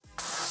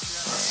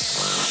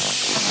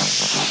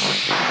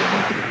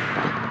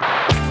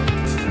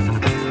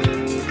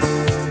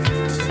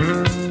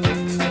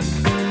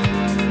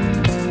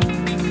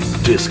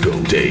Disco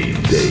Day.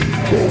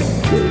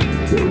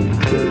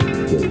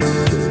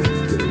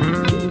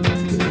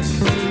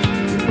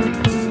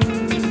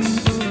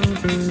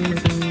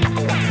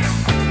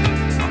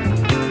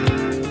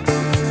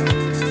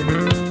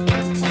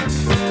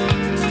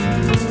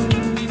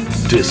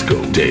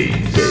 Disco Day.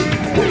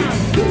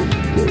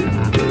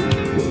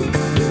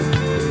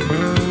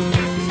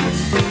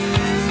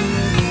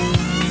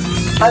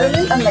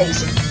 Utterly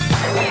amazing.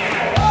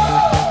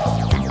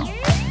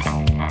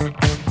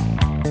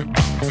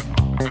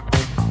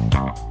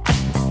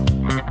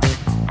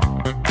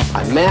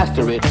 I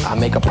master it, I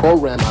make a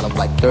program out of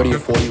like 30 or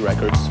 40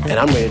 records, and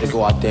I'm ready to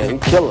go out there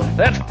and kill them.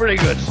 That's pretty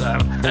good, son.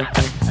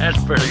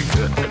 That's pretty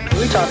good.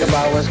 We talk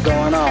about what's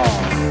going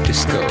on.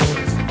 Disco.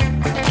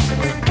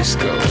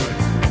 Disco.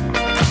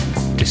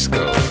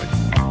 Disco.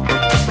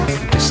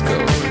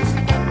 Disco.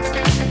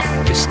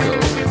 Disco.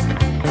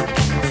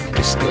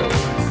 Disco.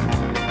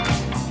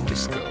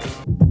 Disco.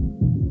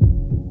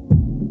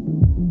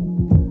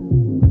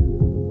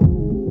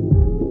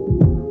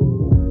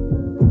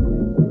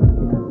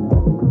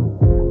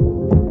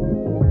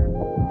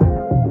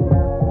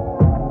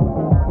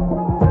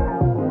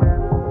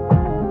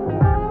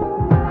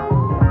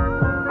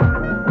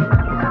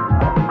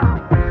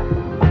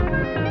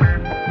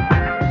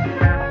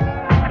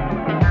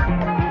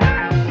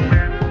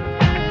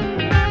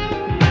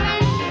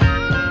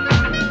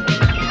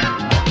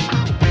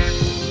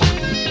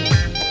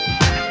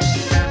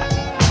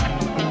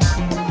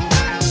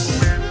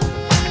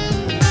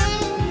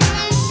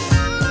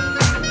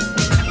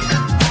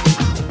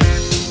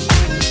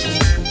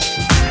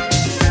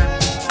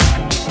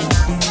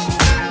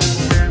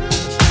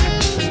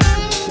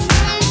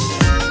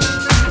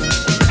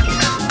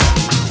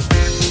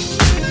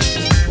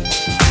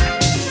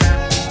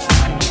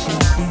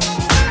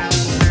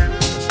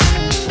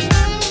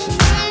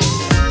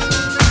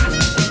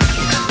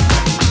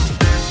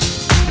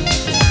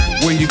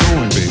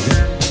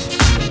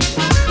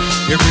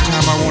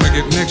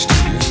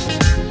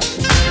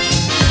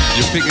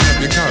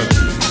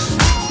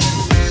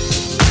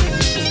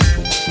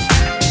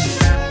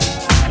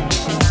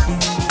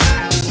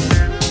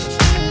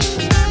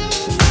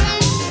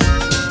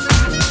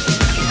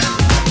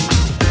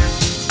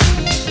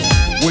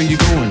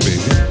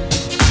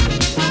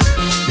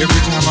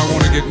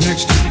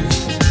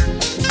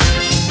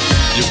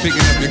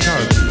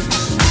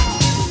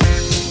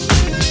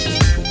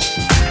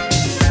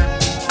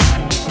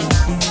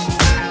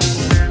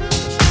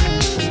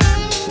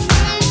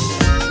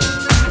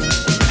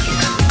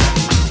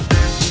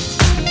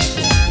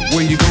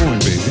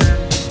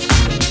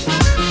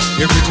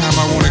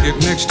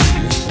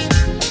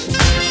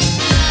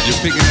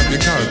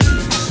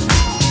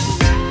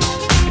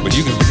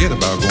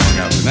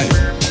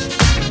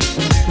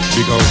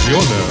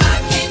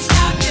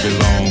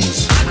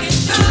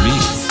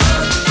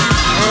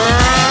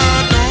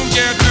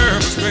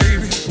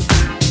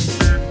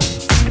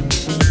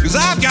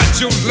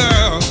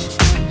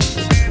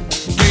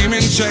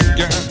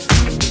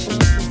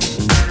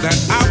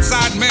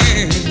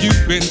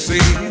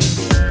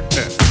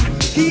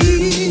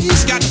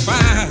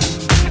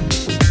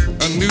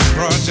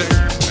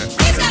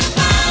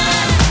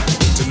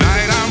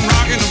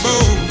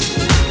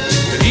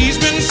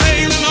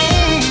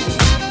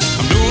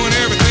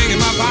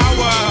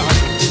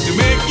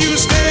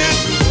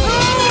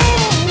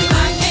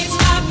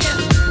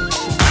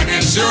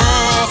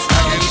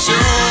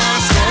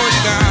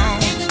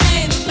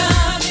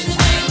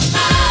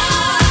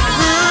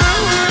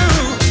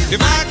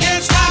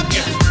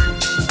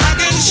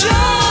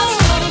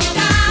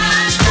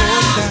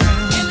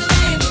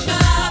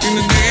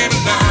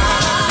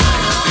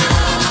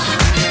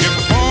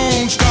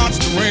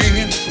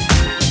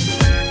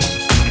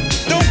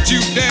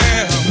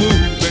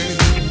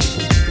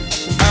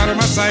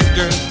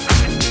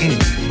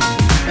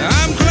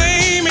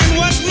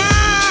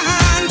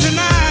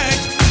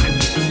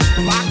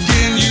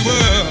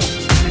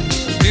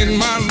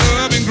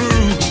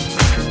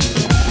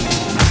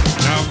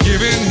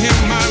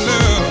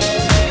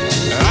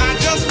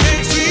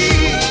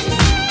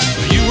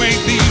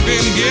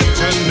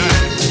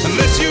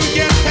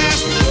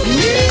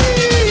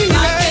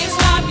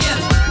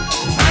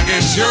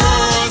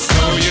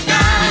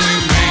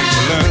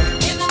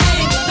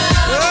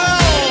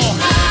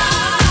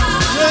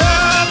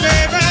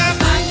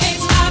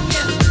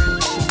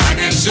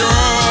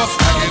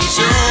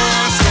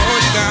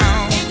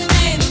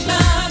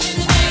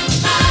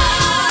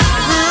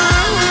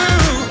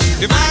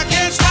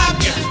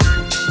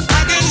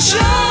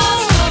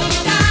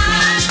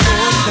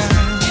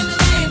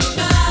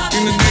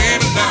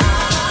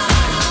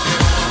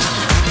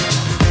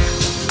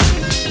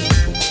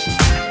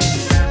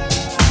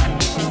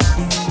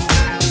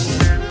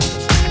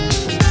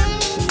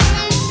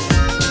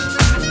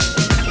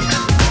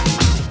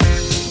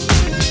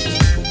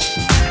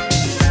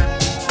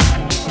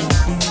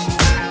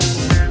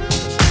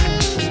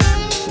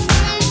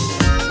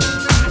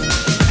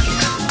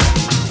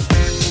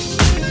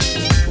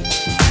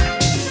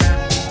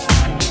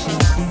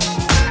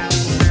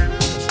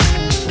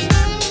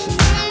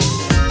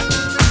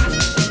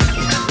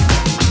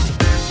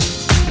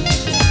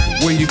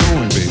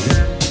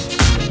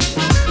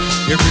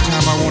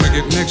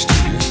 get next to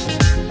you,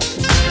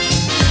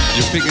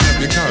 you're picking up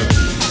your car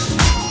keys.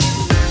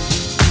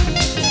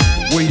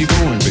 Where you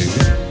going, baby?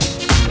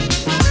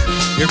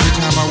 Every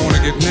time I want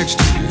to get next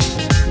to you,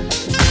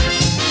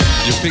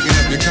 you're picking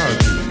up your car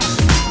keys.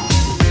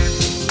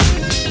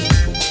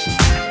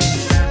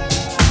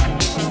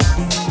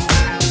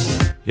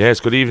 Yes,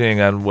 good evening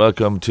and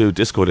welcome to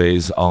Disco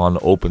Days on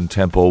Open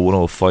Tempo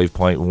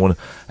 105.1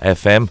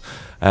 FM.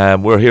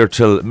 We're here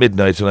till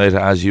midnight tonight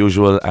as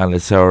usual, and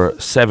it's our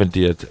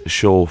 70th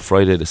show,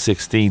 Friday the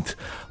 16th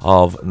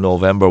of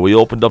November. We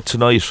opened up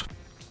tonight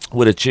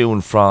with a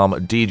tune from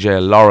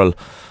DJ Laurel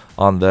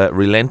on the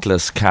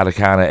Relentless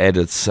Katakana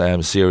Edits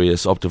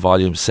series up to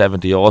volume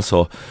 70,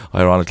 also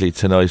ironically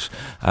tonight,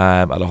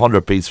 at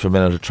 100 beats per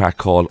minute, a track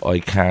called I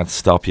Can't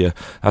Stop You.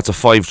 That's a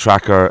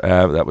 5-tracker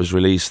that was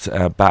released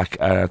back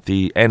at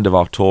the end of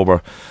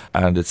October,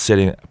 and it's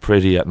sitting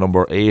pretty at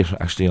number 8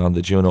 actually on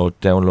the Juno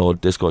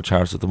download disco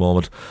charts at the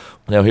moment.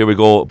 Now here we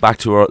go back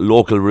to our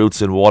local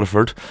roots in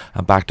Waterford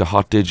and back to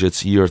Hot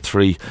Digits Year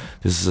 3.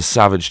 This is a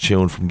savage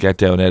tune from Get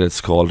Down Edits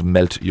called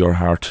Melt Your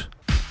Heart.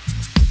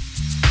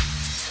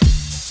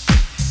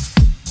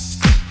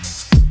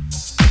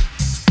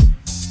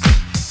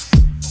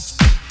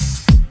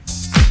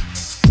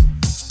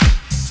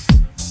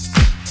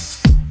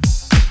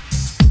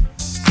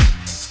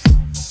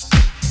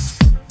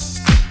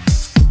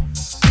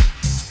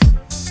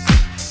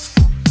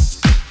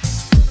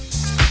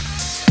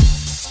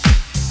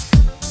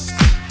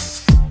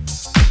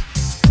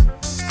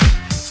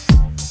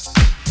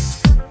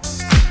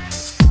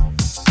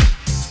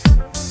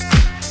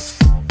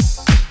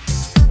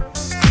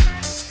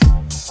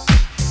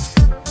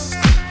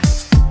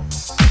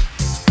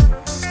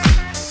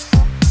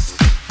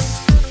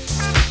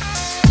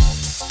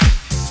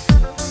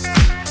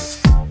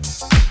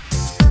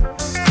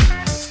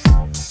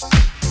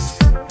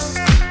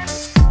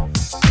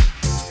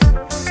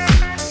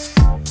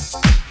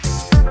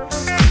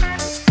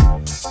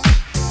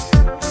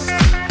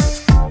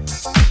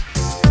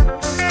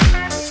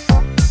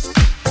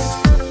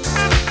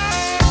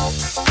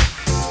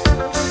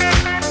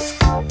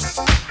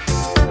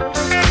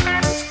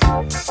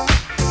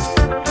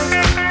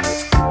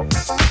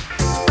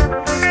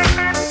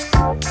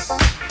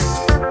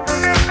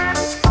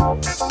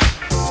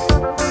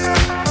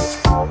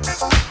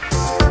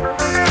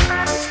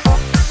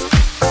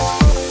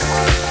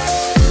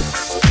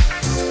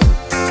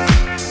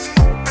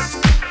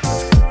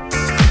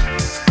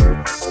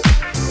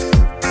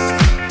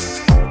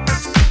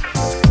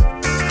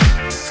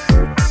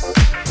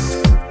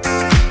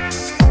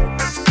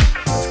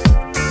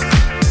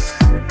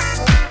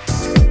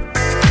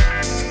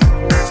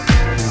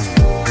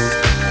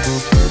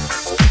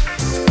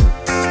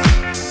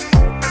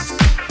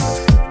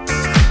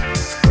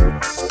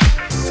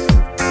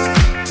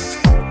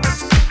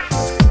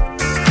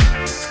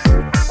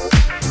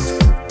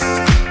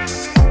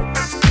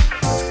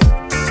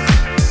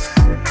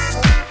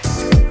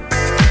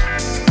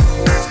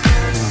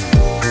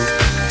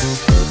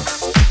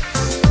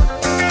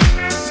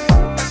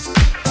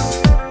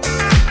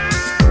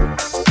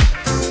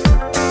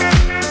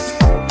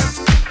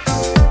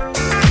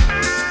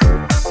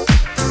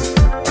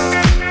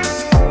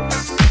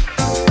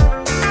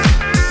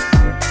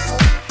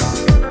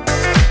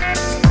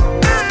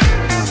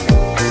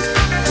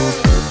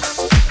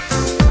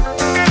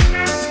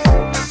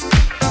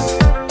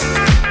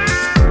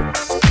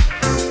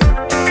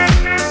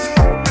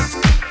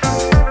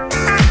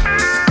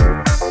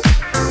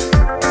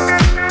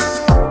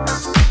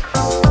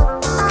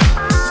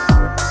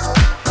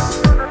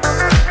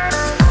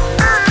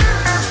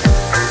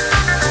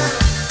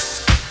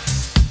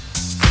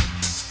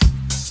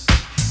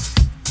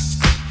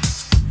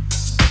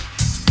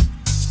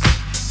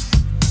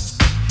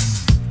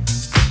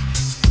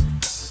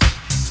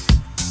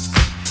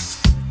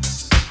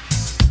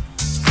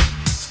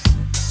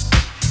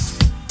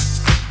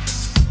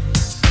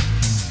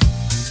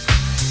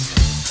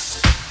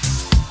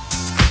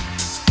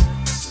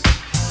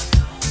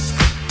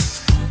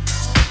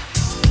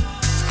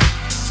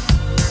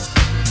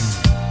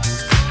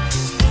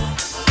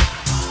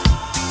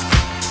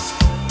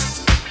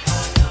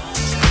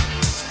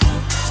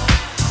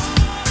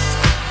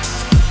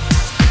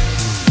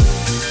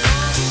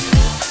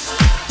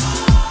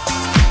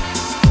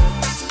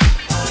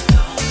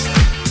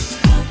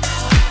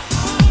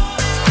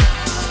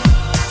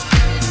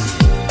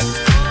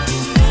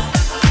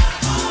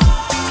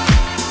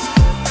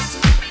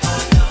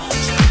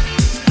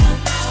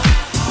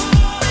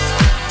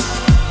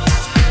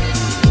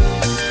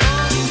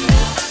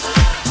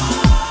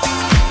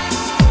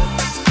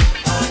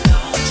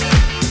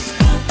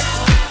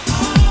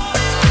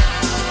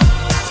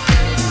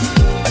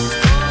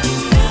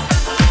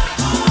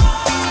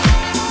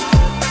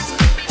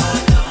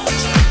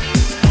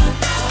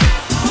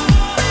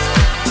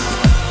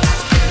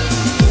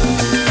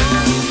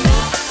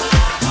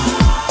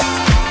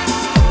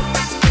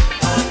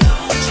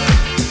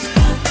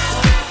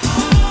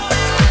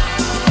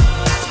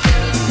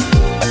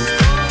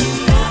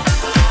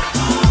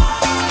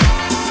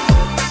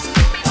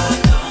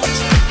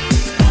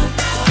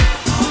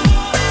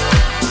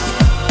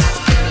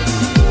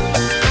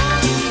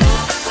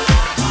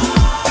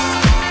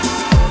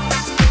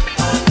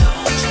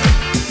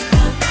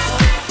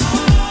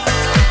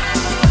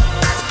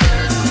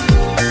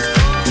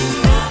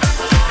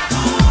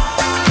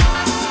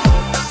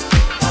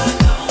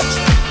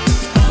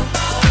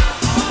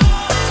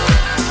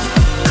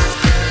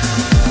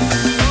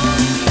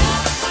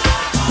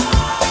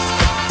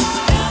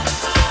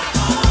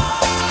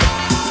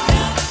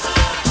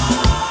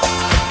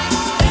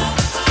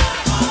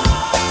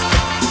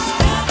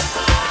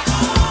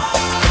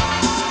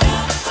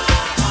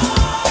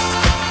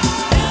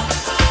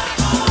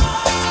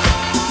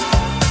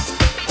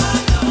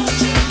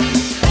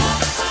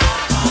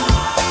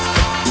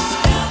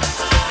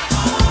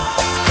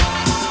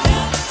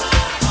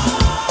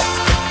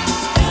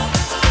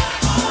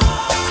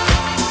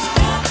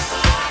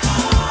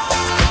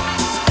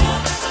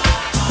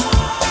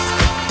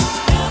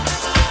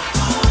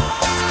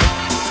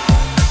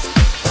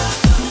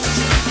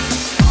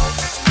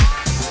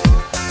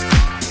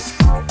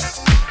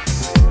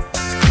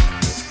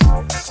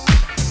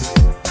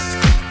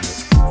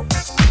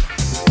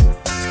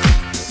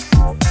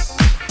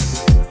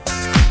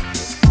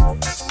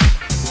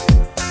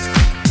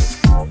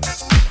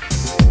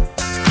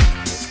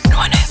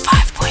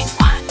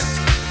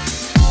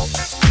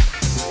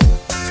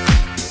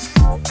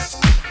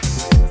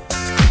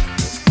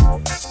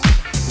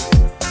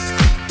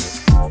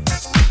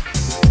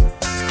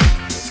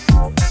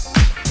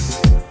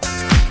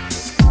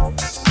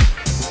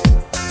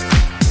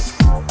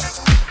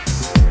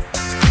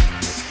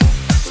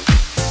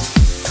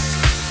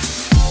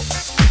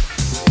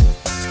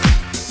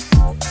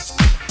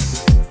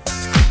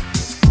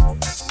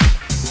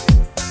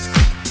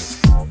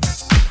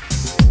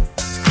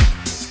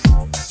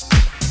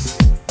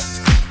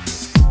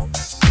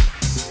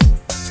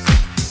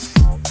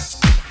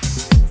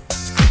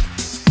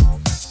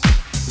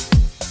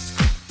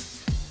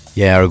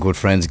 Yeah, our good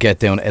friends Get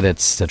Down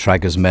edits. The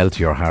track is Melt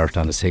Your Heart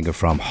and it's taken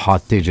from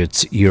Hot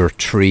Digits Year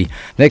 3.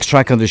 Next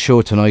track on the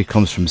show tonight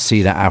comes from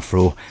Cedar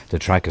Afro. The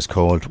track is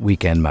called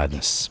Weekend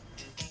Madness.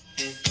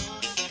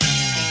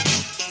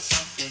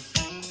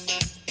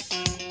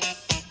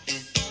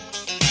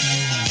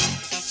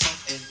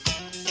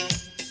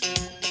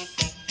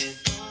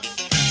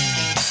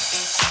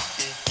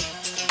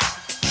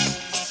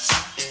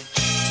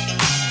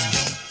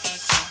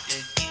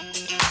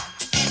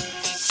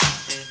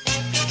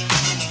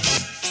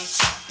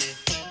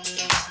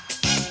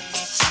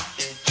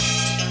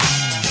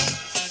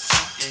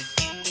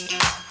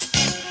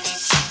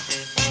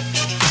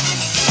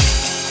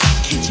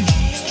 Can't you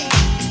feel it?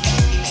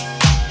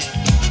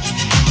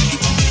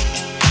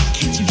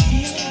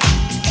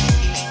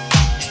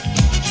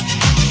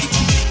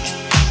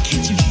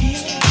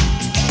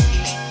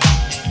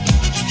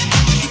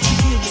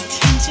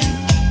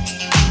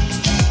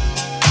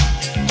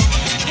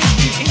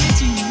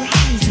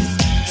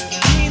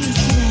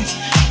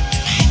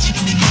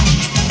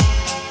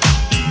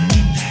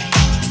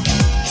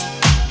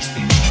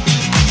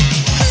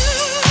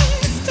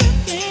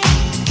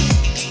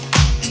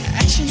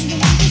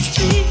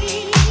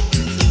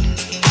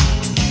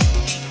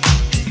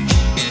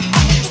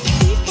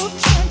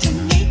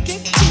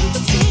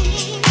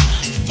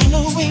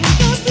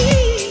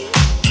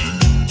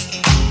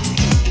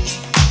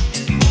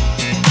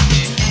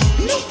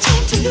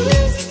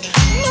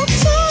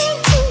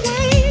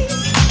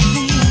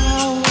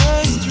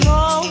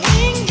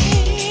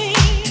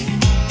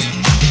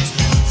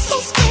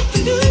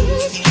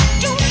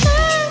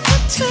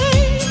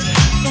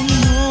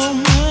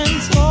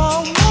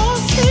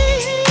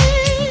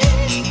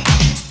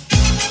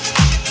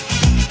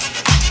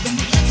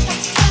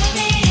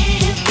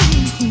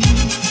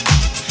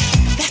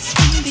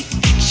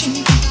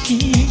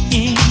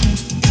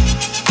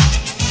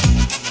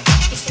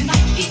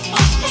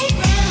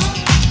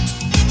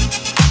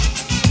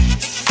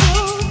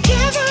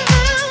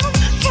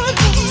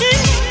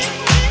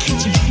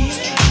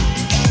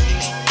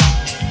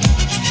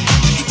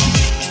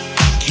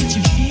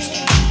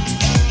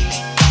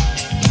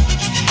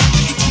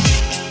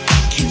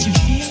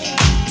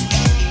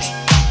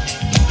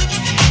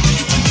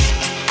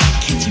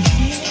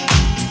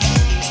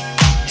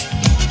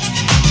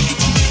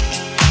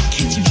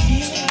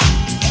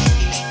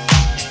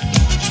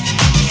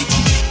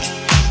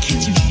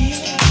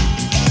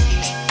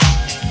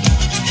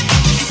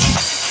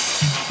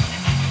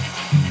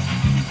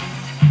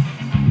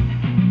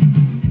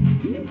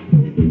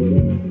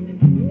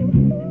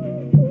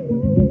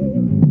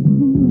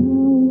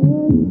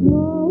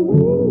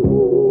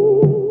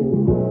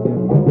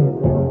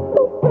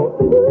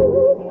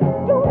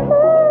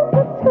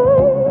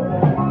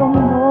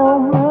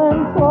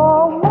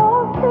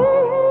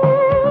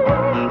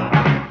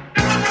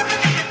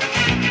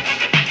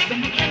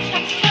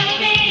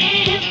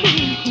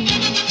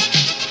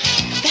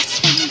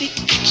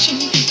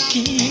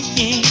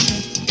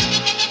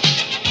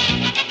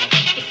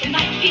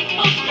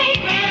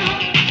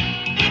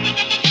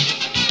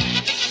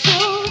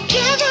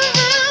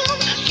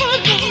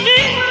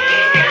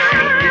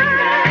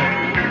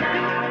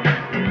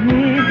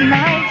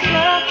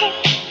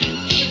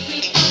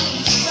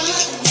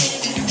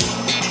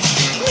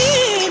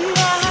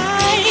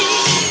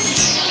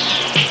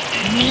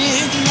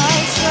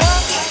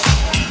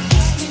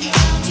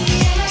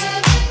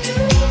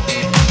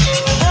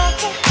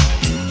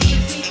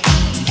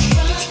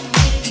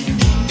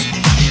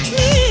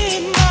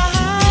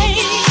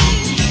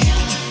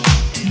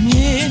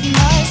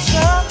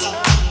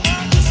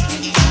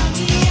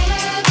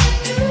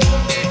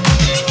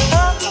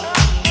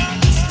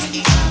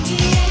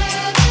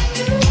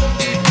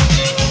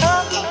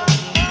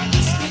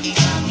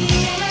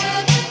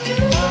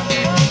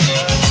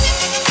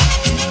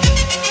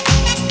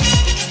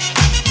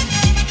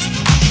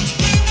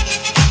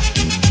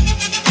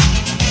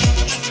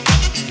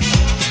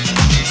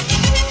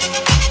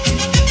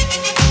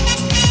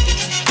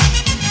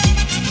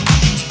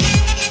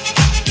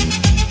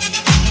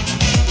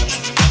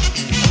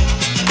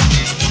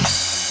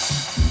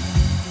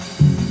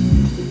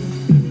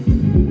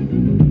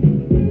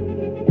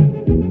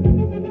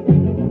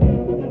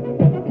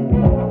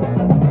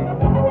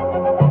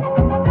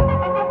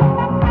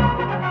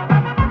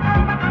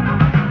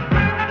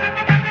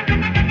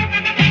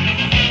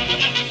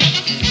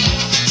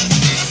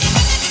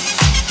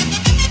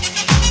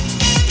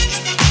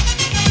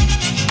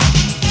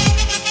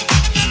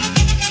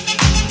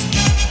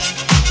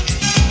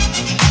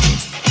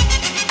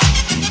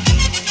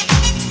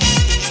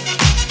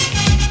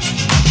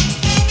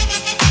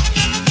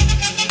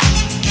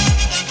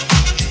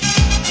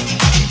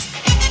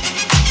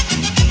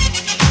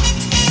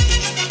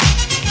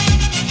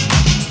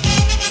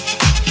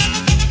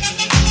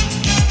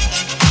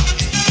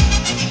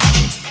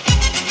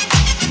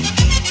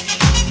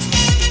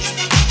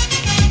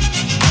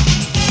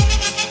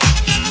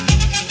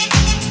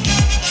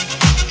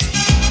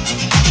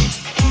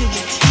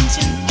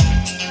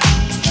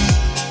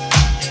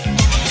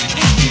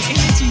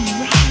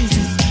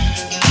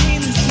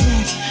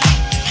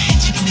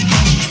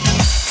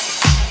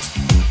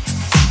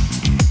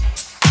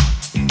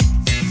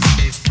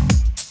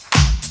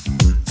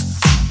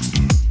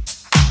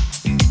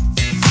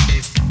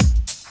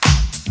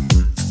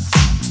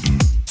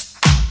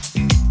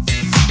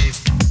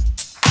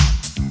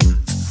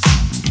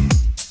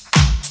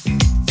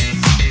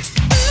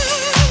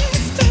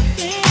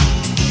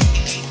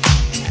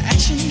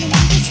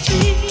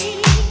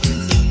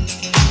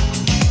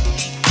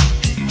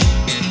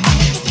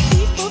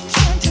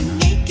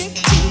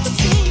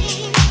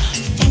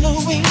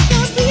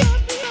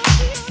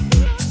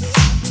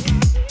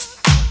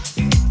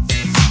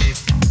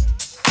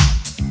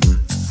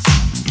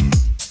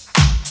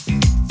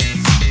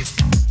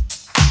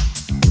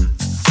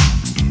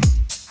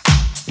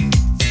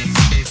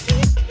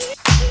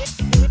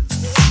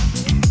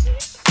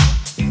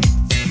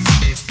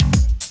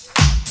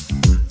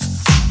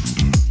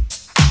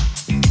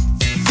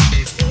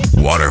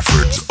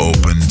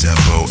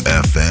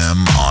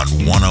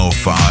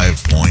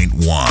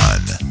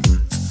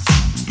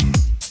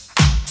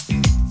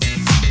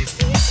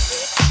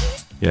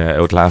 105.1.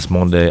 Yeah, out last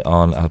Monday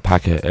on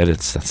Alpaca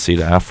Edits, that's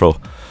Cedar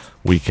Afro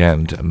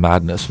Weekend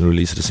Madness, and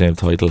release of the same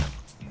title.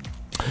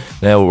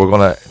 Now we're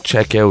going to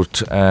check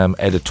out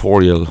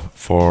editorial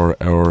for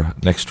our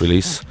next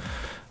release,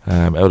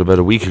 out about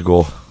a week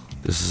ago.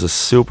 This is a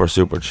super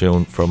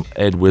tune from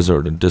Ed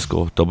Wizard and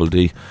Disco Double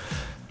D,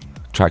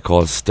 track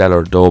called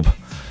Stellar Dub.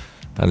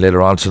 And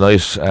later on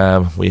tonight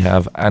we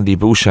have Andy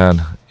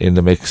Bouchan in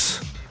the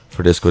mix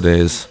for Disco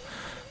Days.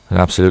 An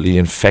absolutely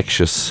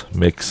infectious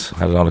mix.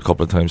 Had it on a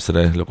couple of times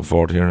today. Looking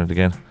forward to hearing it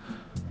again.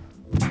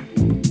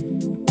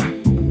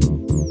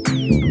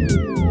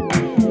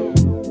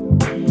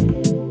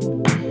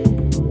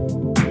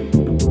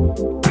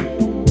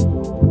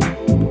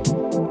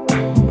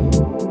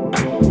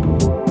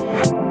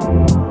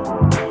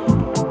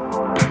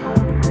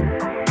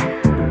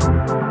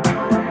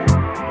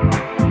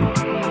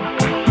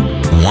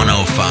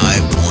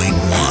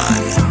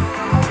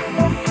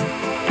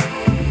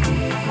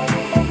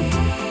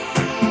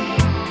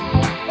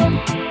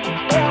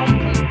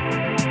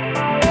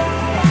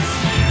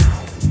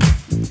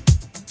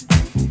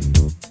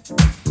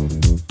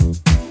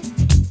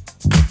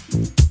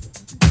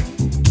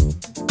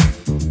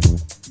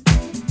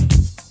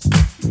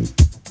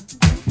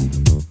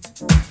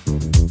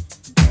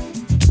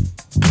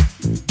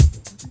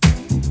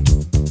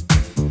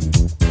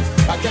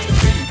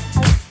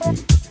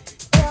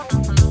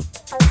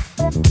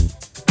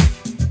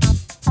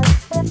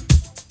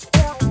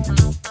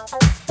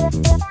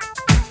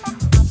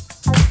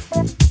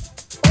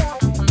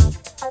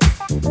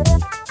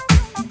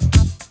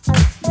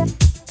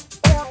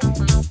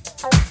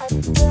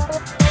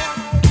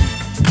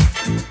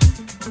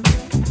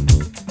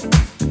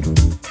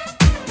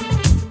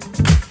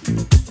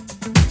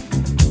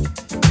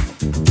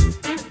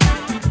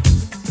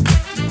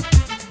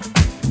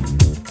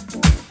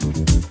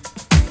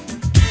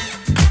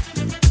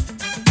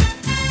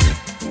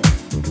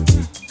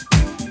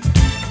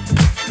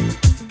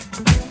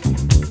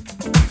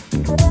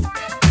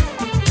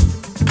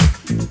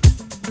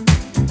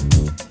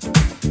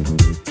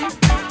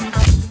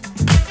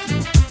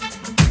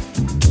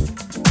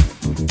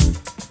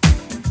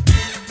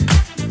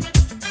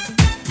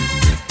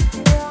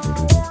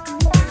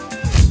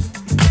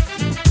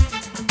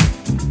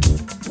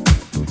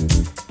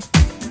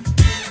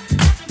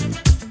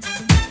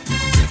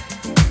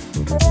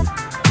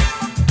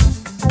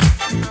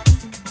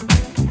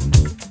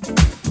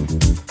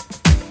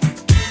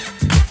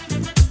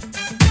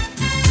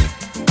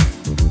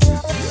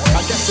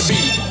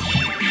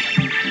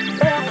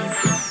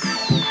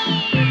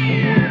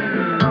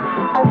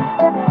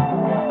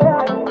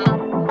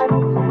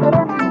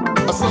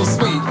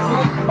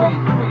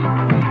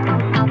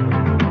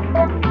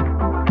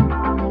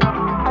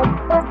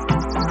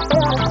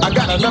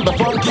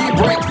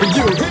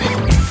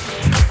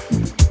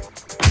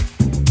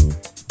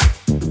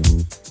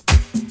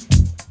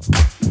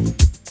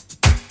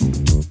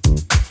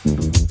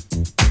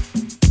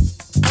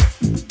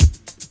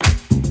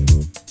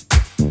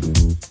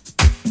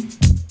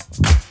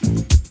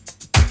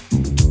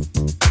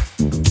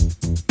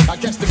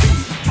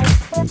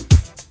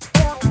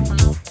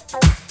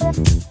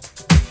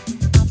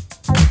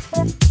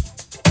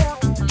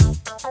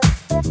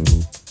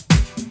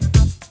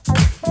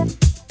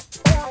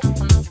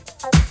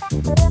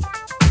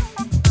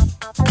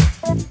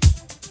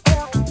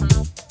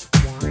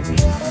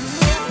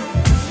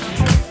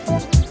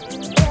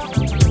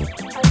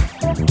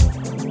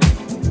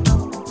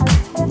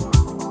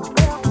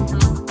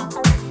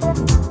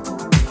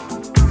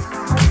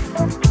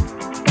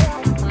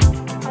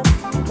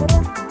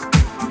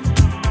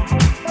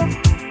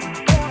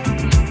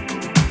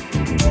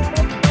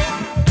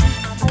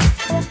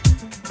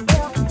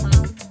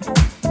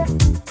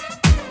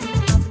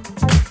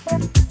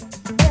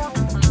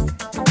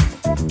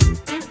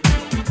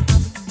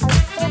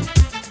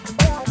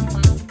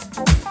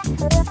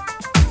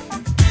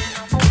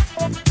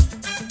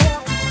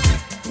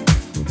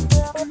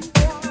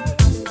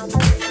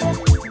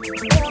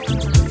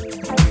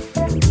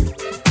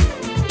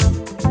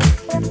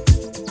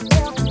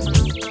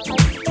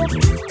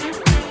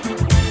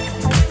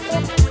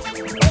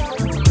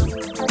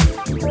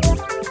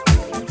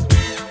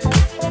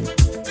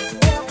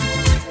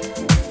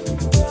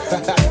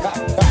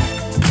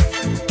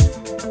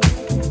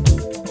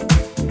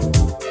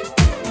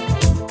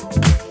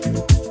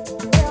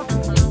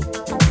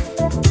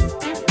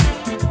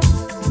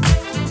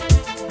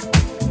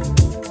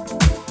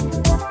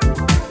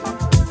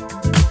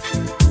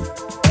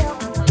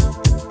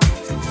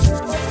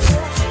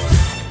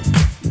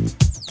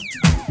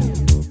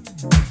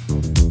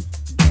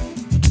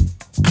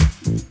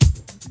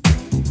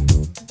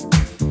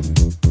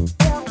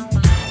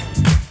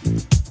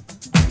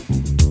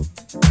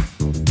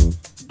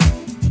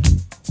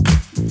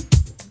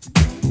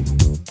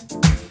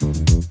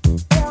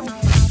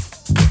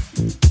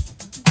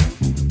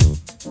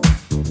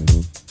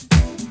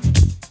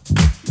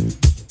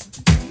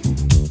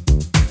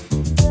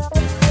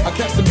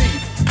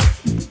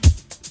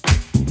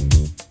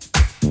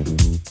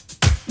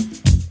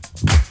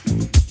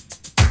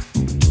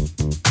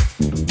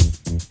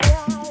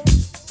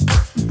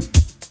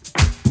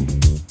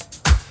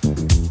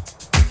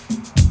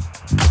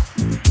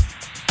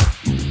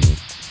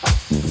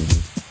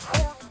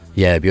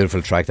 Yeah,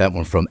 beautiful track, that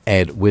one from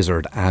Ed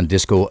Wizard and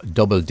Disco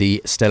Double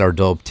D, stellar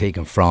dub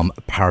taken from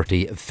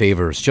Party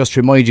Favours. Just to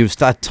remind you, it's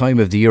that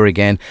time of the year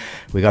again.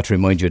 We got to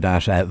remind you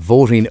that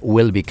voting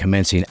will be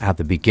commencing at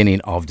the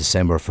beginning of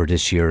December for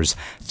this year's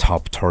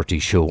Top 30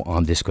 show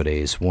on Disco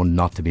Days. One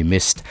not to be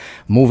missed.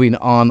 Moving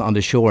on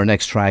the show, our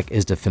next track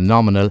is the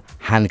phenomenal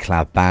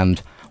Handclap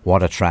Band.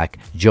 What a track.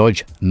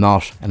 Judge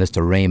Not, and it's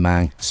the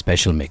Rayman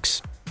special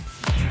mix.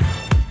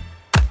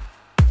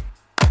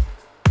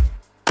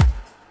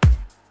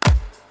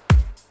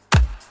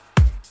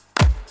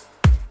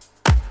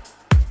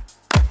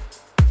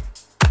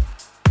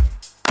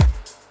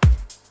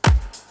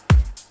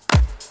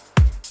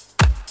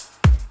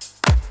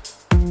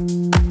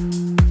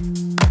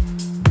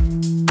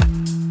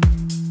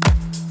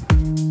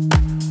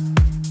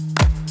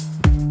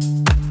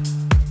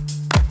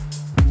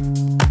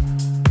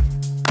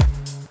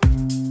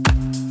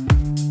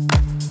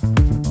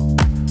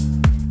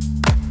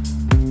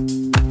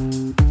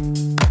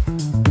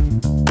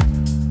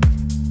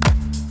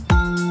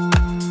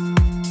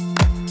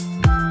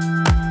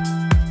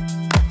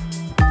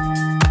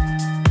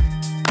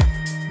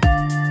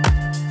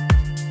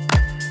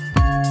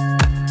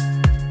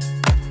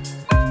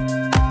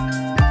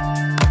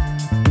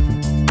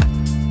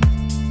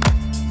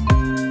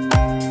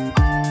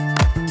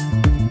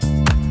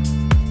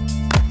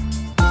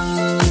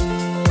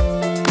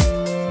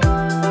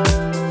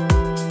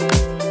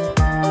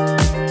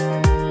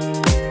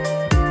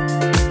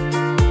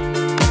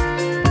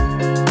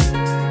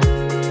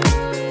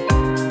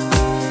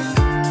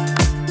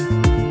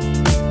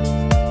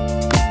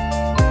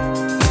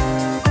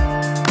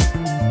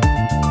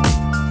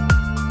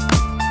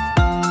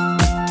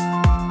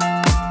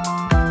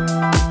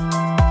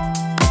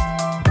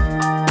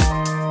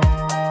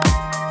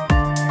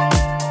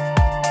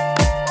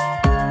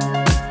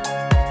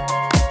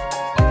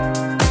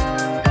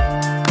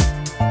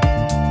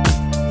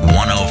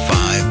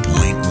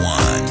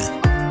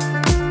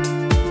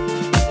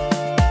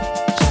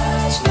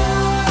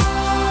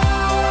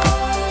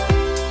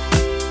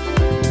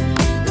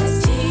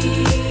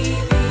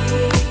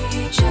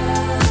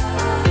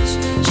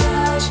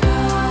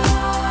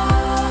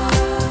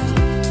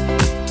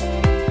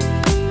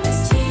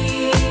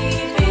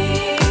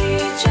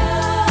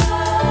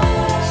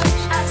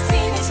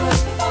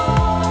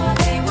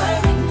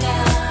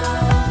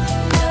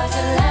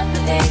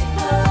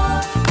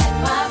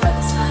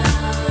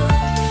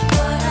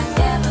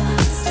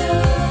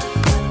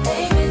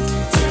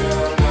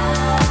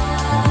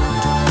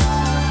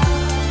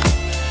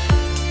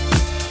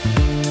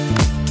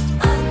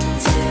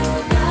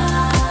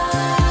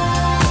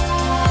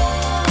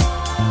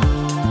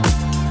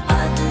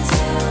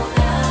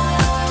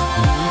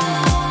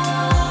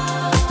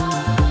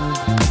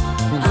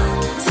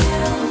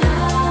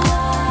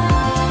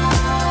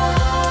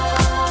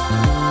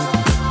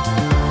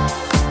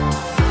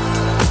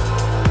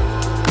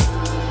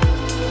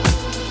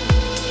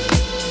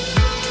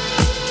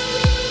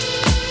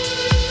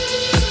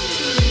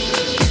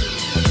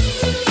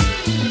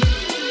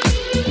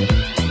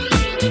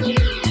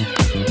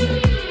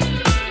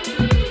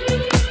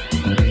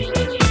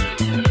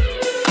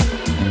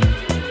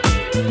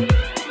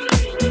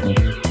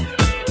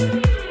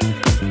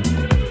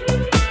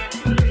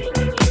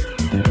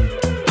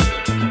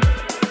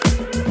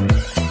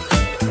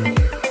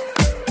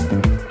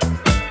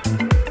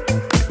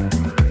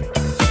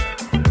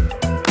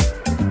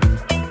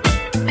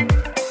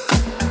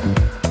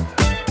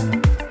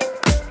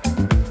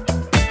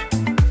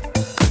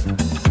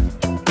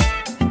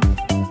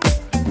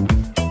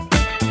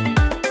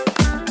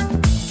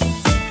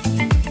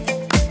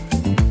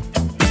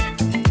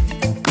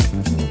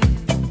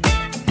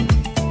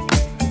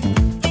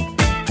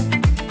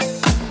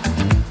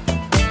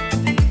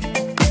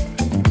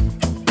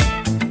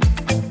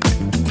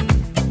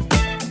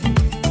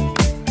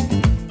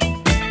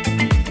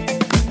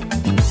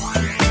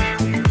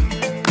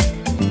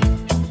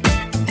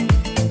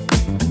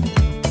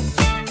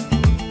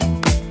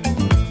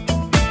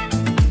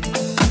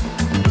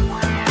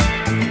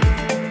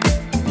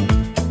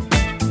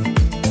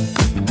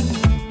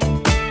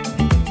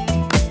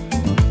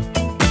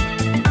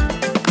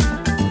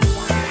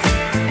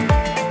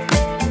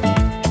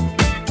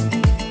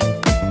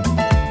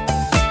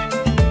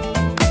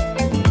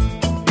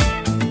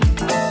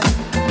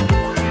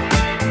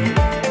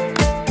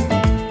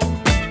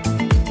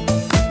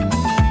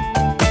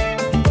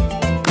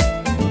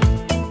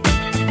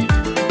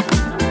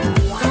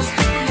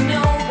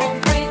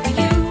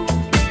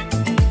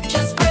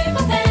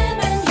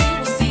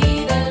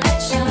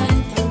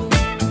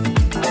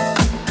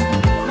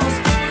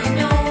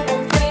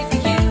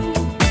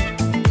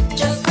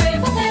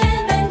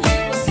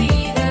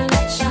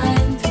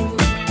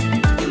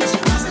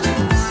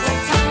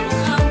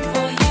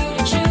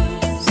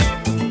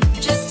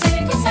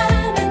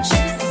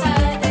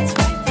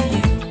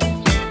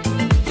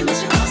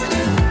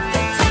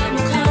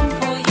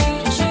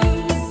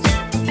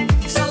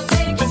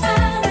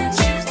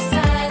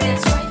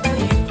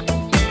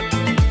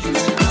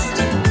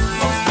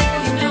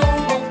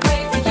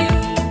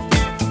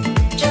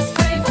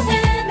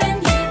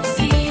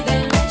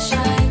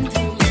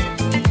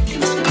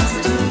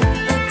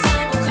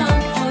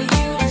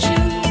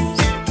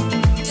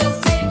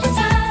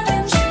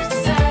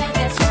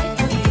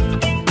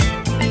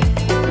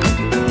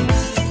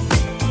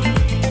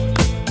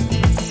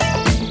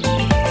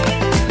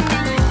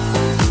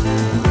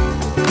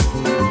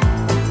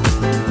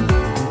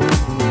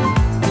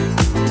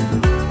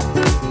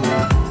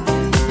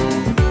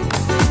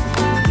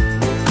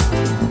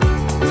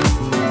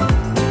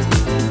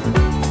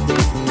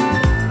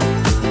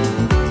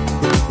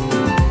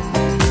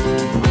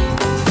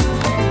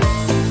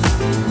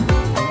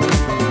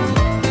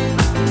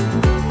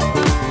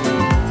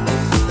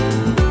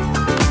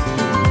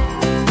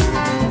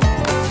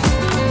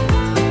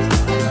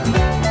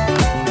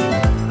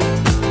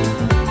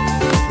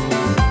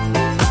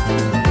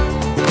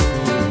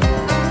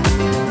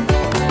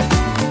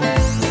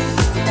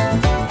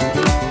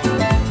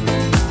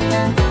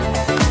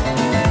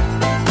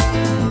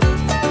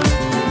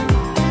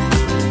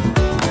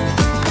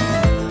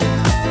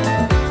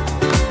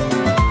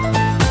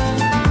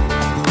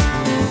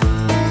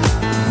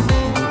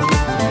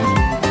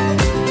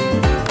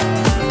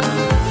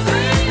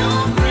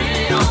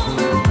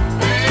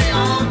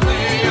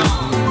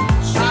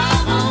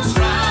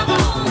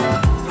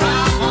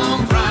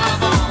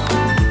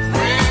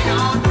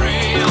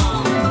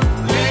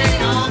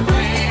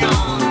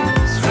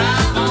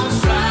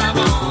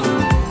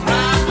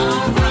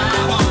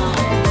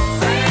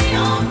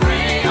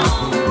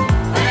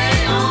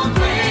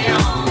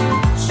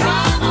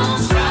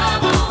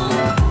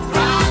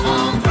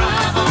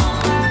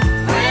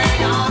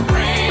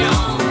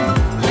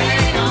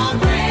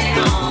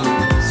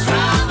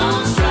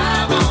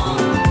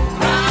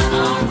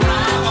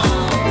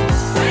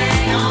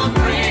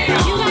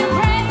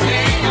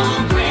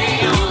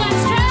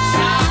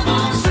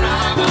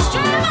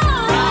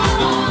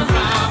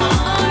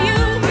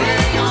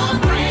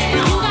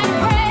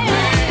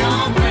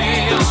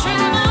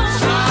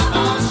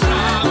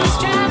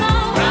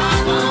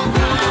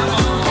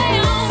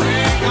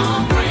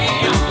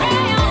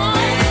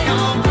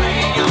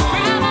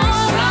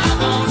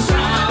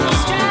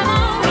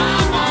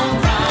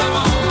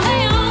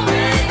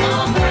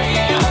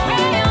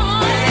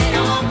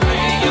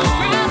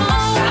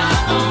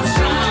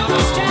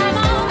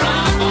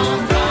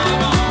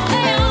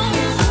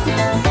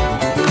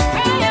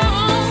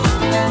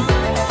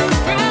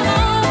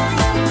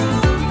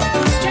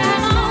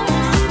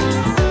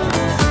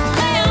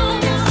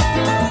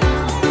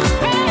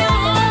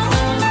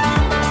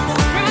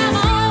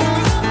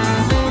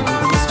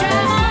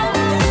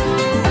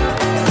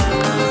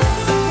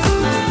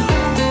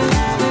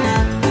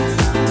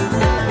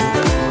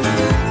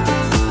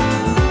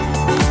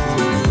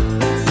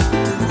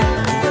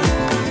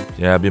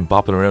 Yeah, I've been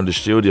bopping around the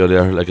studio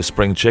there like a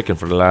spring chicken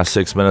for the last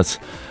 6 minutes.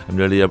 I'm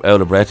nearly out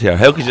of breath here.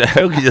 How could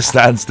you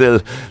stand still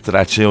to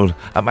that tune?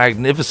 A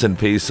magnificent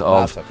piece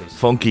of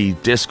funky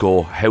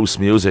disco house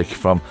music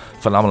from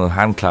phenomenal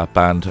handclap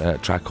band, a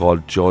track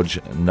called Judge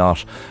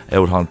Not,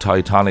 out on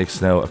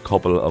Titanics now a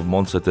couple of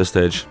months at this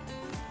stage.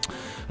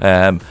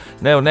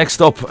 Now,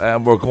 next up,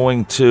 we're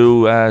going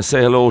to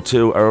say hello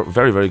to our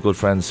very, very good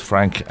friends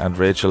Frank and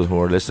Rachel, who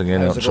are listening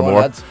in on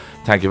Tramore.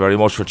 Thank you very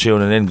much for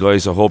tuning in,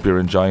 guys. I hope you're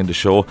enjoying the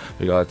show.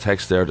 We got a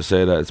text there to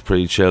say that it's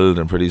pretty chilled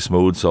and pretty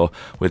smooth, so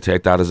we'll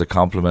take that as a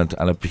compliment.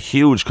 And a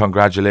huge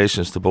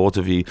congratulations to both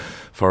of you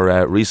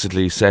for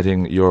recently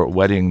setting your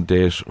wedding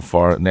date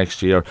for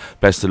next year.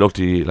 Best of luck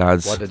to you,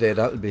 lads. What a day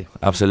that'll be.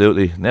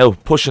 Absolutely. Now,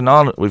 pushing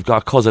on, we've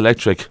got Cuz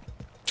Electric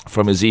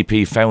from his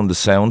EP Found the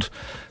Sound.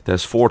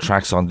 There's 4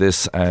 tracks on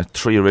this,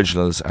 3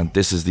 originals, and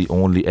this is the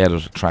only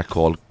edit track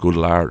called Good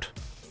Lard.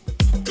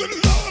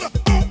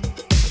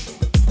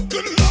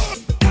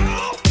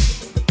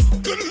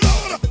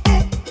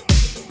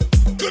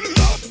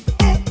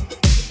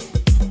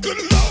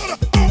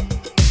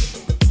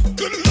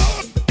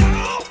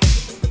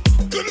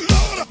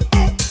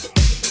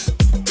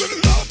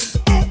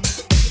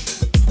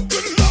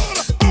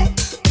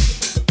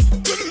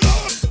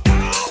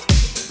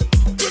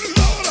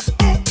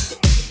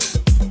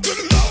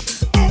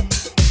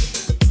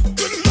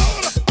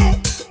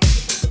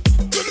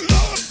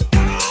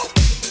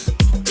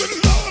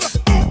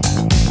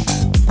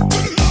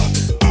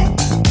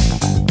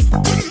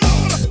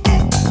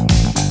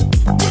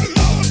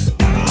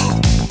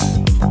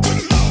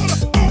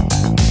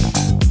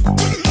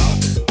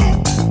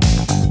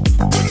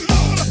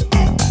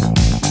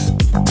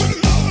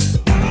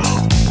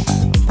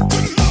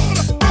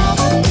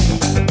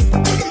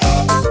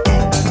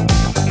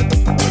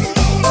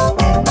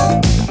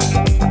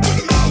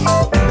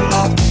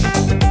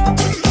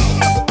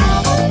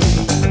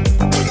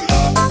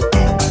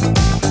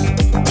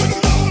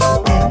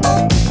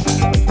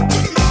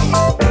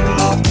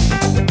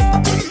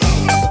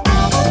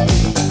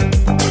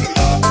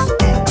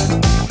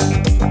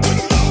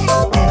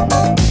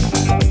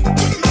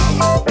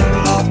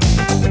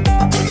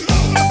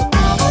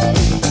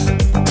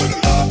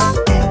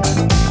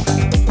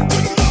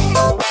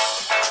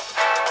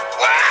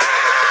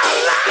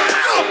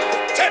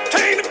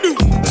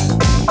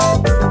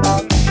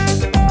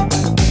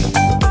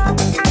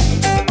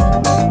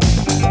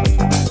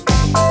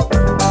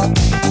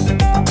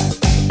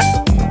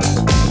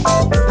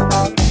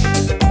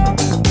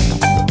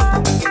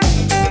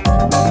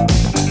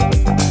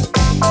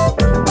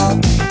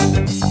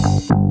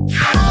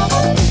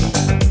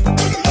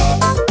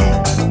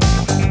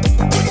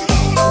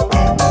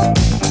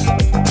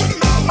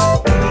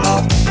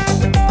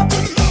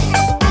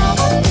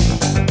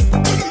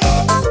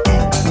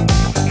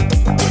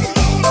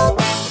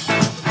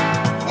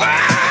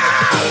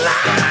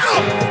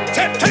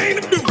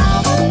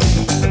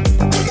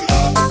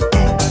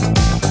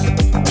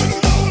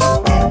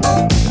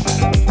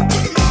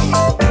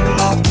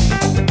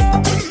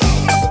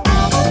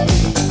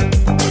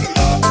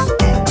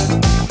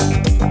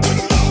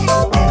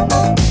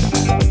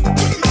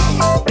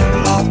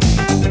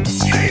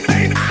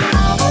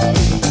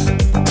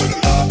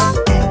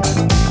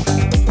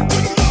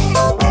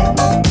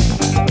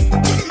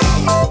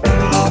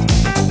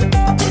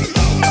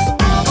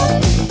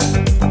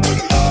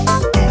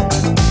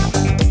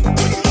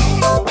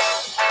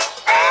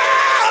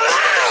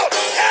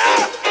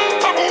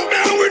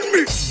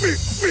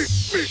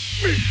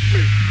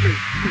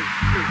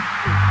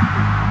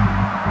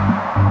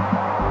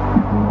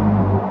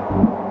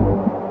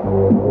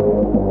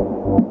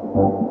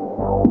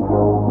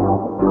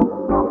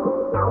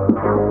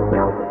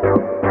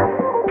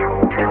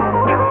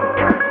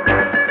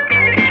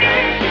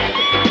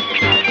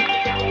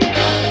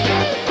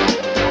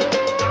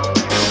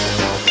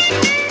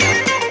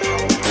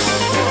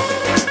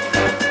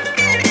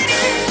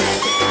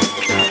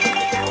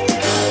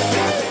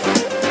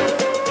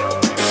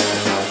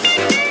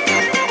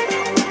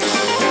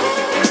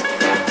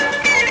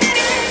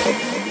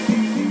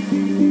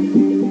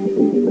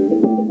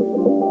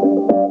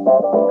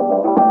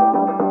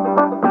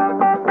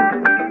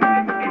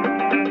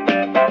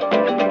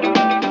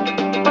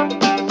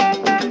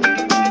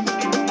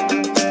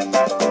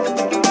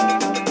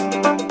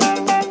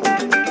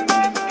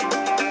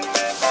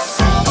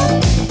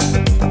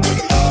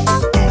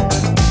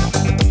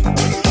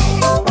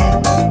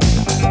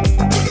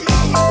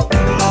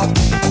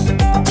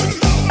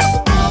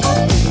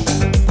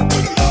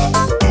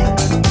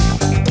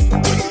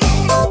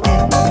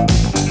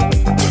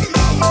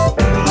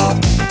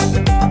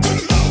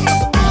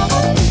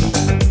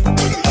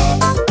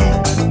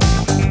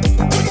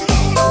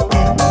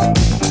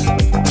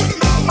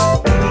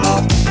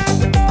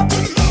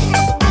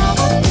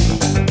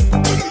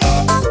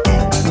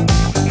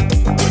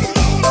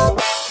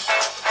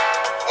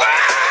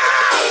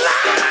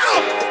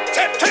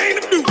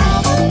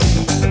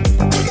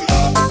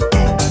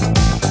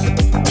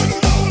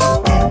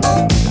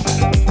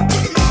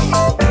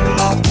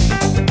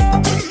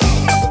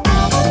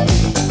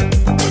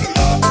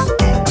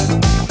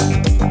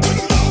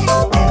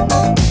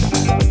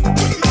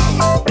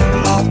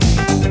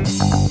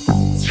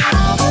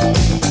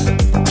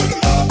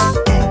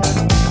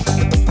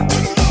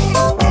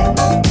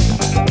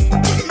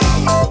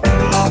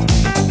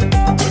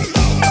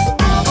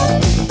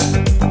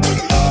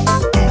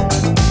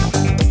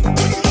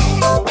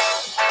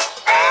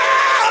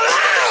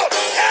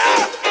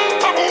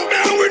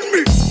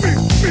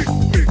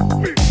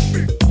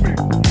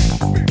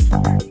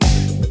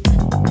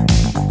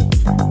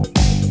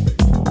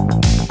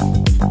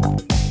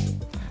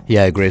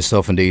 Yeah, great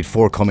stuff indeed.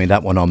 Forthcoming,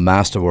 that one on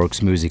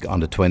Masterworks Music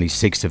on the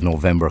 26th of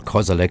November.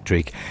 Cuz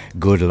Electric,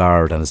 Good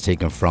Lard, and it's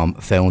taken from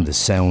Found the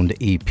Sound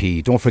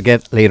EP. Don't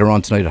forget, later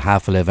on tonight at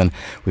 11:30,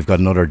 we've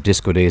got another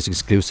Disco Days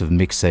exclusive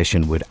mix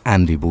session with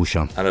Andy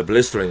Bouchon. And a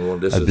blistering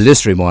one, this is. A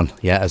blistering one,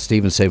 yeah, as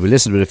Stephen said. We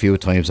listened to it a few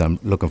times. I'm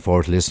looking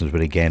forward to listening to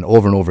it again.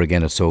 Over and over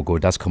again, it's so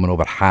good. That's coming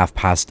up at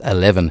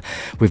 11:30.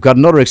 We've got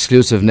another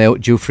exclusive now,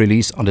 due for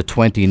release on the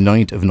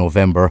 29th of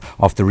November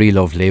off the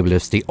Reloved label.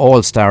 It's the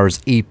All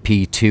Stars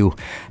EP2.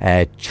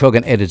 Chug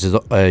and edited,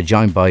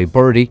 joined by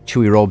Birdie,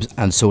 Chewy Robs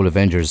and Soul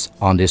Avengers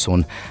on this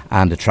one,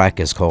 and the track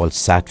is called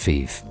Sat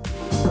Five.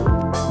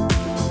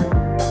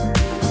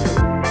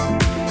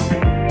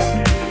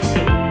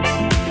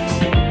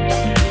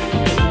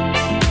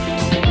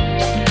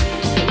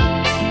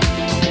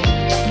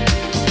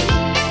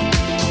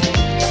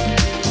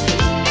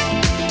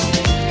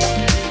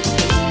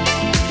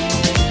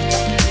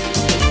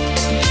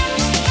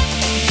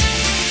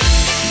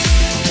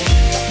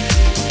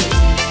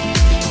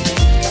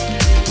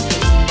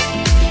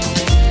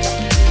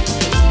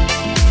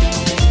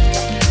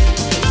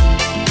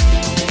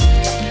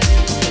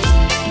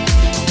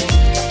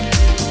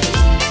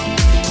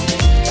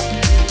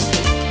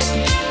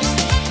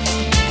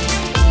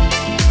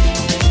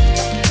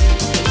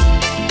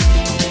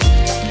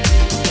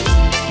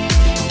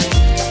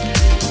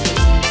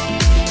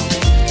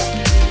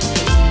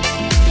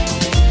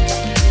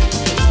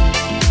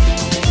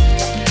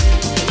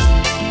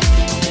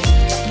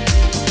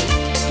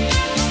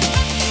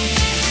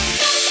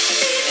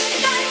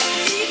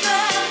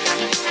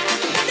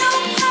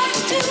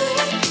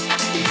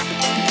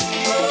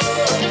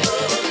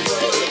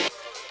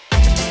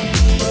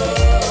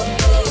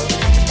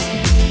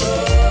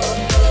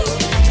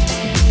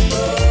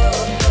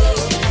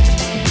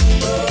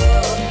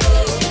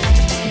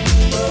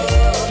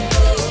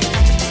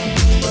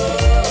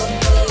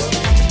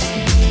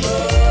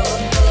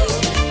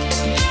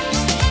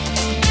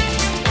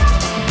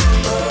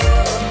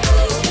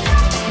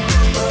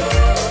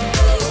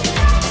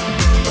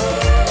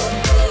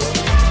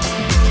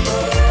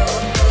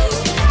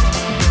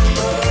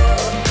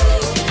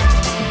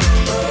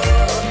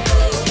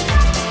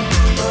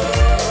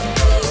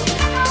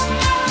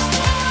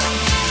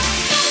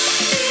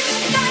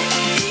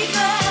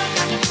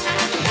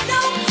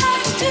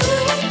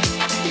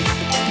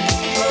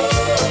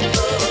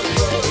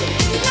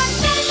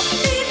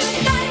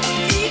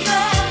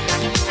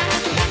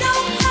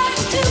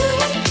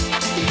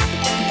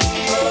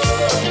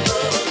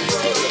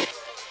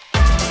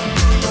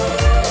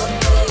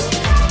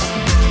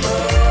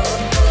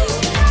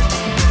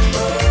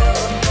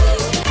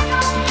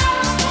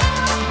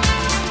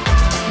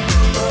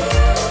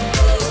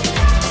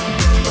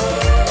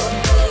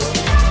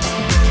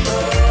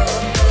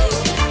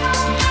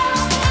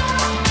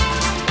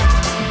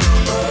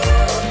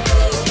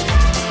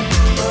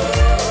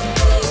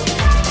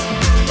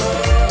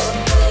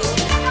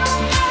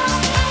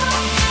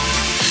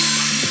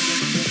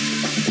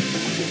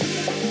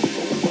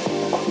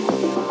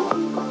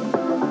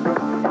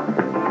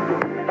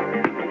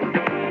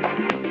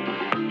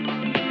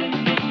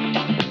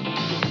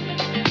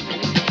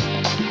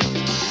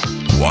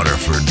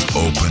 Waterford's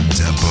Open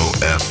Tempo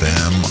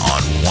FM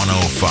on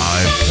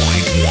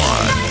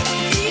 105.1.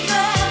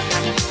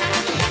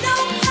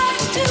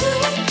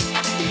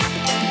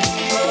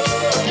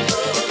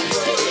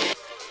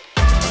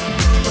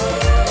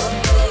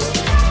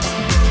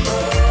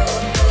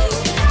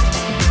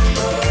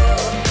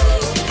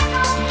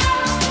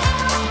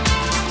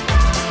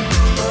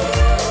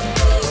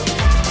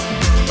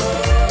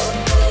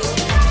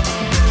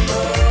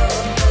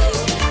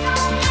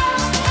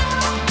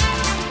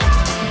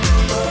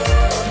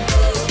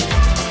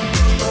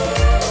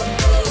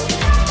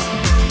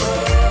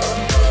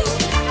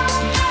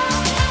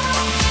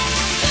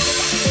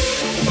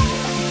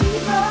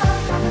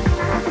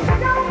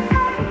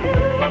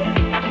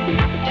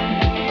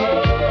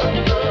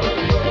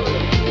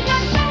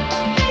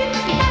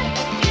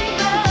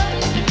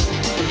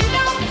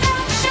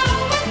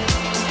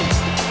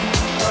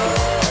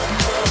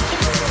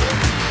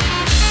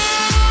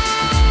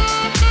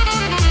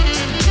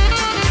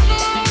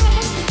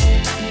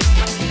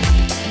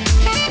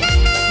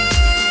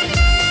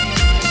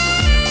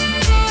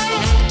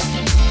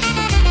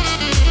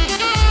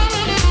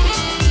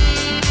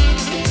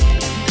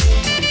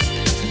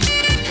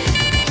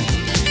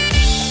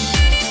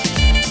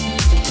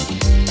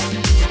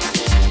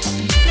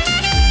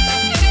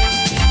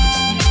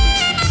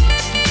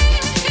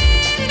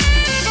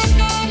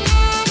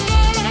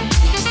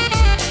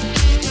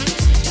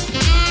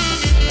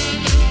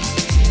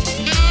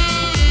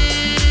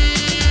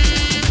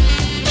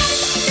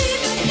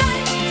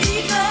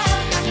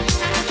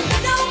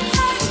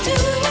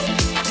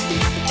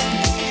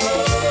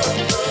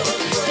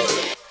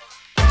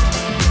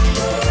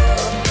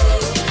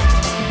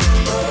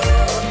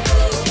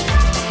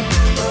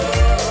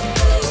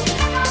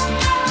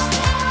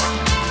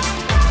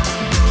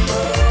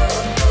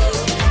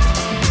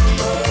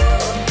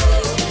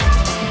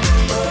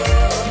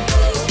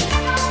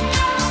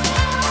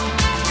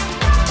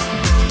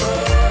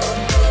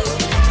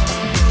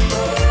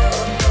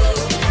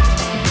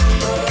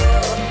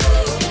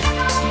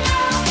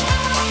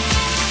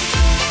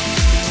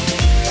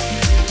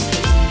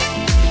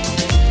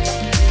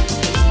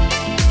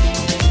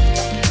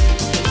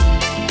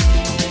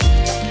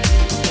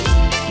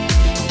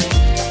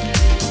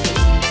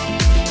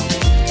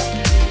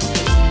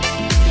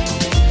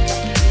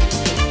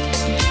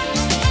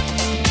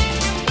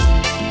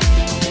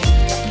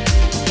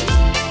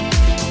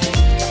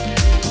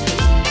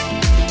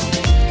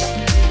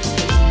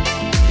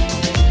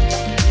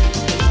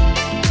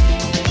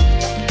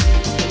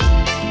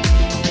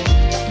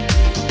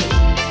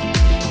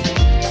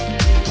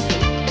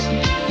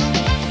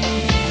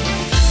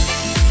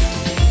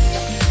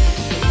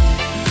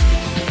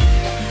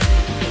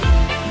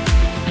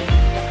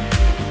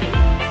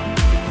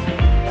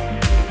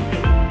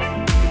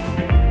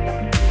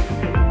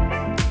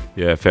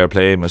 Yeah, fair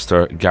play,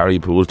 Mr. Gary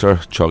Poulter,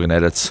 chugging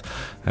edits.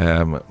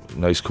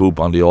 Nice coupe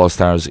on the All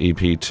Stars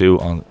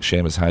EP2 on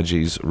Seamus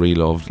Hadji's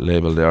Reloved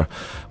label there,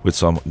 with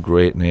some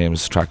great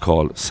names. Track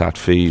called Sat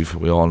Five.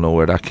 We all know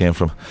where that came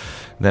from.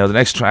 Now the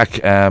next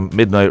track,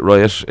 Midnight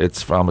Riot,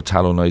 it's from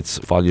Italo Nights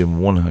Volume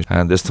 1,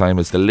 and this time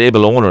it's the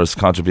label owner's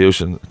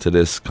contribution to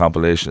this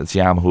compilation. It's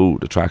Yam-Who,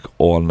 the track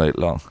All Night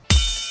Long.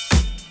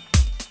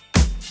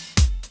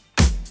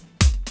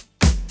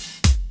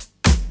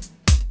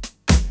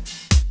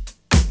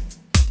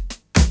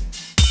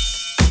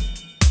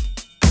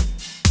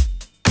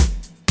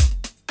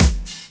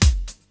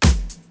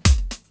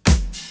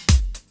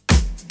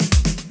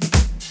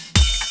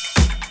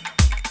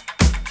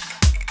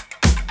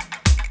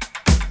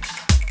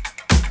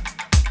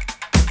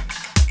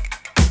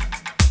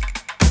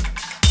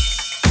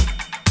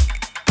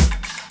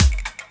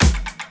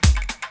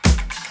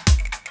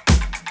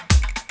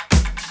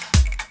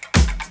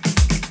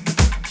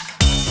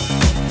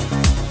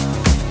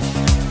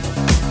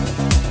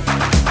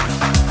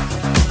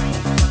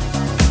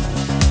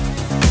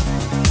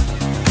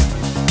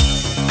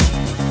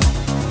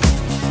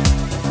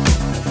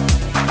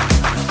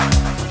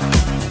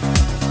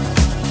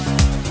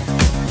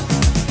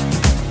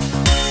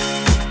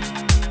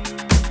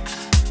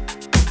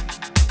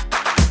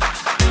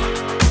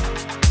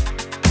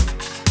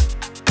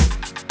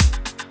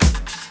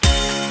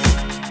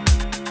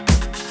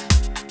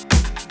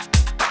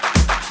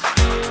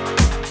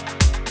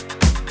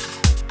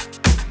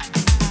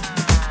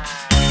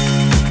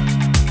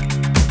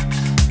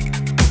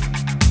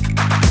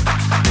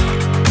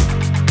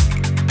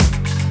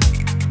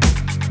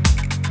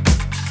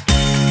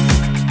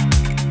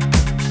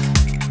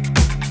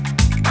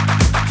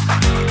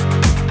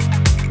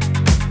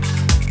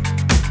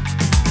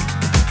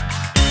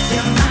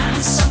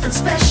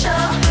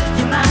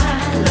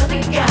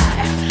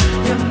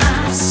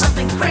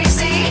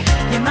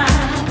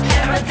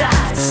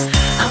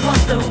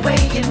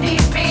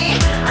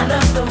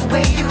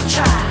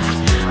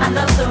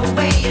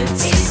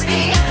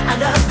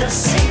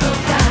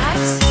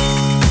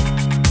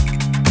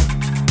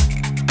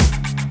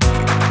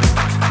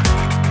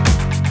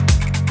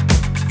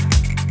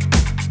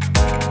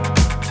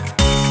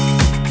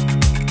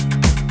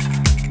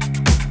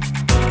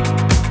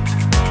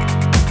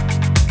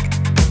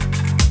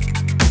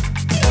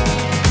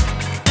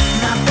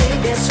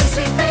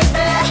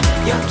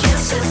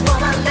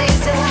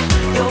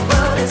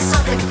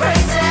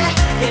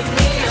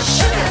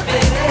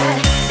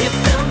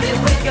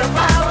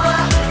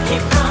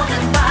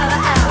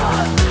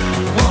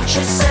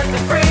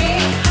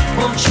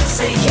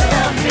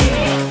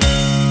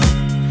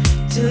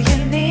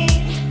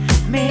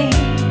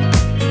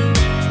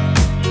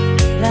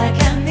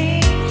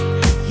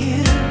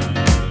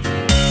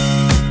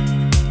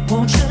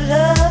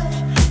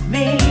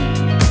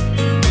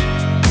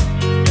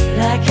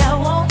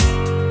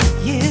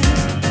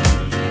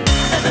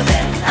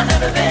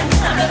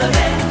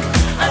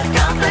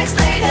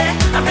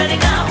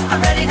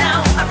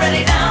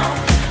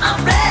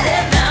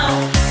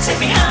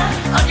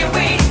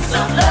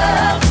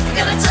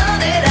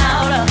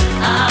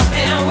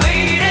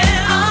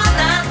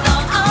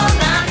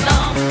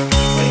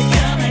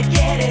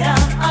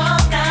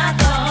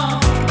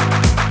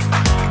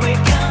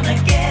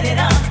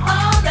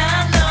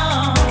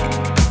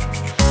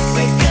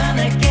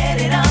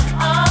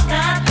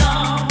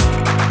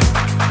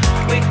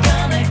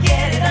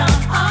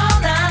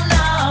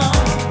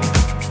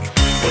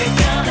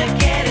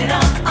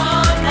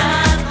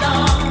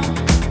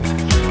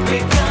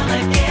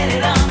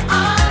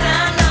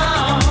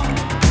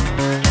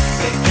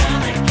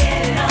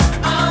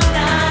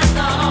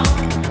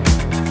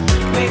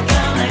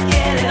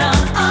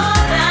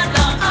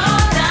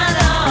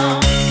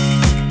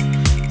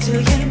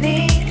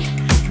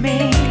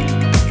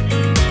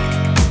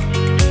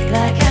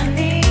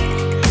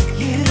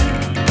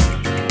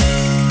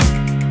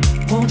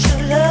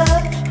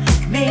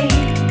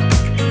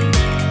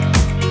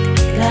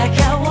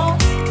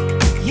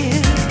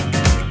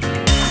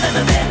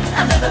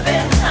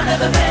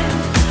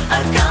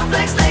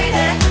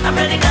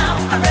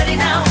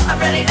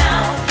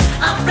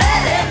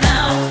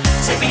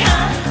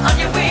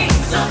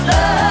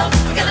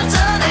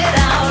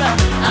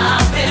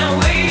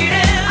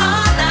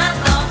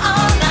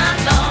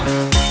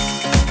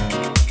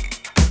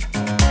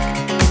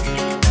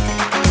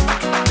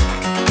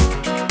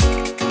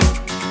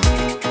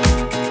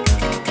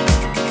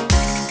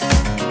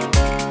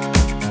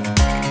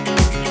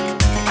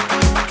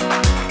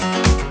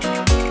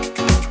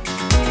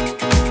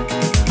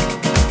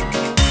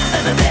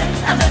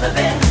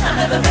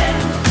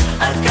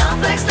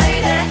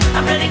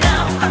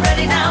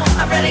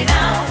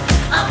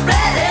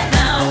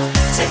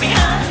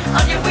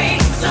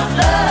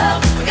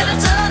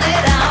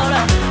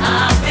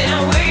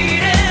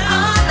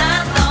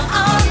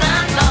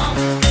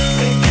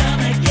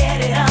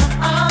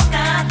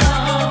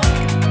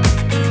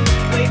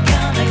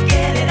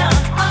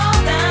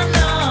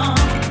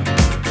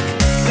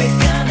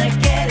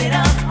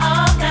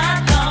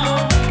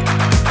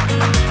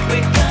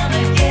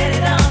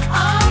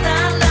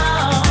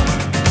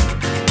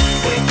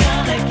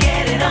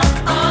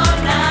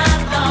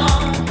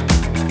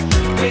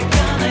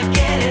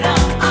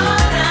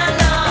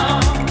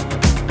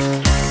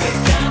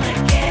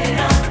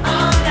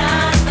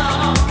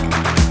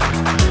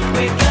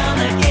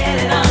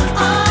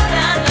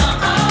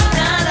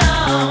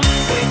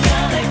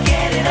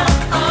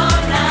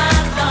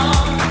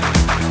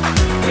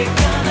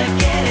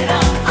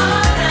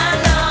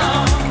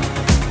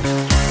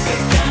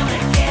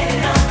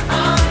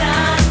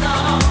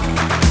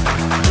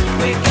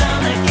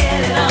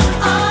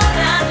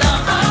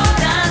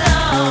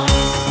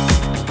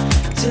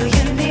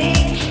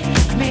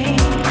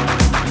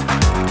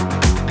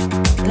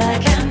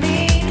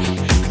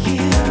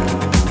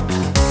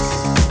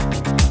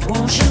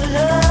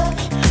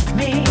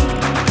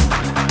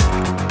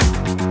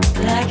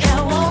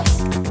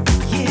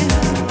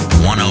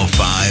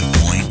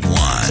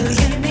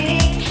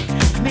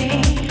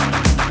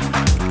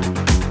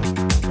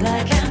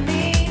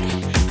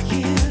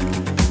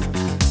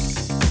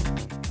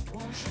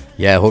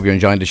 Yeah, I hope you're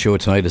enjoying the show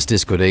tonight. It's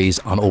Disco Days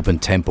on Open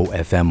Tempo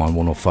FM on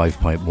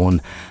 105.1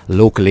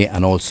 locally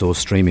and also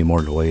streaming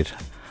worldwide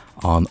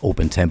on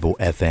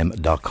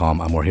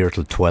opentempofm.com, and we're here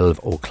till 12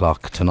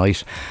 o'clock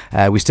tonight.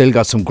 We still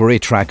got some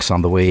great tracks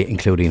on the way,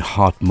 including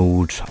Hot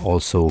Mood.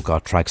 Also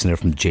got tracks in there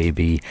from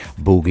JB,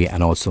 Boogie,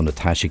 and also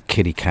Natasha,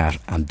 Kitty Cat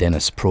and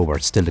Dennis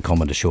Probert still to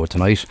come on the show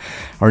tonight.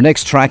 Our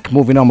next track,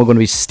 moving on, we're going to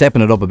be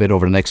stepping it up a bit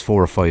over the next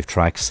 4 or 5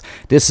 tracks.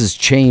 This is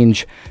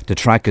Change. The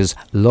track is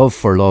Love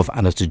for Love,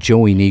 and it's a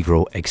Joey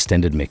Negro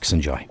extended mix.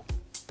 Enjoy.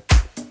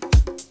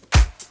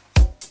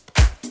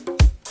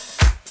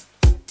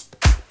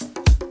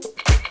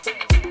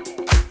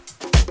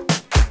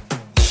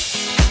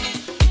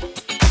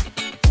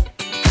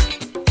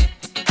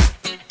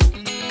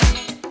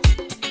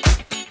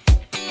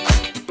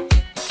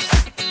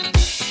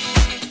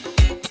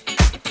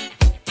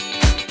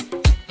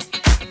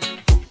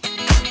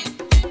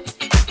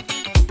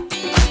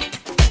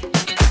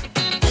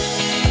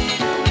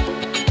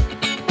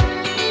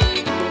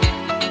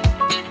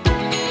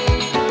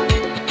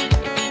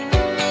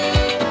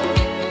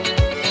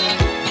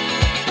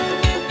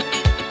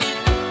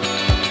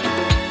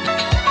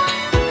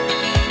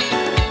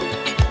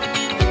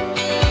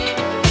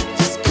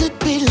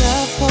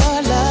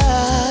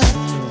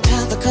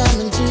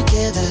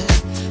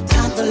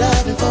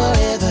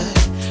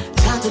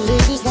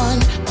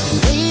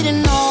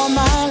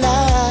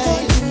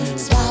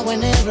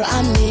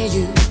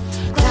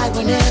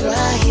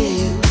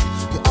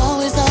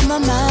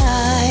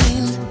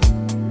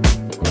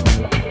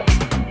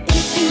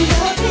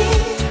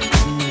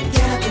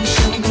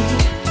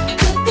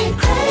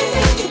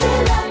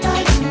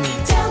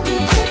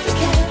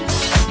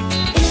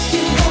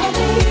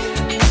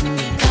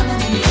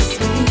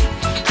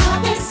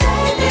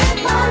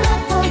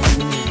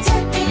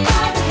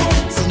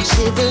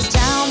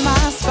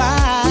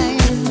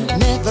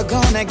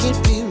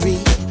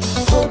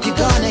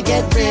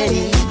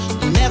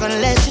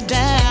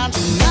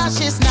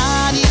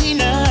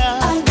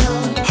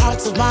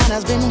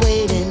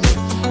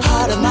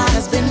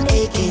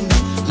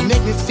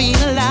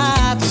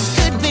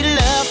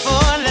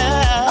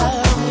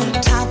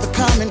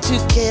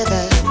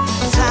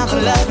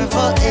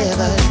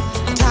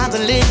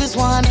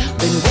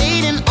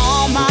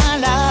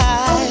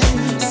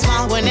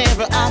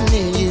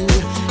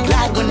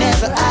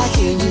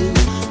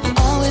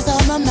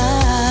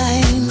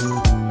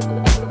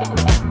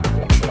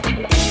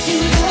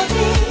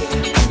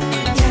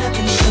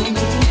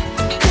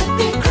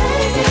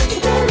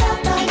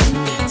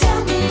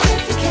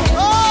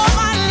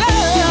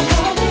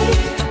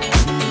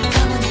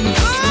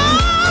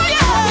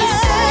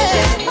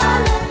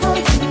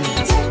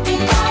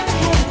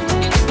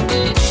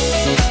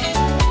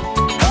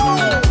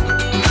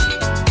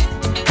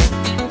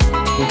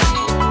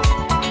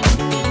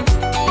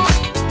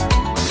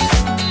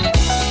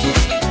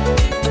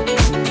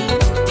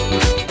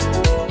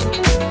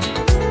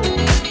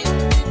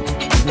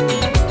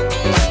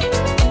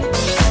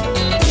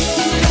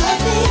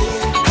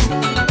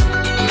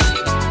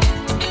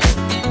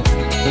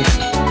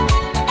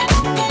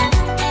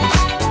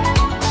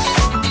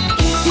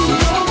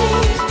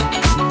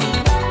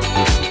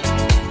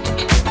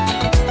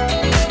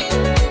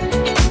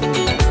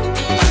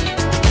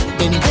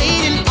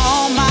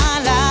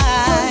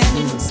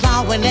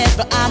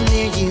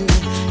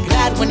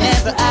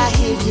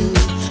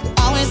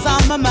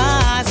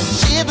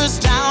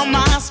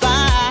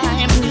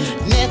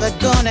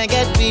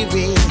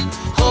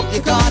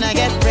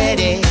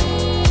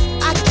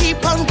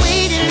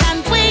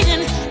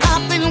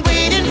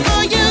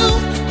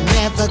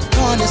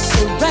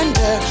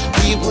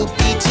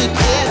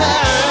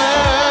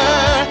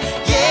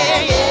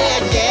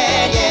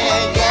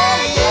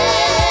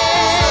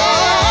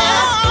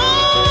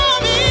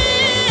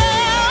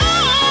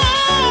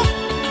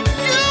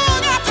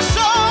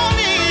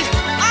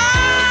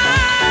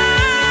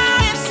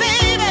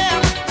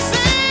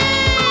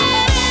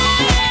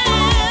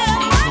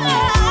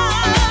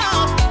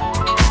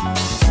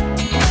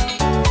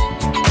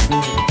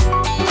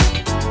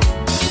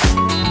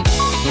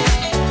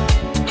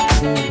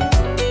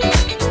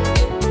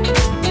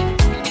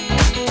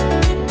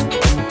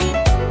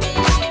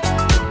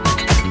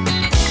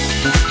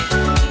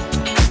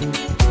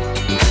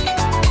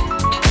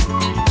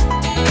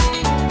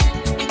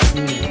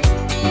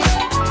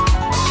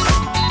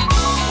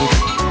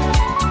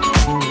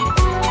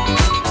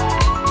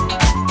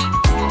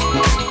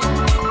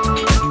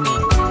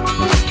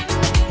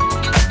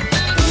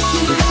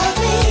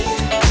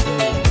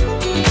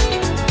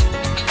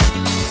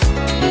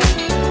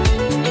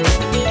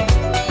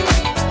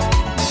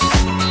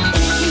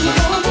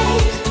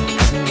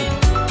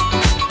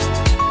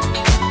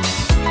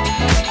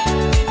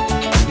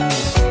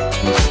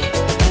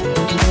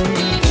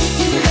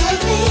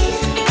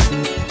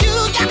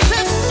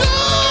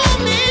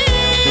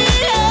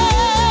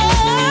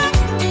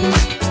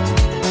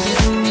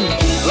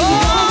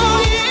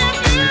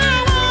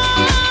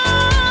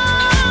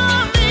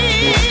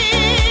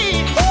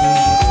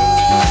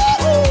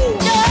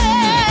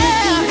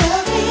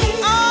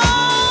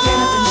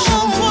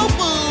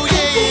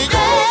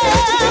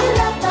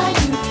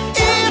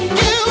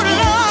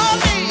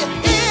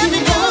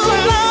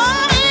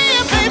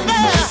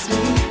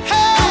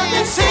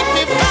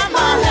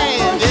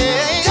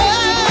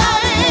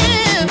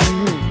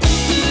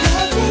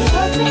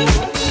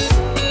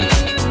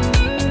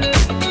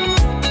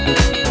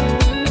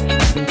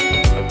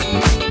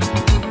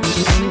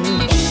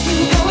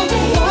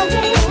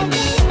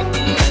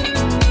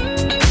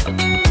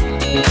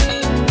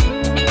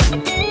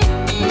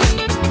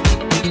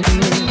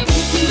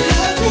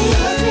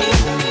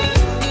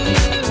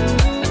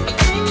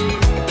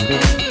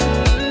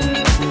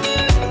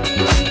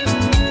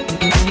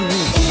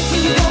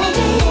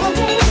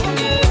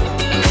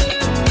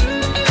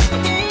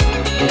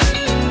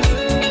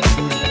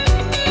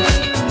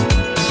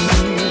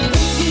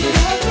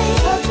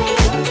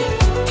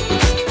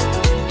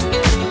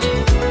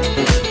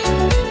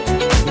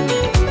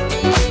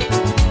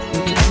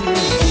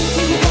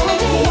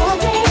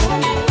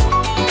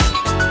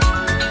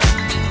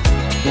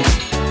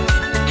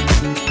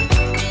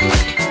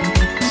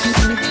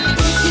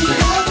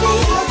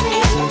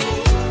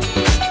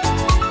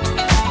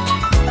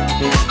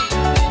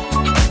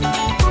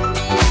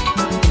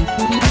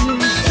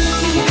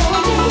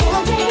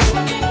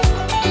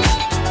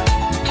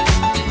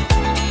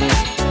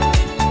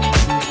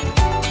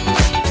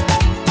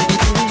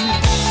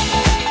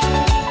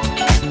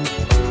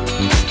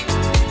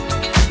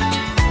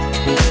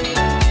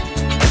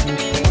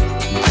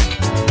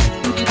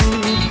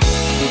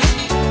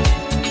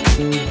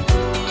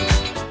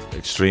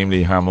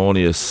 extremely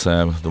harmonious,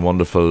 the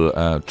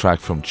wonderful track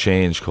from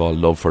Change called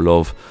Love for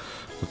Love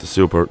with the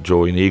super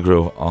Joey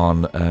Negro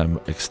on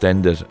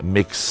extended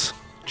mix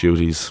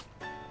duties.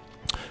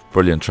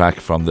 Brilliant track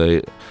from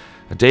the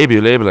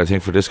debut label, I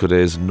think, for Disco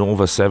Days,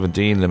 Nova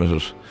 17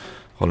 Limited.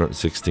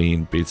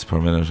 116 beats per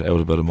minute, out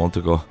about a month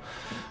ago.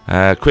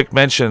 Quick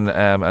mention,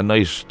 a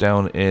night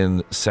down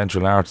in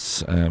Central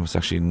Arts. It's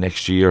actually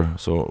next year,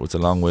 so it's a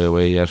long way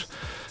away yet.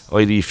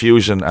 ID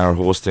Fusion are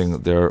hosting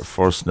their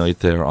first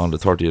night there on the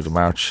 30th of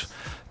March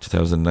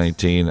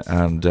 2019,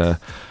 and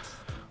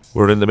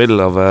we're in the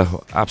middle of a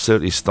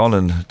absolutely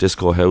stunning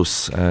disco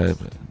house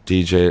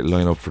DJ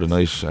lineup for the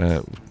night.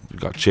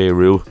 We've got Che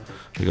Roo,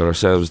 we got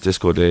ourselves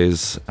Disco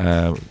Days,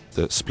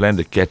 the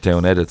splendid Get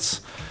Down edits,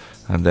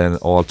 and then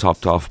all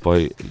topped off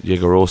by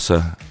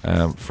Yegorosa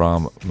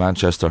from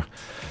Manchester.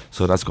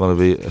 So that's going to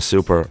be a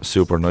super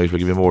night. We'll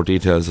give you more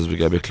details as we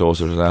get a bit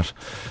closer to that.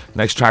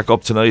 Next track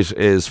up tonight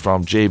is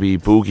from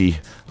JB Boogie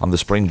on the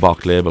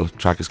Springbok label. The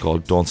track is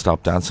called Don't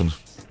Stop Dancing.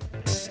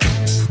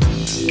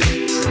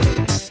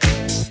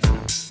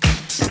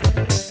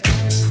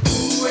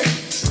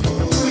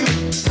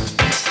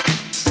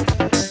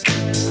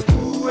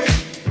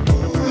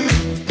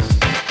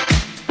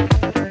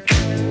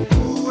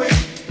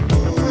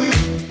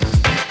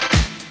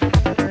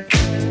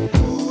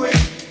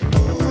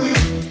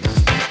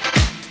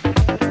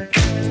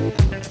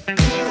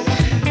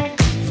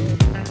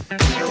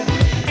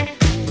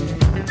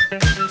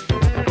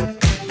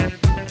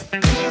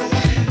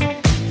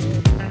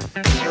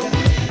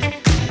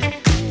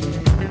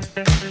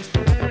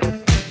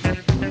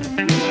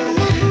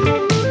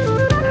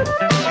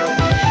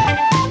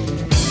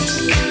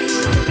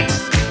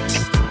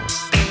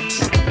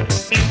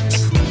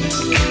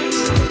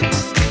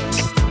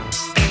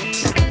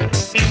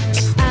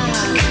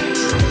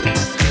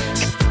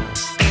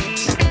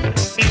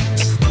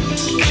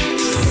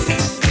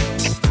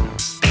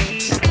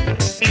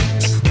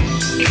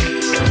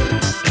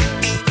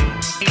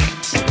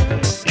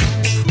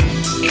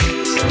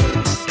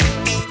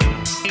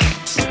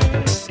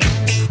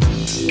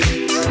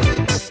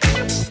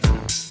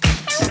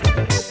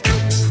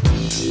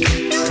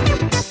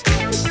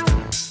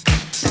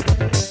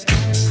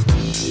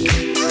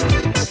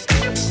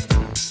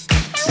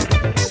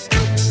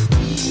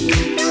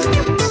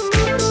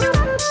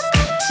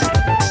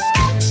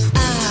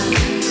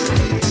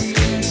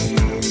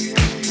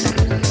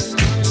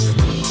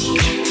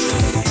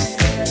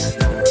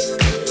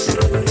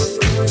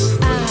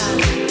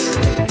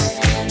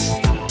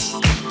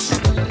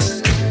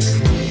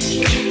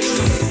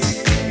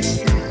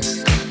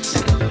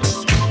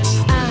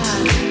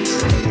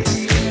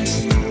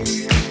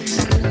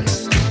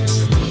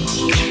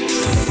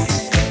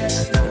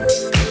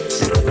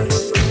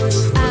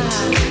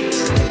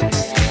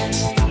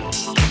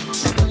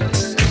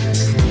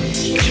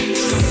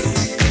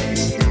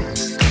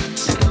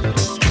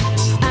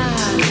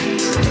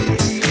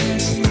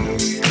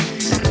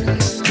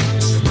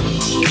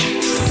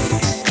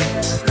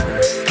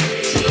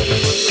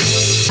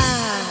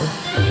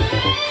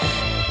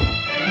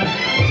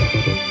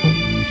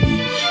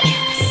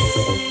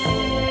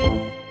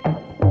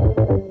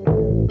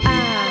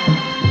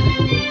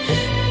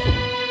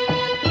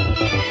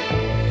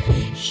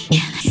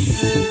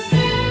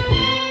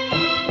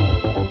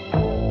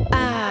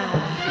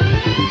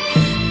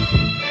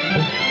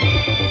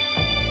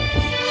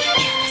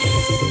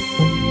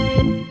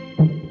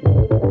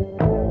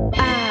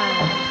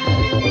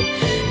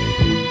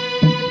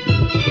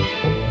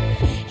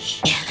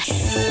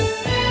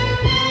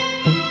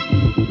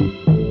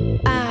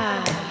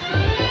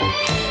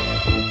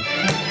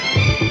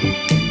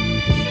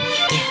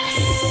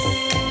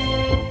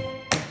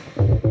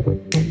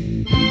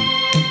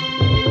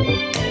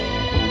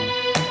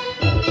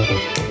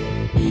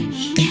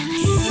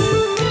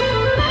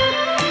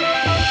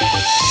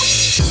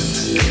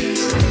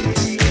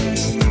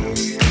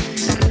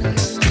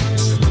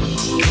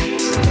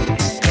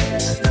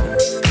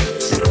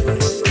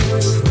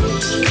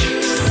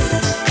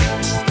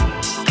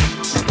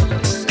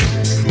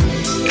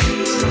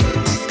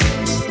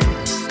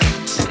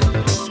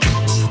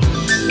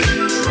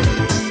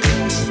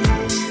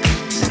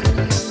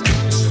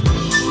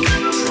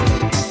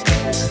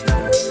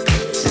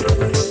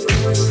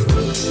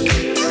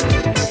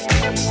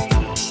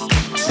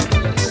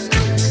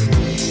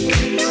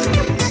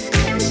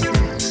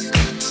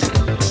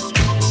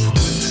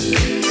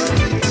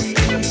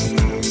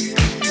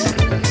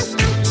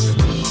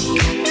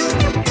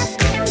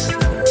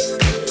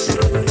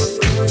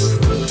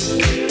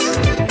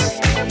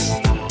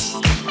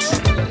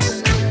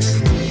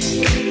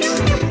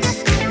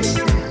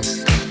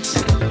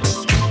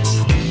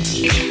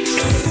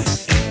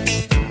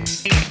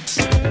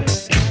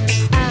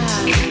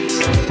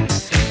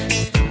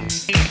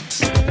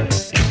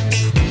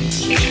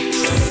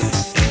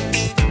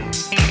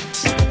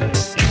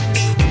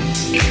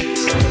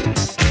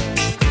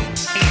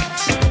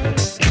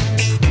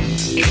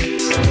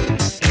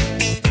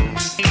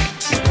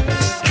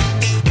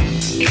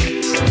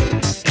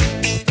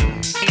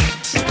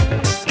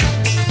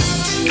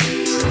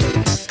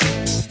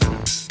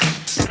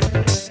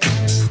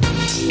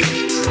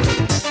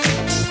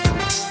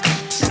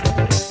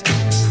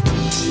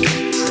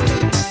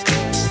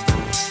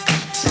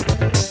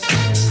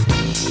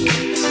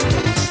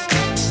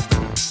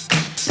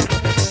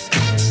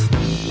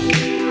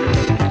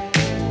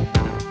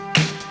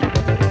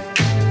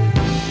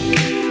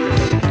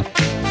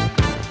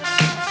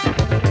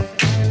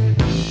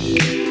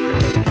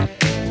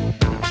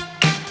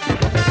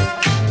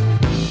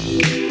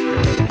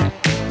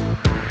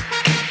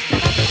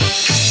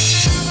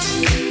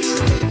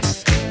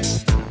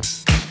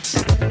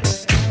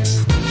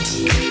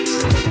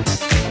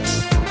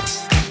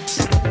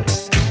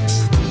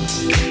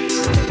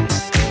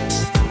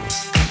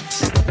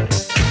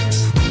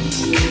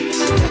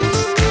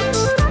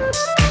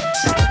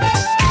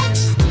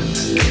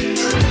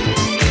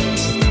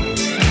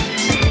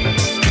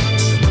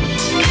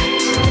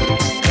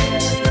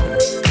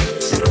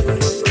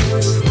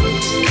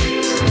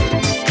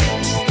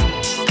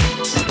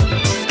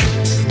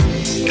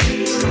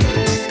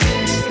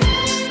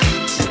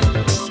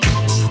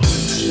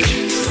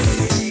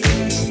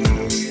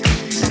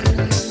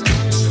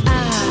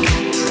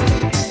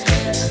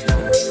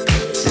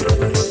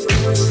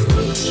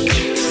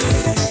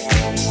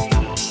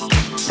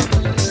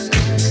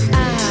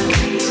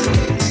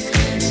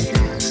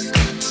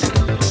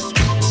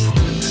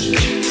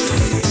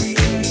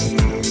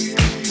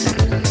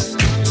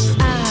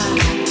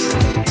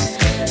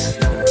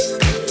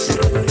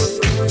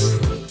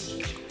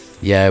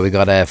 Yeah, we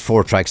got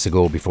 4 tracks to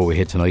go before we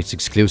hit tonight's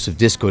exclusive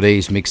Disco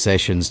Days mix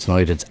sessions.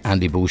 Tonight it's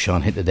Andy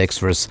Bouchon hitting the decks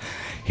for us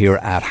here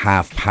at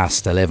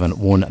 11:30.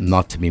 One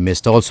not to be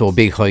missed. Also a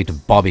big hi to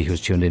Bobby who's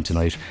tuned in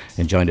tonight,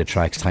 enjoying the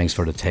tracks. Thanks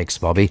for the text,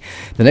 Bobby.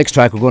 The next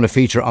track we're going to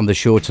feature on the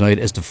show tonight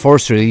is the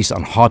first release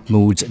on Hot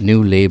Mood's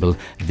new label,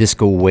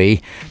 Disco Way.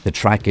 The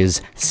track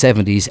is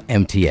 70s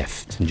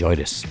MTF. Enjoy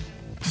this.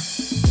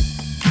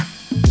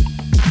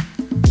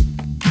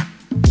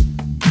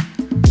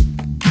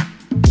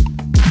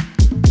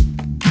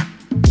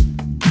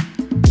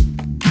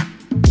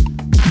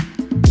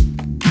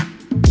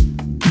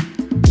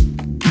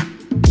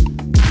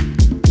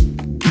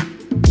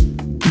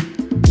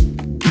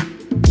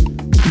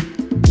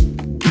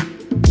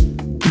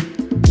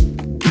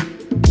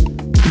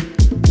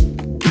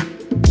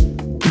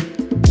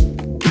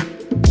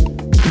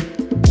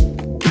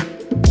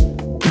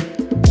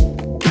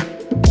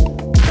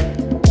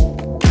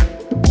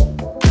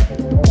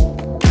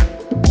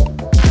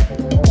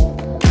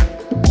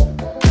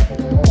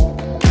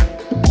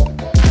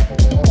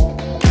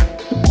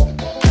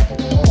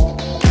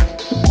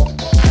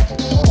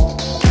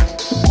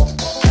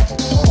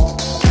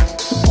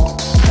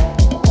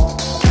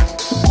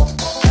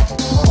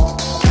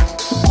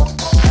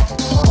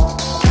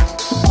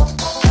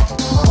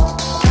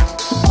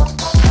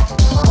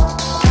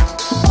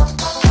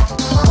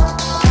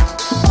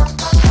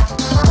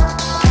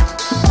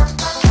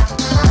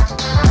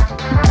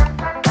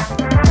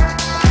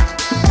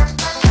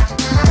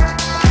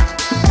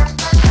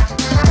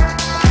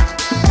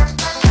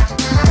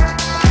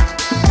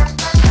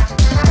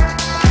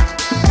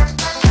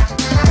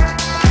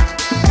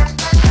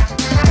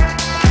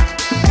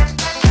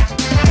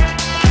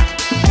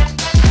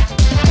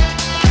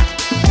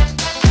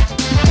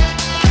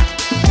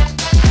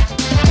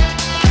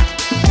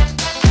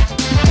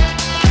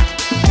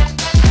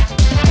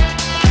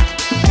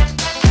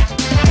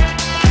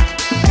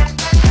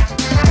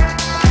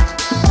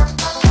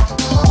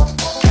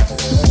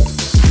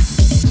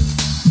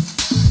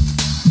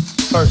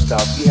 First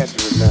off, you have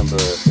to remember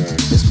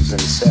this was in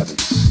the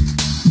 70s.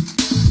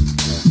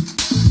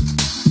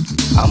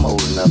 Yeah. I'm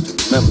old enough to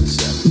remember the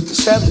 70s. The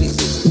 70s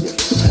is a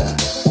different time.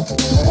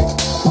 Right?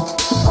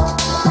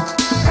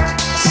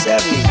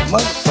 70s,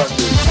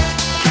 motherfuckers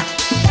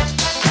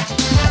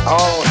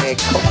all had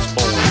coke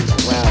spoons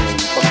around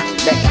their fucking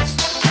necks.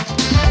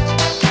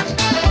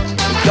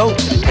 You go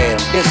to the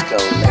damn disco,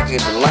 nigga,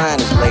 the line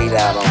is laid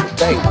out on the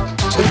table.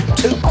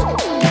 Two.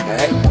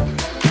 Right?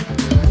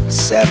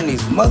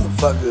 70s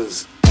motherfuckers.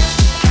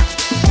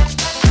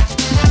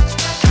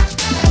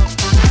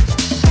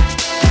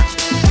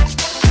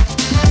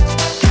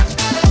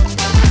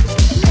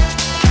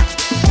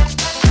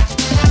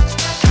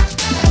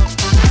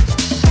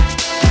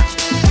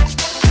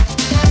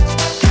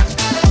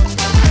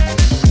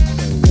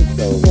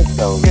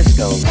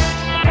 Disco.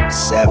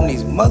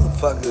 70s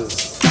motherfuckers.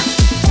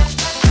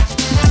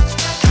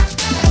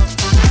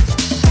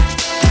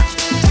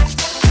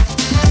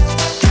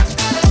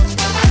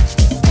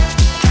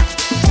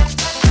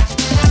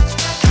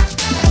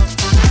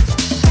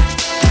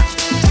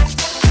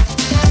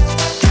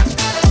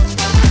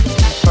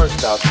 First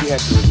off, you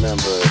have to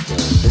remember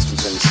this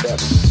was in the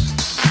 70s.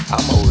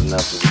 I'm old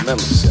enough to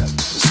remember the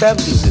 70s. The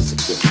 70s is a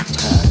different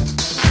time.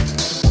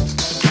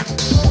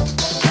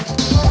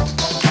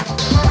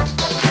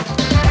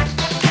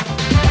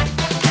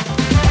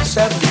 The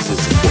 70s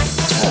is a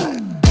different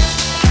time.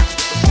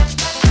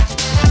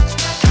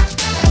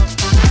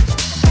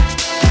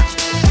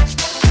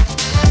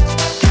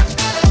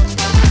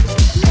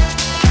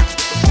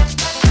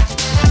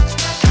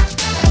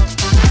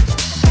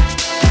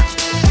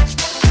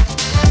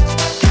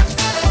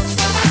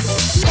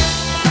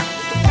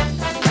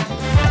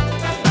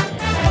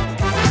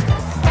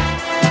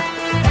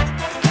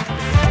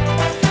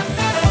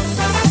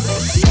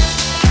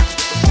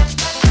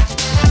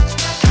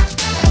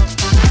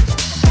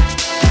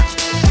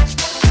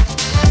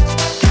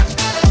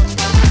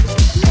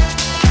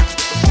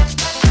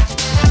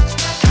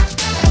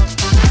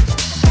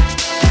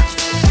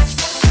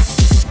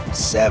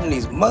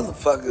 '70s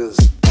motherfuckers.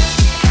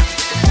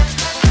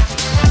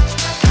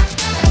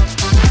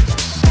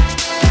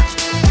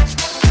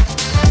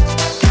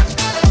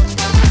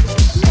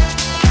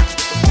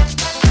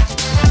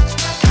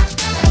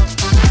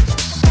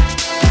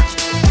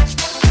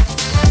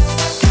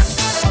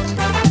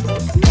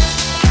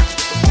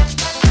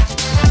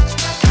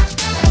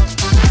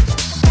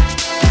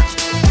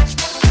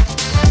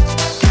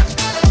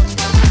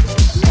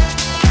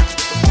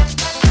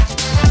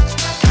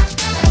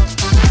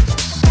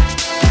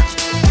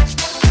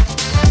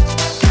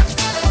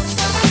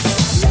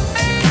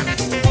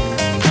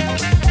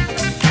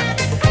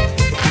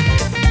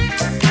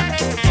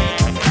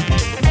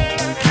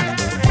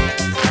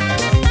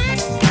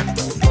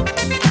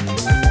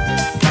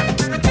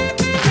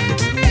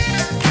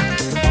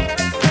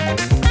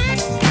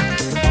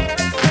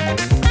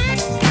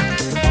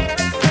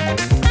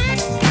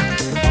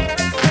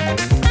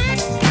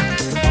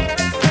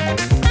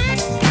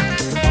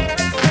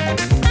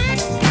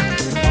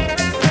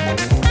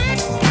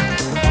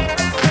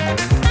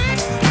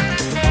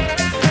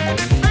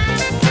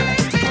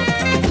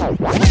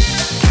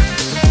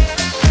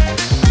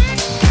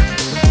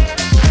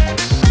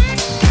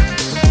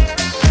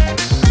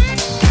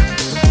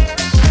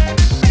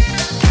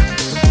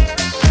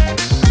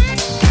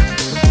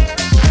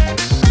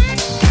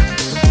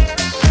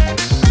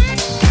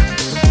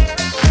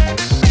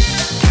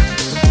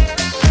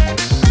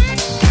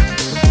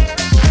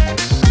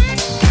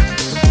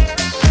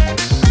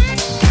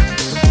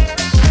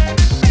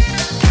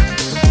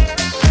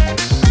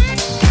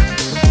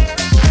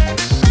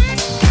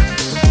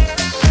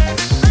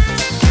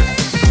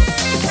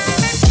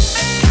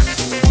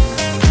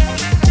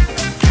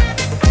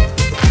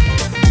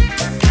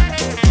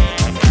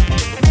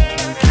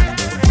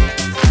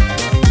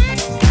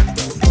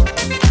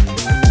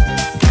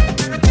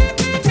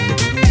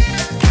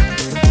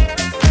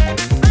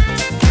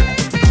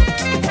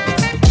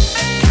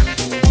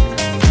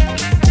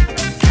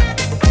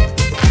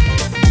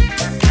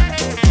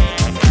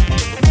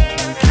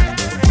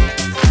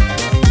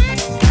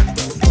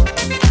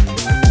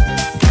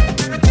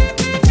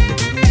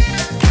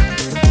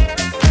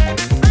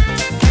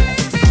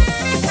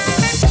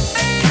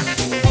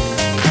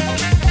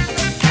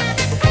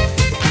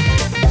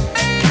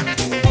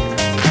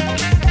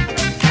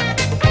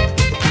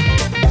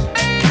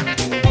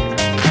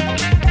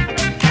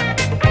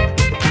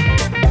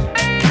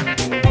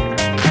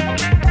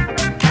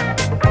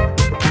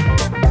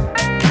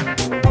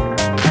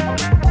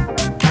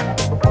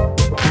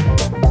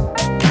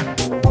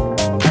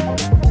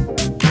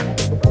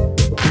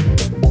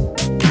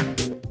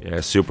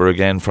 super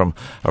again from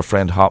our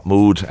friend Hot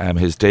Mood.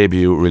 His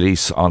debut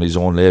release on his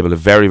own label. A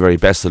very, very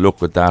best of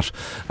luck with that.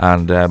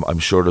 And I'm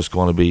sure there's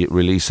going to be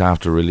release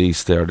after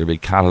release there. There'll be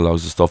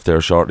catalogues of stuff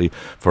there shortly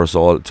for us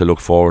all to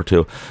look forward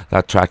to.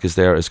 That track is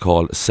there. It's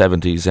called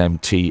 70s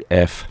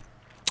MTF.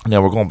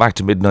 Now we're going back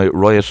to Midnight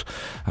Riot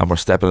and we're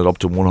stepping it up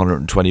to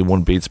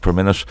 121 beats per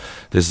minute.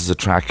 This is a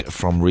track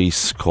from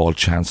Reese called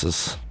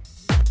Chances.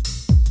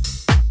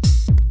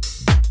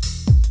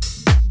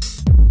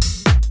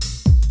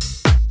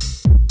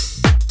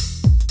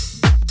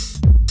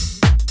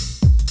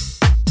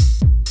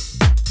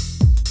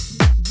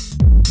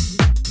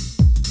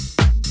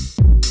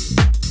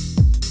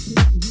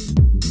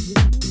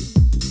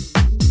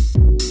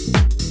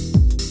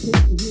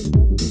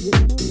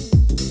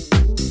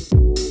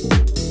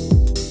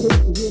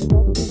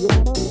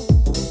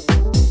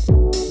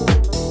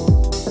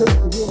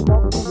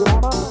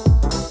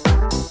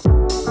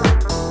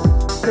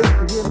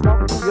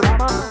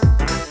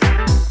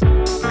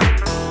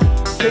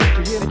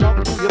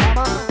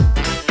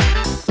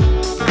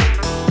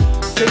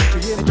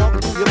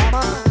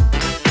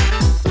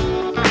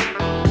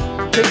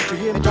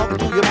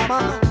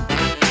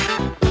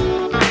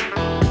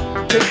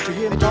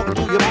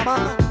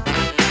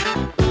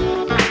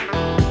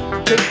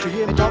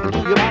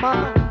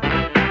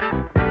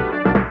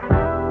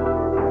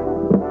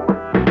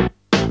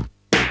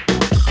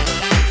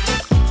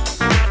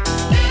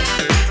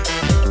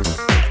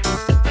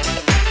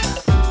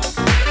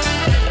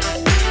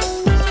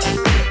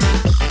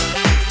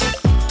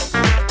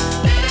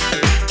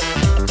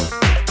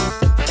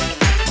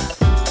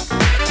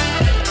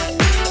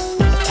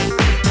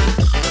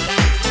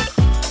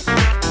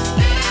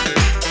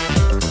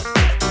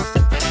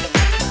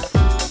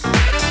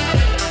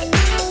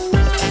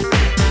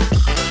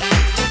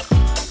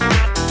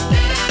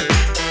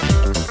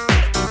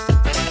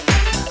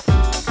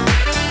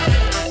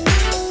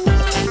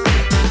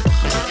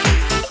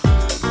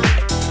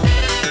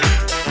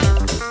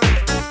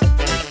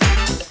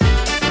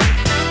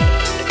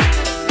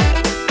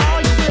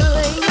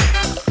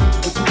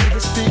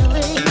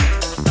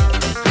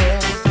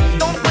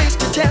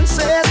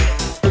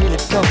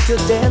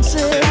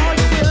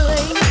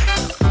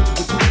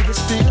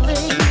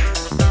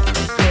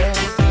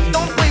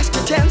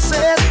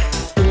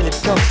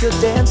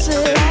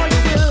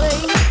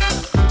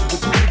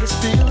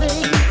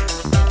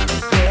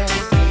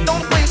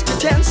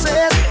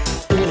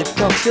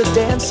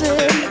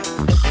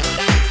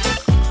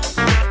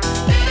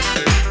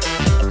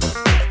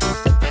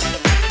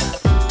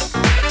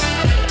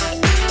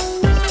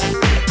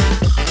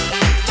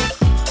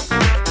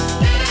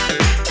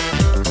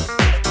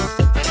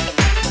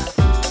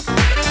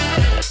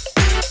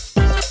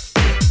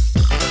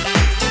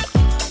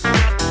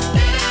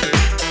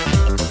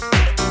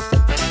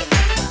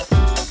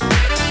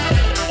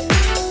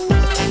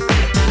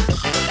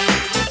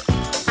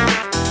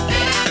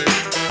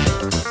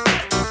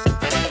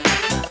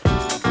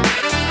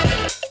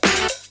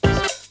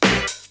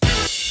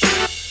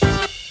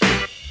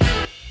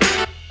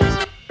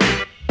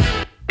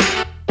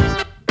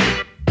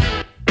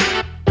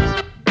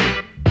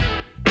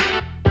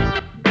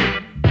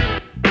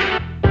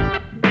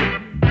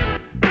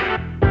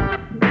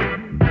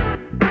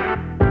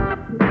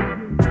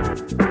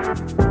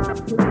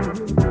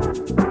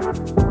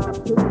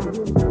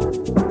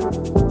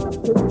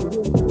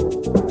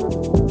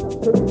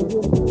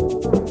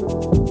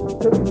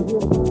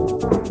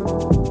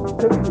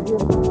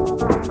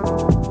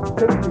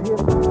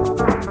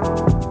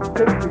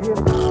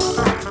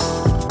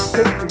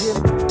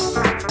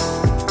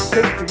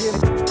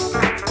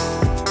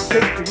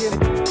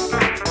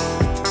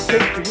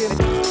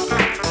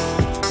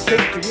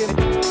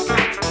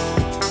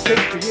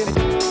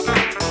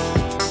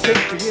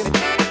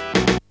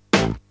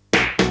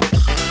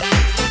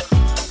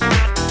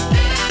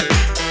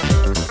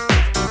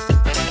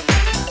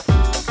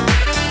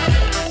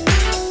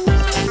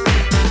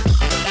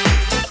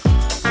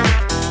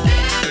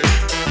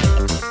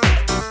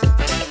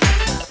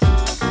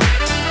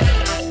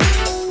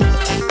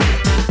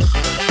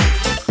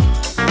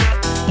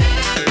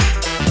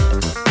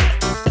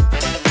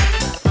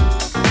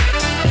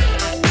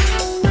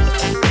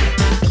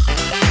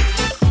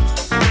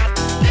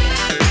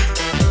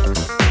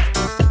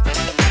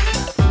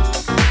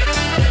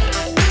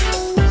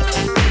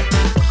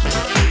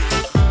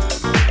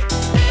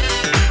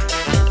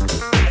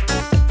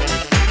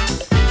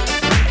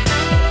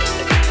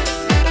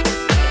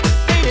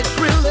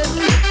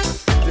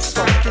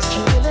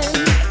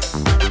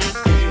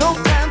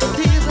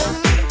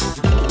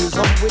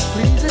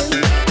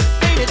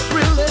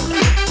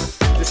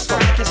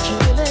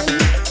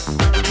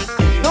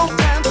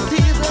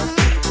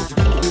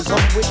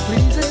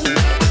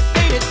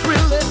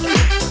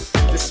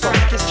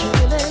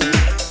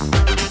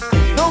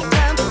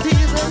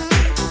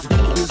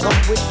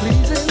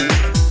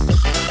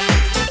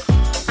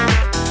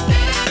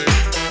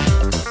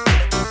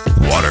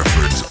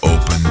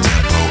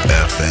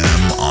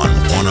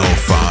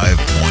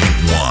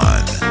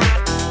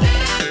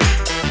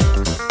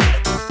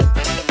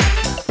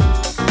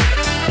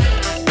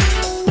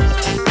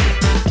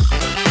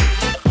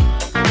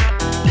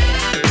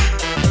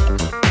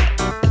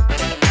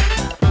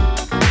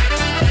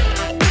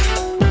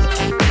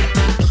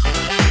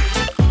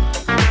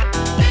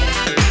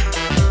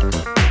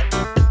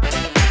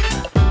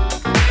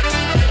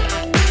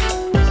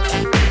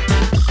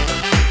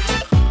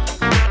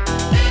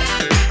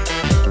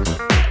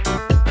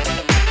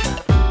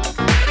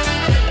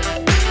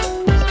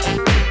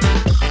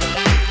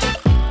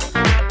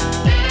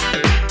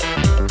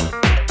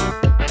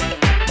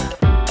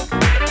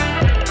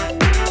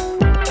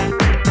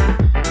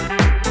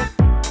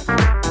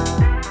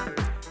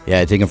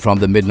 Yeah, taken from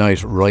the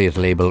Midnight Riot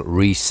label,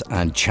 Reese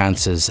and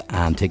Chances,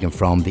 and taken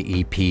from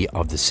the EP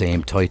of the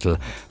same title.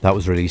 That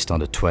was released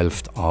on the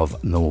 12th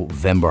of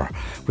November.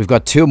 We've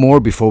got two more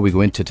before we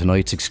go into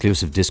tonight's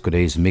exclusive Disco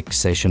Days mix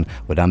session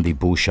with Andy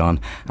Bouchon,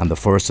 and the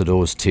first of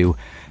those two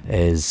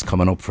is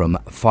coming up from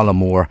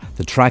Follamore.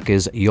 The track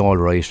is You All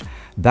Right,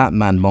 That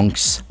Man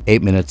Monk's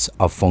 8 Minutes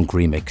of Funk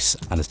remix,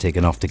 and it's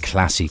taken off the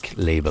Classic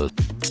label.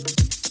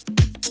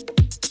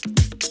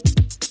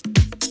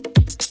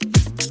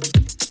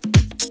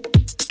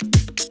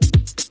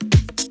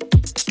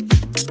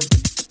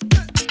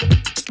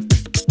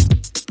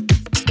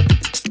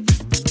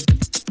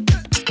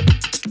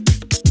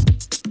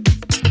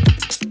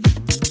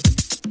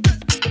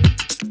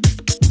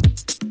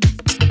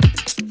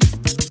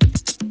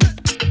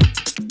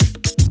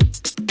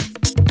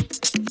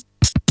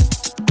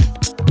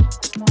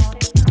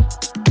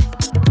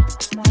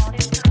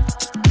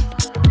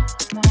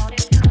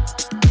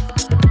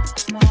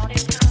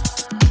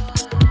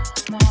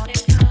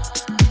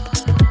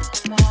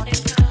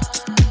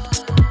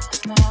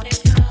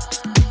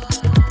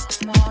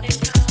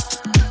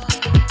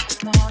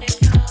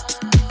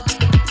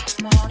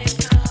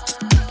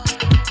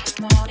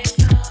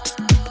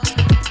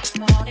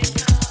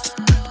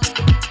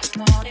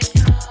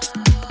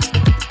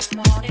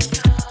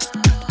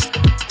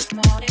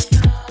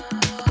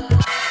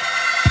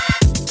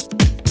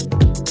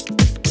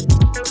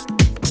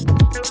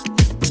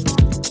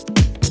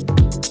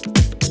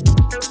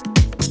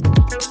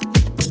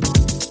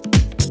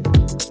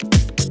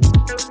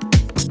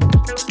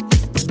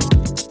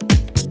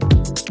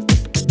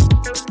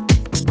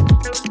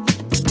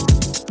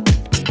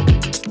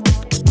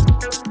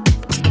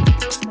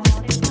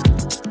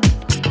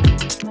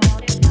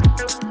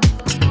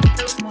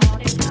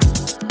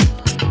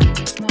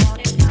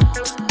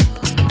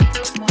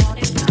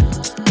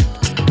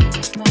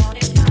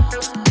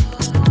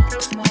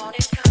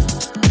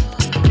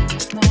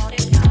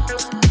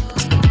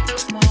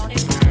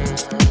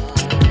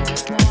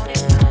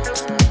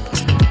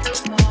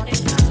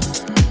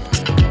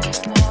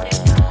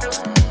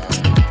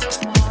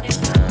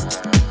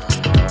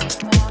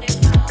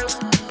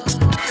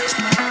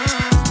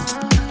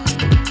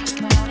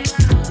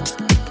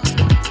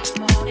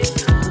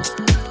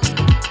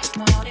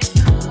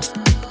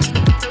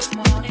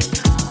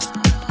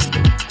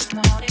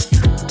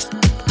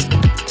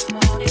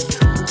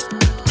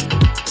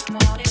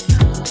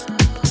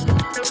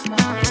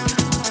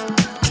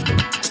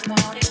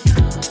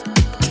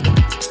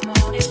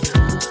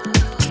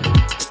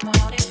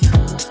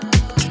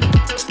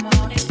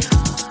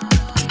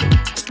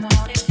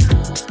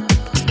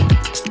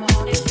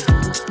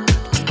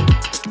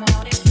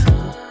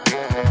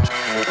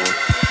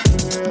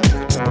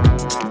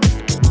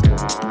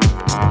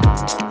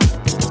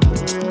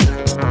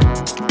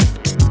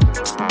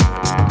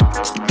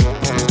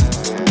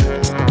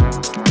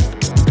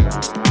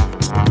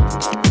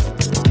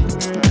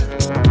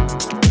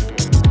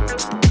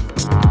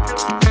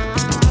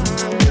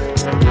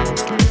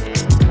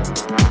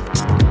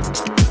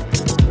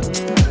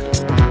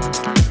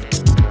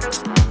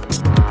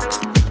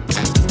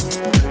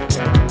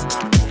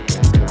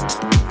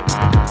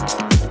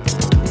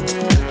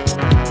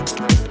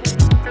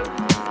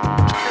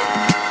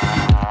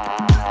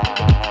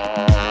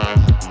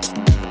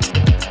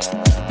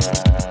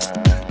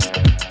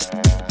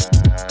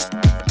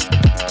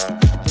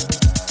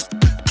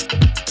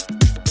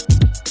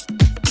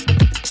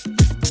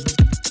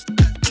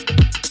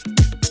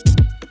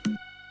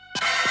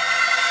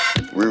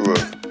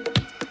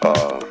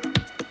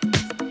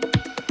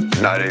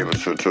 not able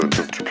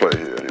to play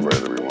here anywhere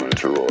that we wanted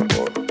to, or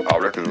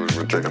our records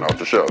were taken off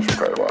the shelves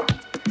for quite a while.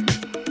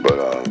 But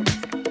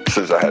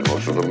since I had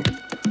most of them,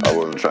 I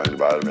wasn't trying to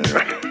buy them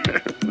anyway.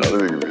 No,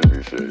 let me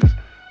be serious.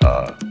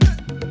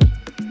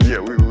 Yeah,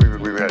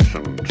 we've had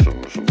some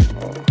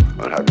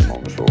unhappy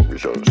moments for what we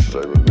chose to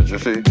say, but you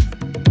see,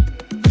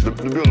 the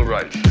Bill of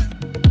Rights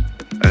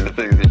and the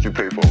things that you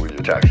pay for with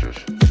your taxes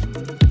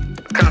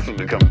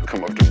constantly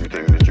come up to be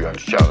things that you have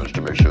to challenge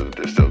to make sure that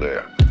they're still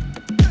there.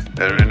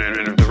 And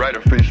if the right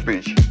of free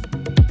speech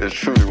is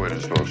truly what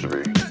it's supposed to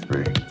be,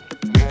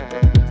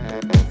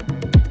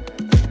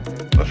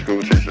 a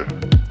school teacher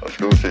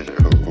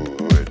who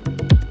would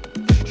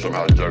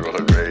somehow juggle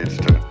her grades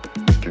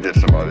to get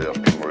somebody else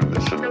promoted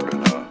that shouldn't have been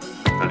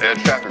an air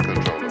traffic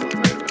controller who had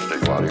made a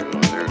mistake while he was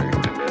on duty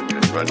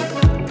and run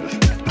this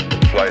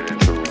flight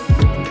into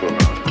a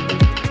mountain.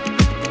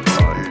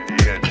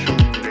 He had two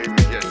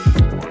Navy jets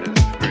on his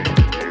screen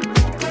and gave them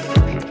all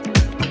instructions to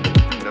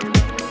never know.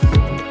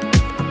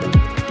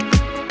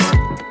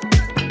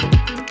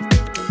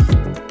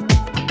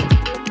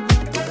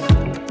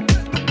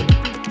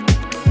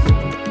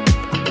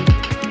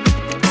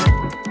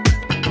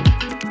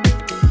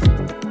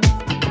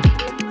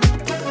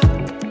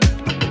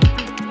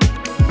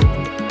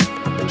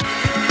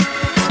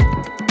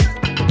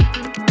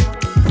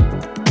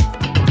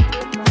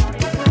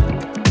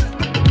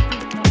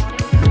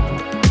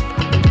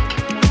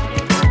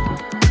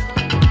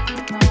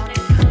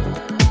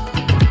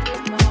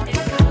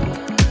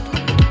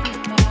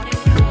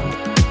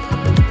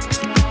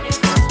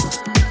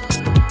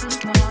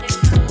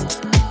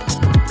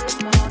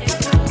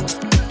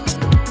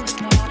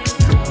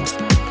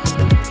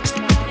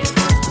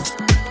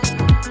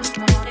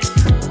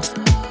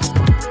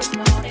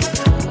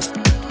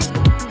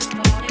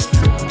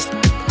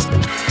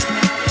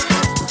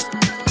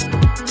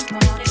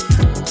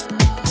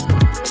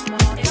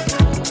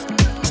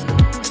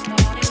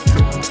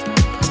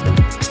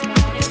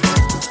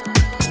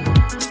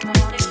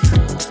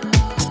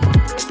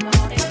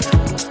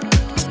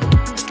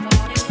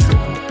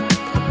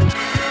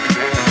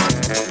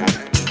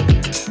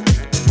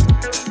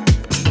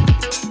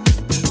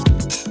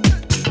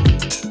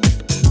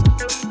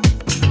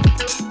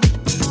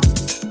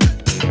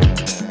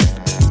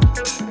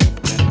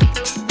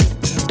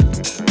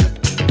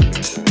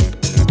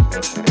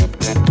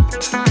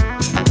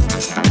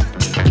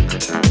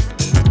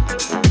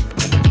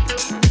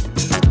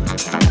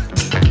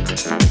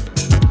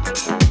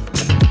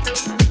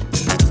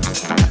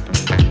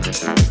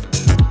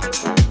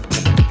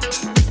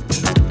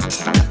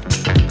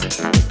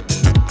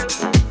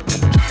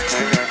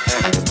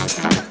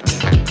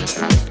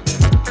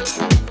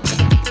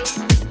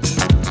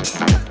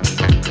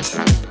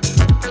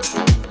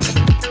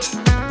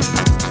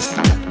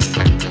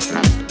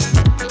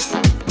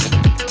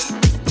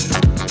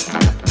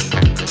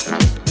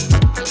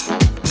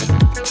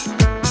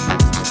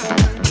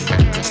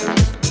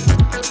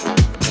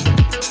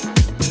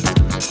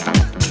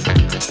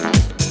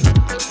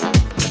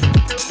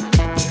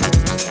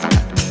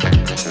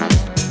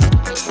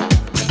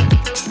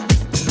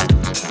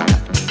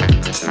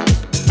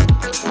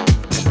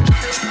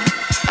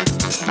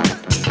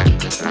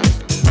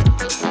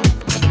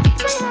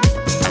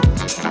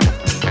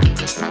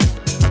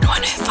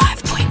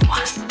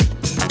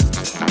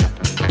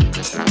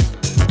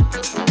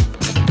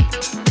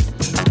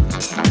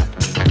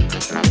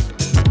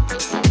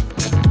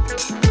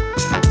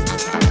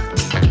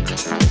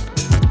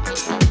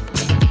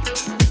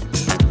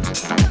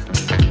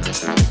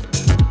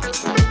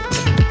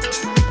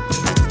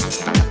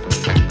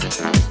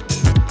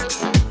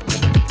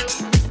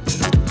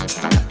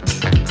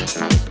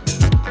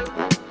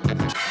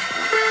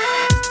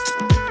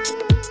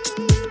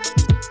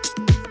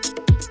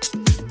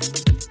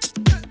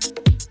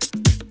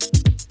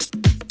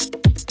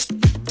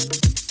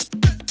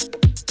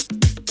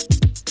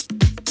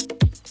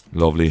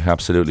 Lovely,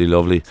 absolutely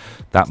lovely.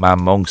 That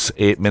man Monk's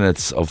 8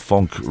 minutes of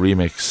funk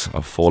remix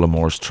of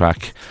Folamore's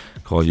track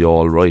called You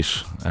All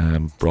Right,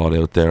 brought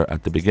out there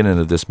at the beginning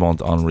of this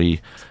month on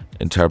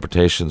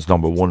Reinterpretations,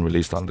 #1,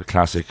 released on the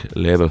Classic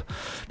label.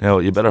 Now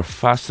you better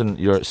fasten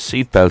your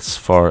seatbelts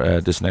for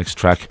this next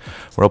track.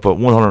 We're up at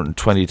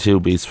 122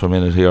 beats per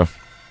minute here.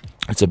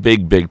 It's a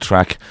big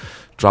track.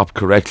 Dropped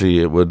correctly,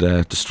 it would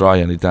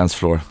destroy any dance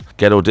floor.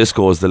 Ghetto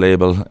Disco is the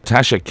label.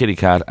 Tasha Kitty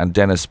Cat and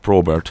Dennis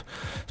Probert.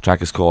 The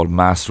track is called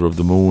Master of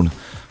the Moon,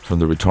 from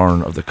the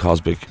Return of the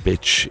Cosmic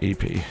Bitch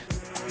EP.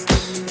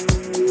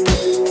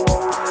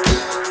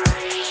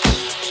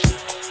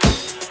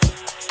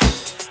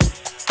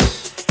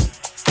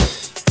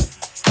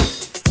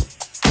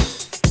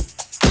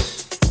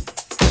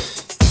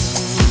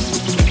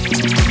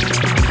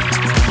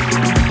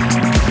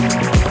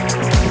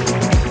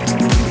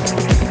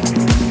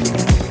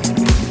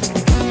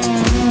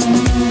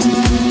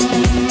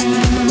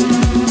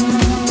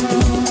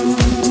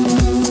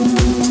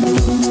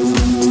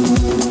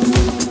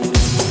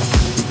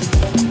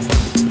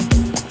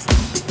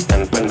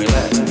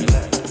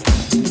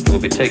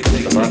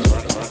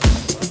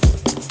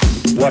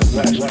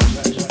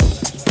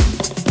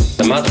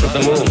 The master of the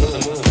moon.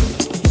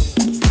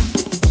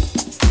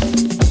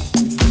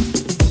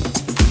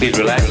 Please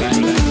relax.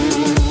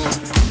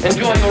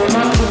 Enjoy your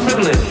remarkable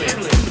privilege.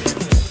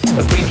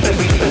 A free trip.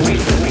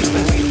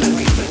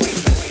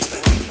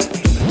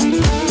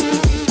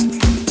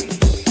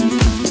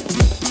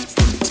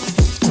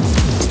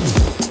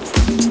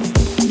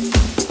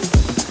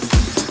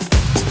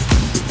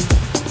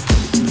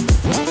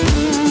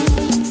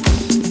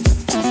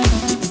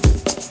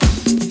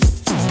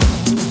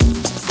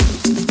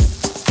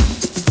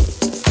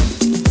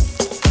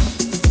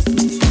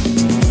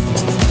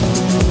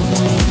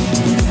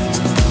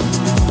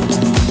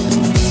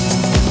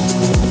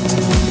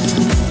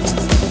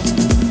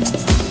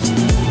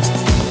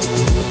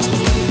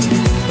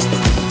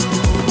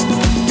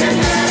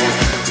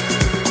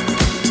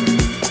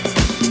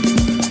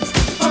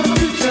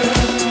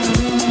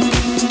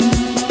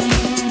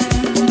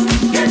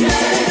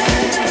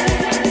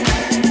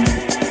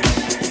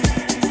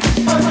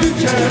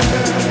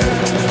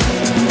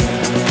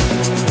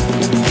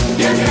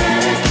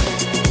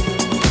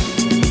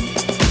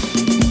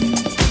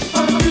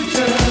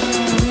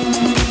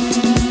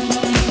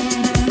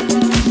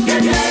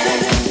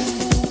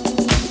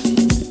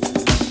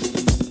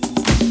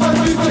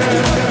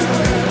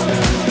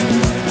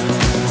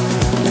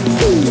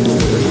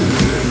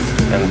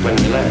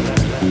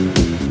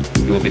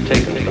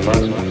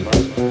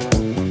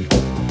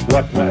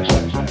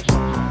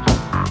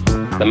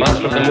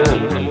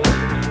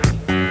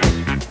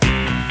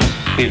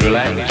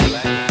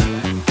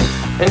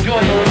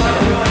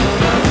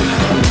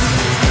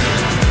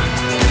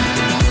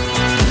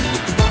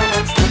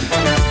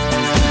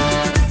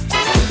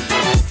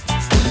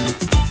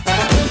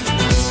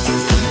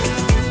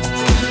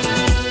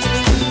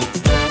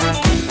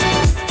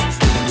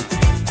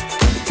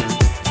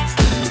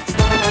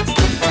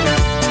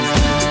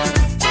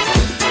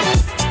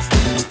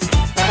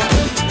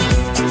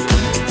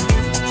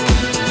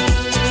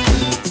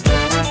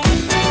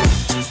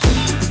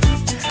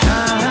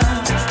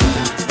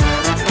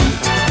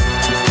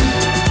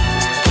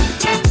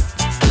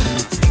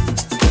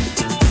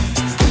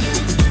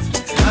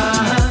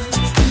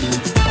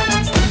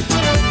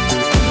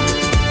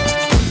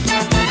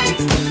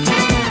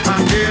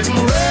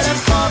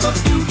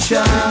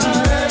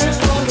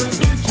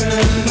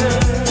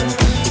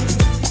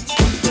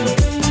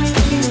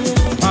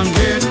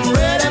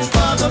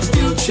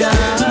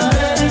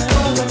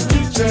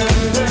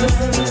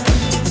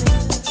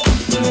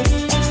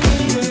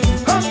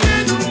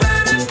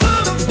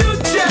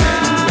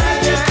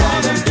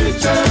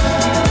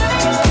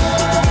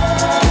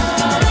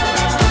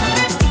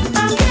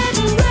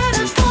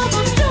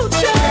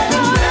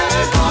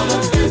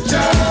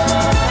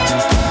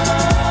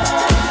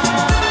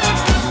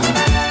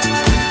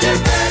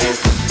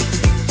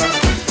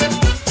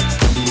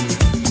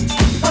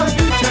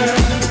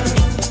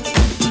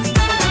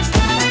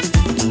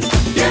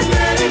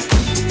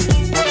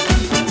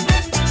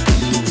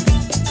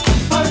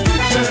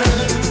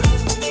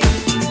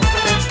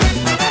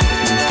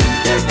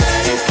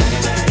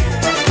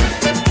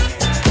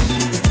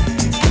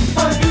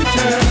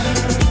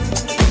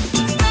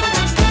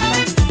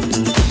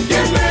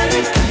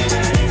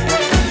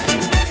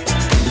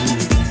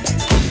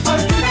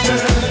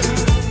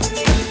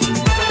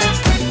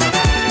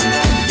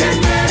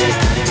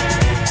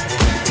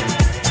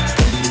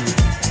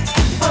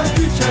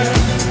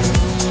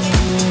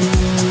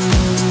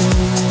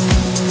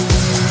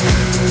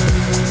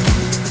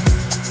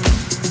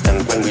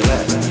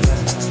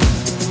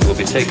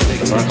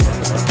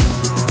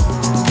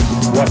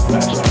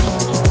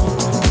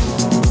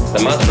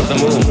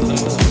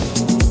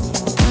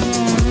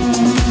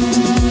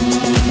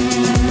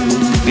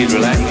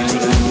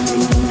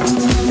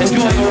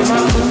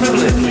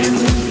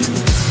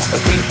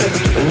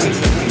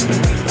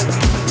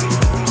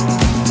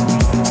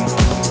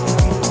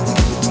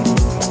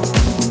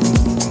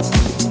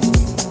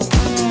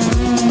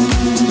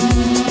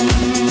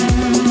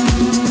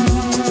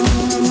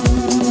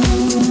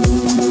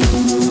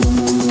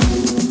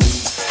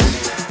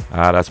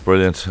 That's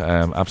brilliant.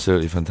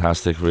 Absolutely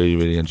fantastic. Really,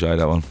 really enjoyed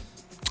that one.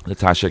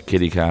 Natasha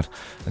Kitty Cat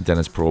and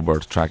Dennis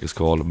Probert. The track is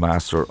called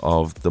Master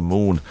of the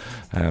Moon,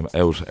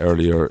 out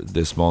earlier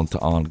this month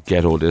on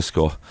Ghetto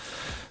Disco.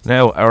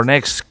 Now, our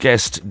next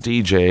guest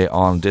DJ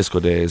on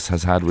Disco Days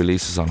has had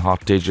releases on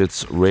Hot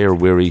Digits, Rare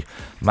Weary,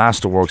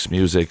 Masterworks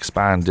Music,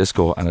 Span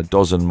Disco, and a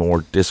dozen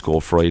more disco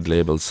fried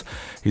labels.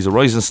 He's a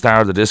rising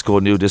star of the disco,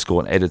 new disco,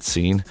 and edit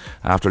scene.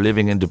 After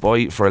living in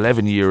Dubai for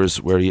 11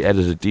 years, where he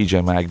edited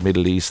DJ Mag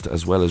Middle East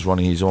as well as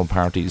running his own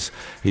parties,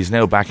 he's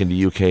now back in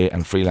the UK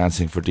and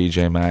freelancing for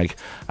DJ Mag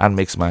and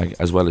Mix Mag,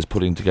 as well as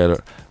putting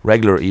together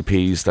regular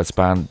EPs that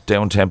span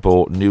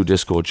down-tempo, new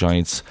disco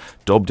joints,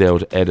 dubbed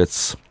out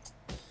edits,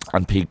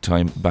 and peak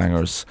time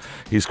bangers.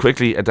 He's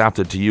quickly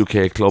adapted to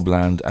UK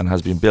clubland and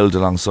has been billed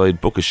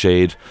alongside Book of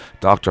Shade,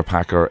 Dr.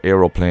 Packer,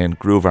 Aeroplane,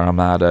 Groove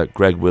Armada,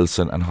 Greg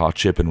Wilson and Hot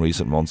Chip in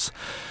recent months.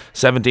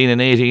 17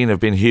 and 18 have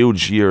been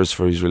huge years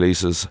for his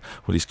releases,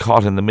 with his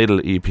Caught in the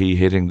Middle EP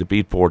hitting the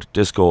Beatport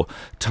Disco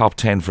top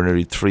 10 for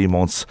nearly 3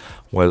 months,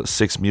 while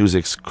Six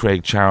Music's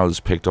Craig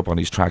Charles picked up on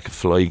his track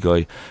Fly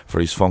Guy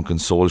for his Funk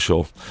and Soul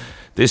show.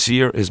 This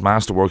year, his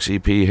Masterworks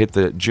EP hit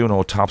the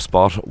Juno top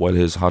spot, while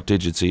his Hot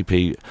Digits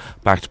EP,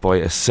 backed by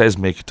a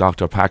seismic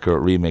Dr. Packer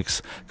remix,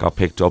 got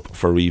picked up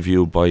for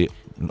review by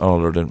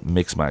none other than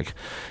Mixmag.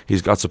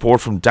 He's got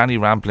support from Danny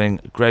Rampling,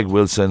 Greg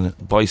Wilson,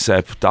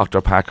 Bicep, Dr.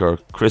 Packer,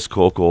 Chris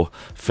Coco,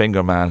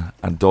 Fingerman,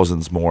 and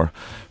dozens more.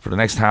 For the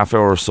next half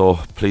hour or so,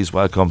 please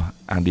welcome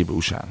Andy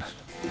Bouchan.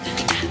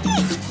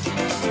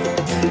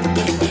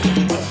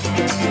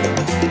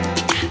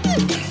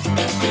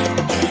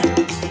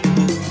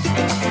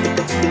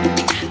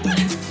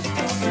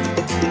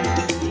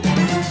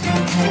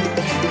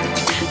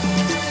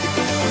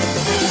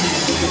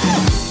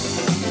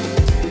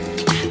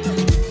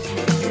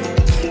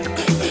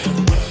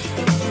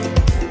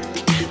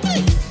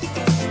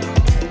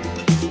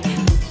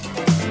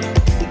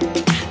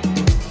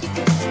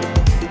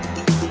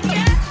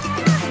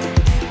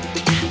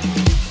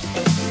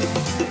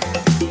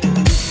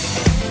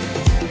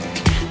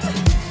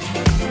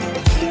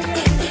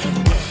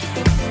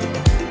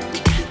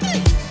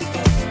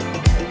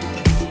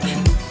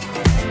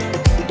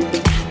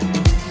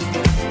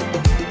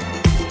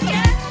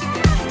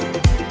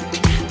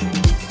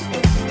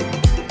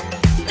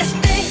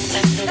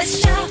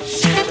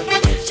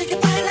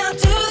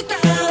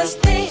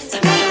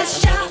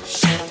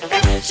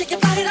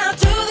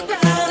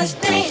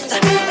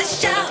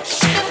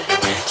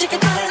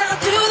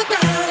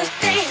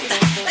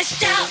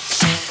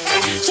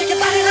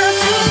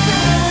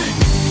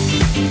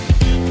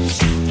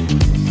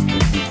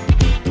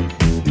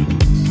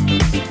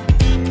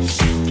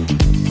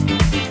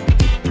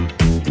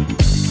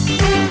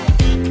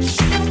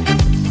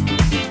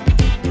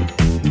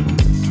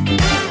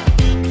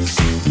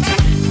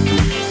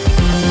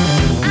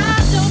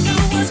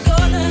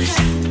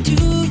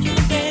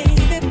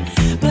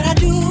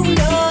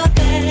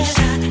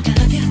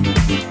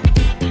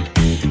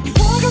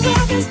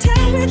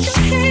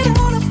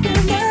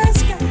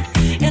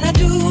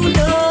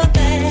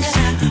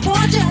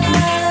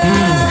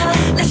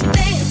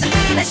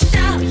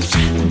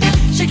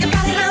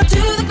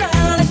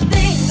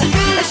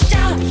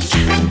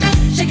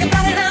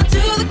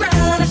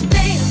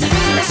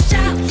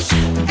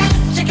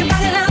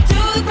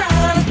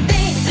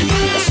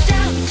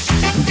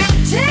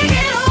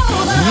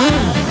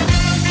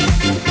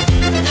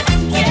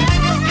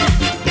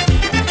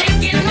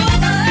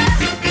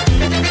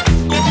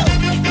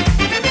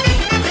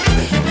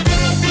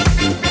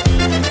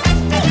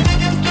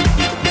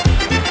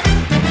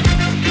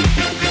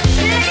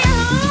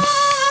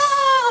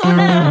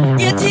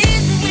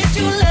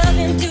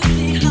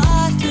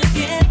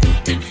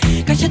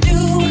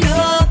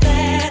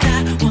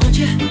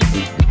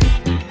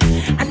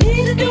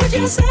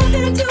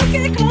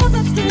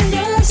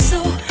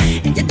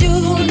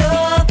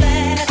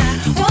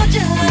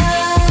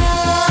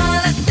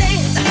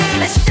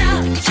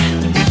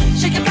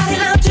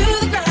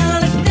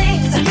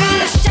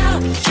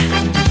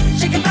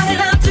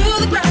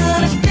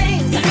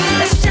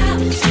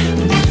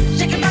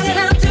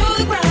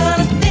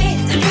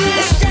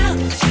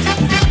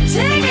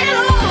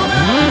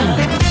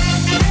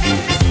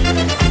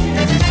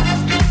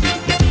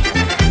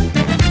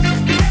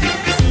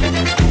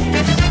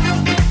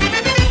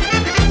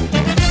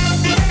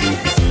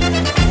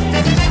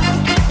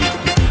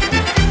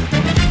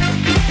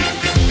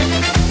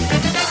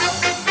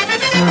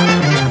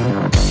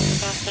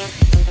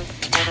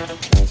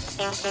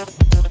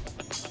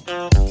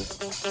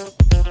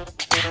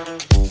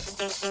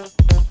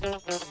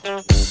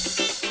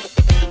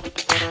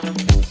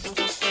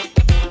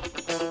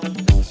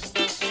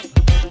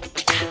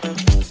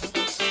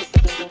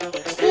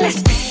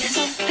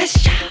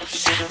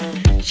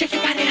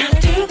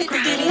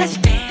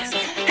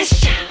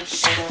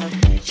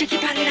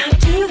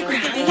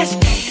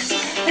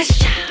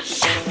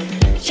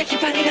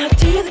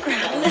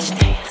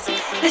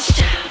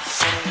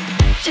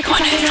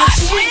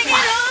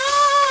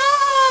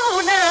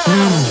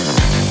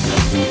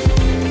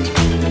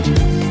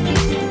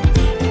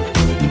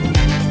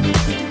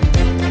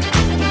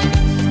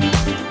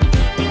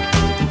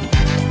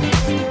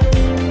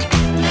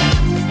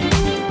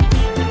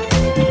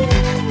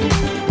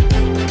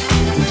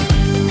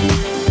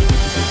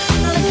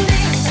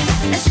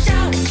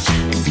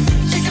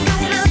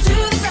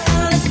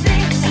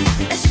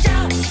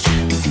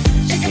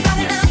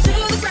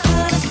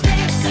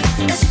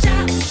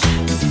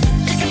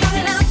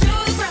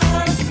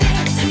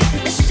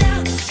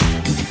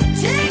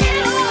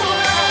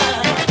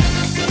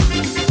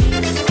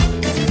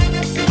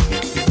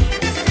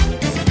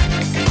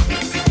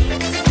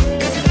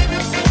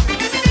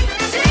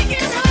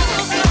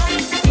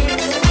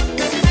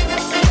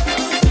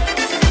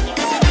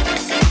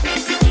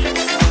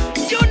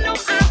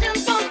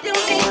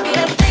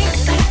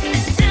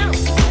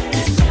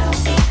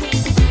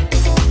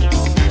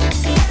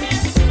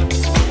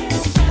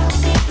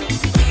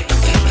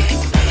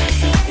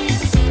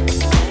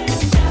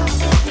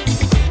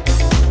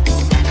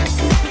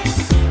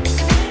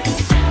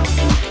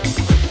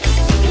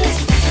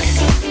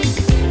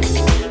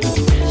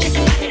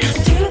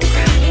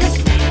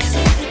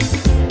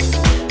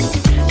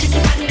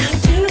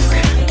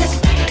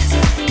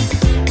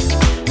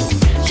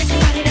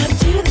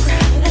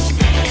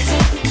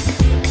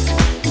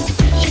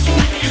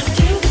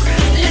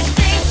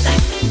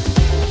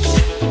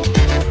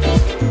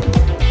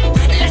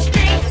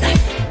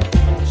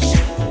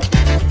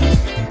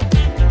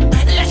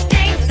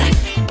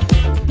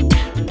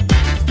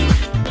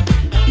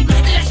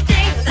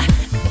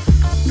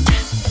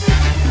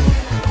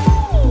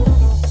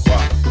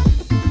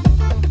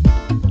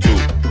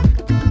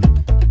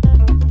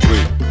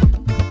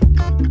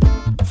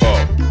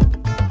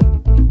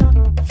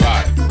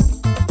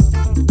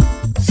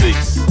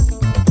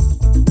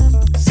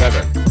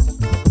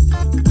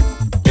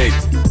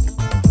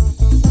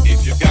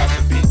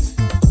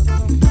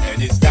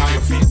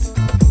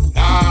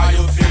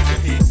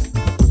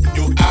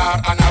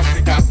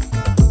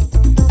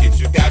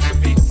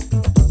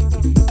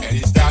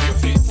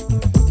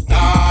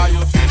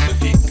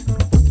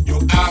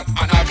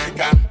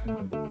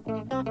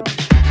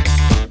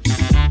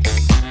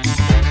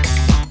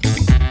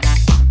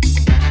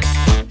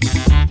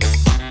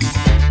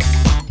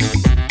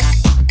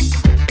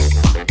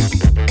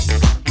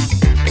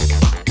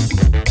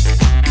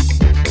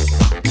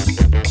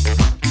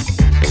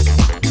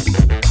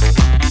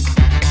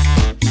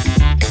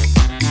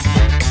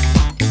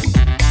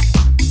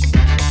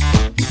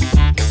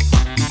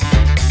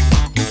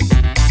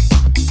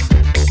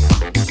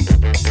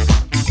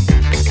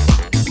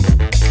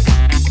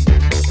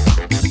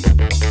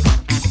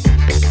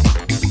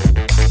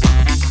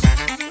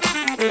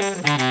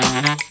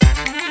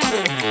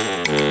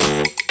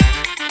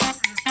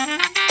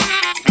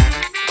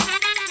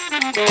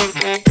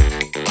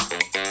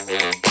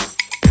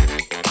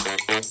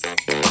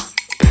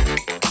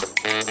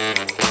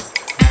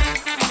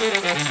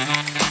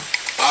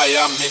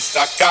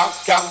 Mr.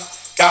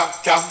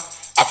 Ka,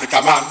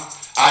 Africa man.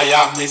 I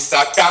am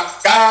Mr.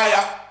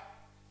 Kaya,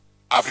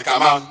 Africa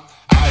man.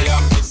 I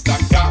am Mr.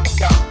 Ka,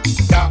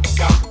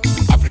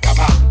 Africa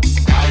man.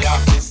 I am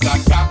Mr.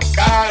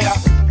 Kaya,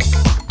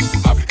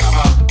 Africa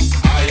man.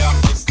 I am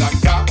Mr.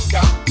 Ka,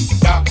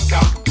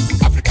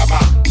 Africa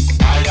man.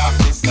 I am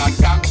Mr.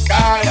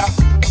 Kaya,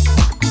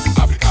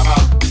 Africa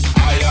man.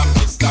 I am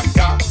Mr.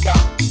 Ka,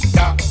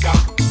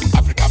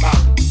 Africa man.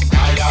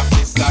 I am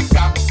Mr.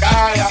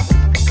 Kaya,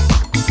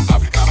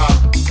 Africa man.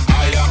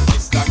 I am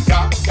Mr.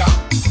 Ka,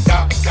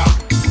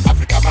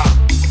 Africa man.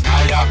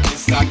 I am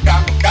Mr.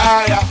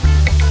 Kaya,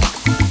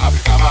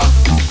 Africa man.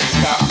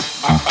 Shika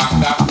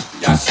mapanda,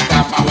 ya shika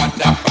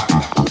mawanda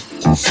panda.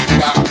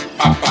 Shika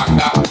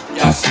mapanda,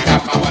 ya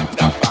shika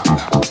mawanda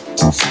panda.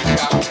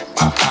 Shika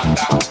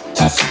mapanda,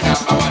 ya shika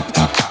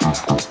mawanda panda.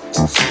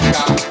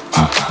 Shika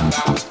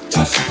mapanda,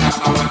 ya shika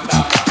mawanda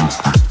panda.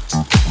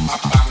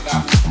 Mapanda,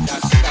 ya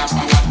shika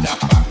mawanda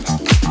panda.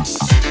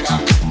 Shika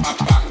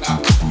mapanda,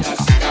 ya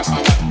shika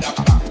mawanda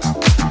panda.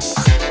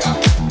 Shika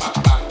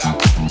mapanda,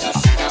 ya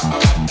shika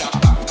mawanda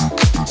panda.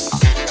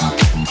 Shika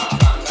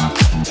mapanda,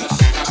 ya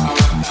shika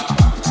mawanda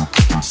panda.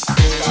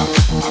 Shika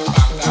mapanda,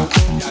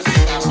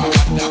 ya shika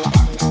mawanda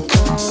panda.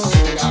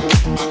 Shika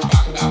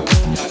mapanda,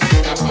 ya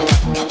shika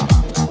mawanda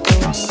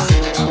panda.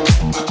 Shika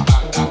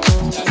mapanda,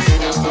 ya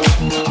shika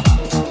mawanda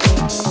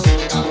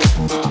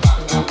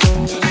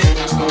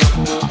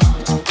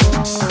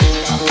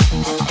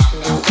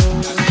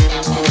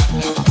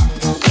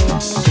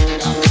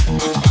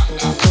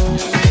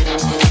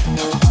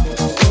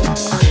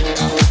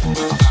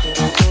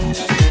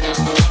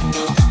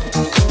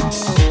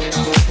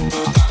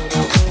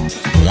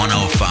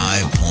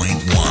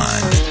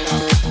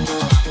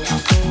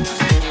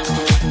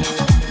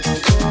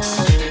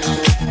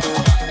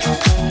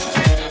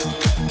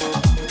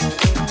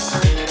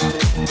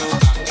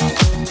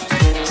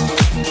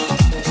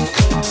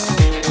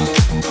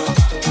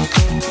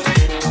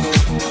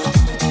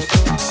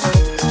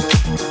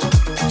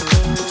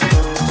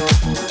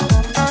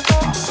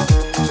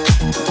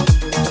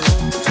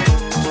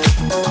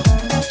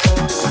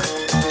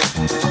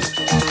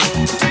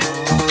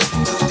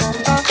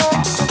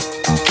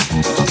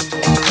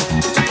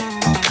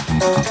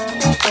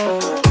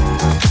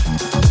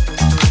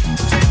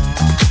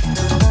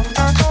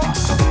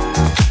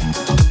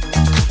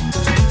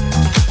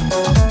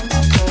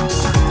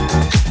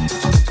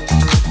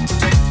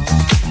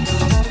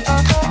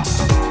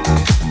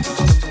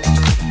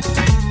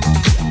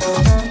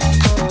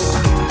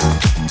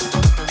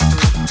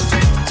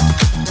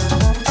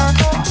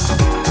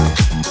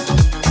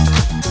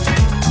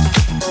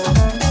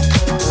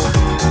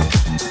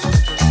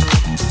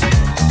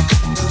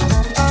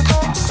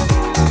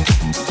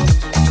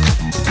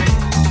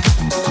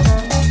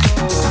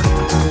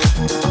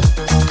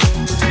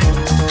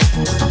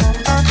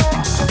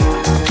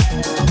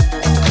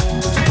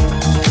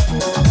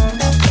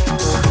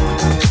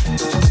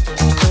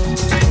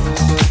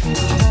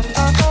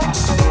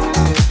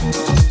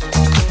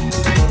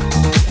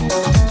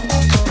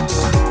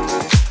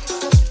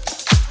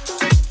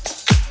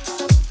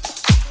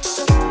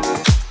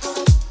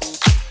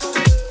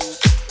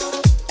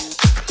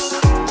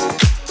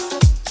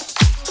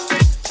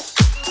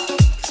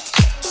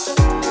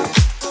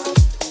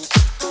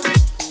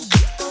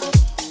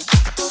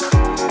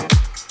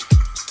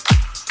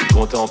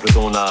Contemple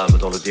ton âme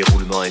dans le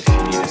déroulement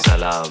infini de sa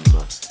lame.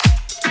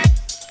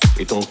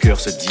 Et ton cœur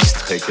se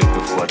distrait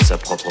quelquefois de sa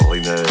propre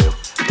rumeur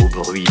au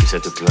bruit de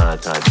cette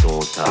plainte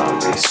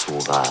indomptable et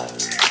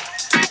sauvage.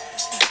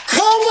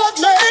 Come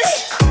what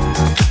may,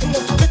 in the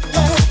big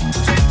night,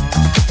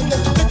 in the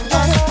big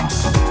night,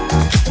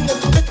 in the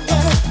big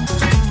night.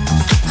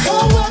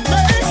 Come what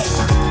may,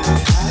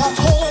 I'm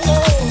holding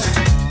on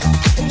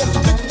in the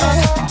big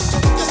night.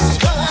 This is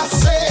what I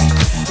say.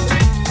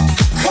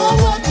 Come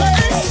what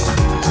may,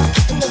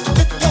 in the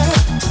big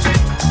night,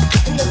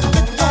 in the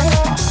big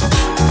night.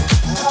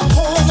 I'm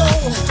holding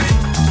on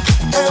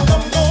and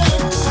I'm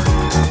going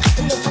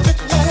in the big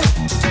night.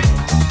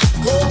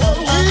 Go on,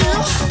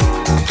 will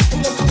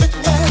in the big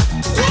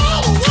night.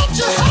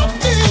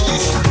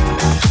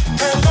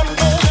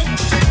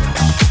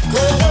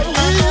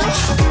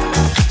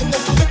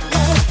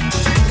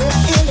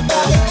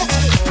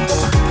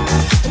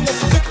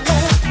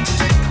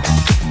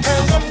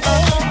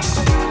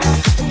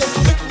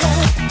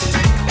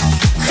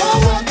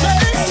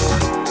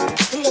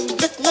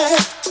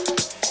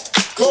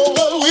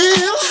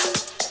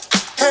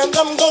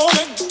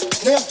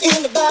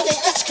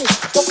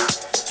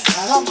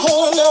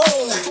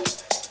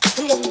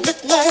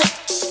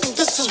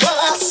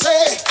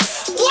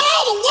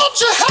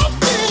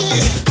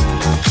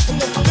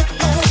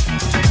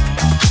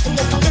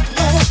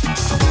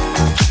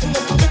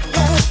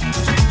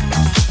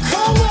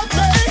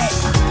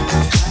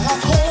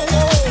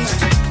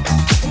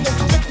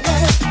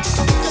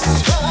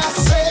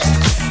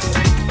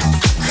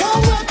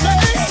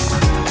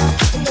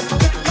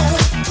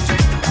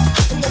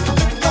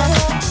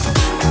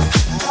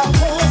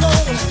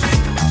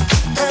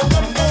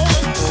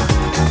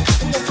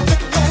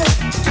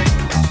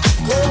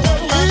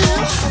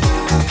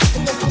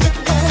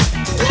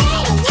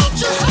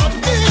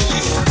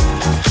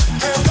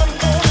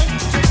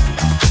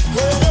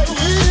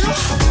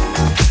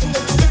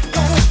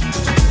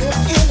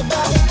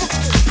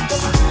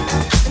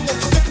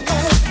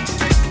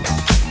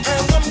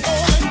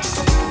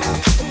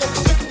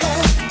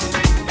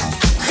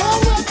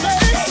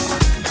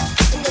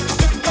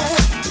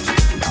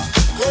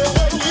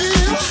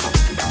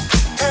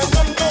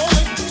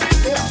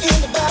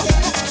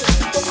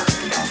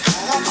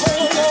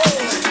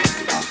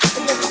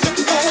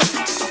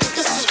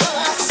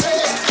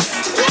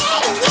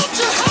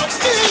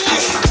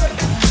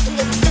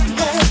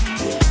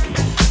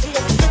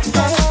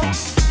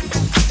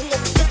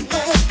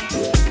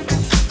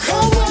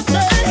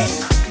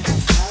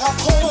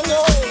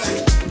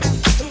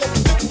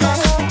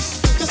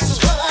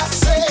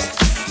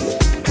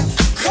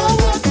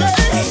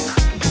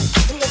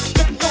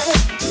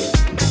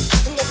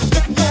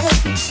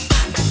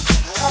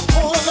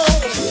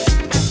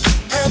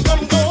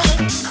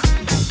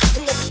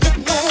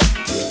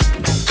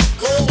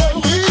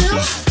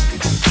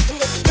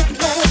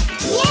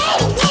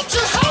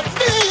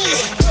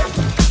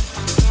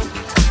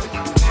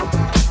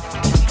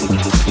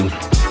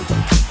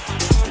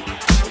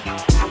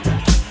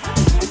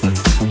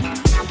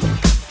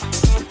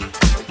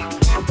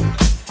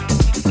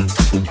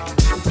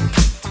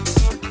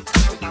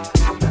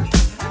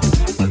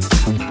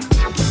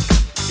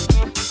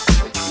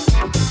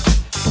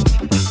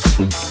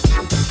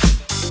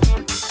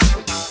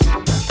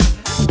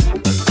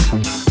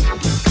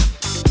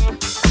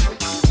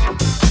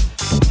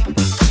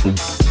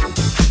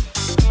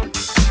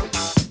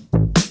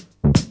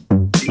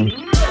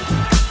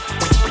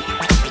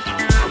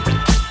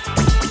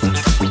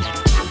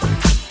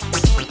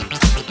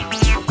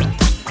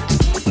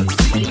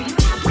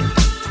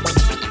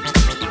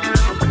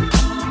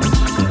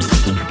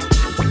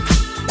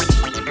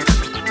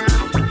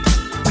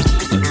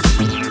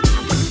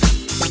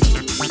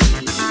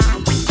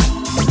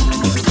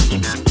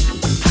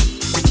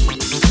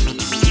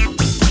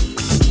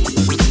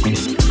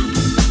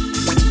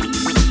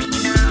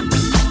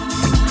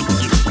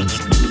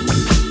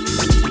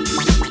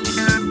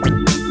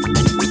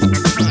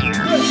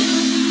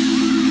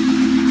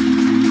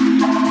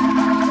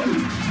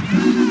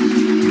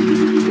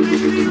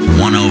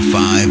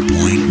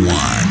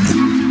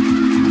 105.1.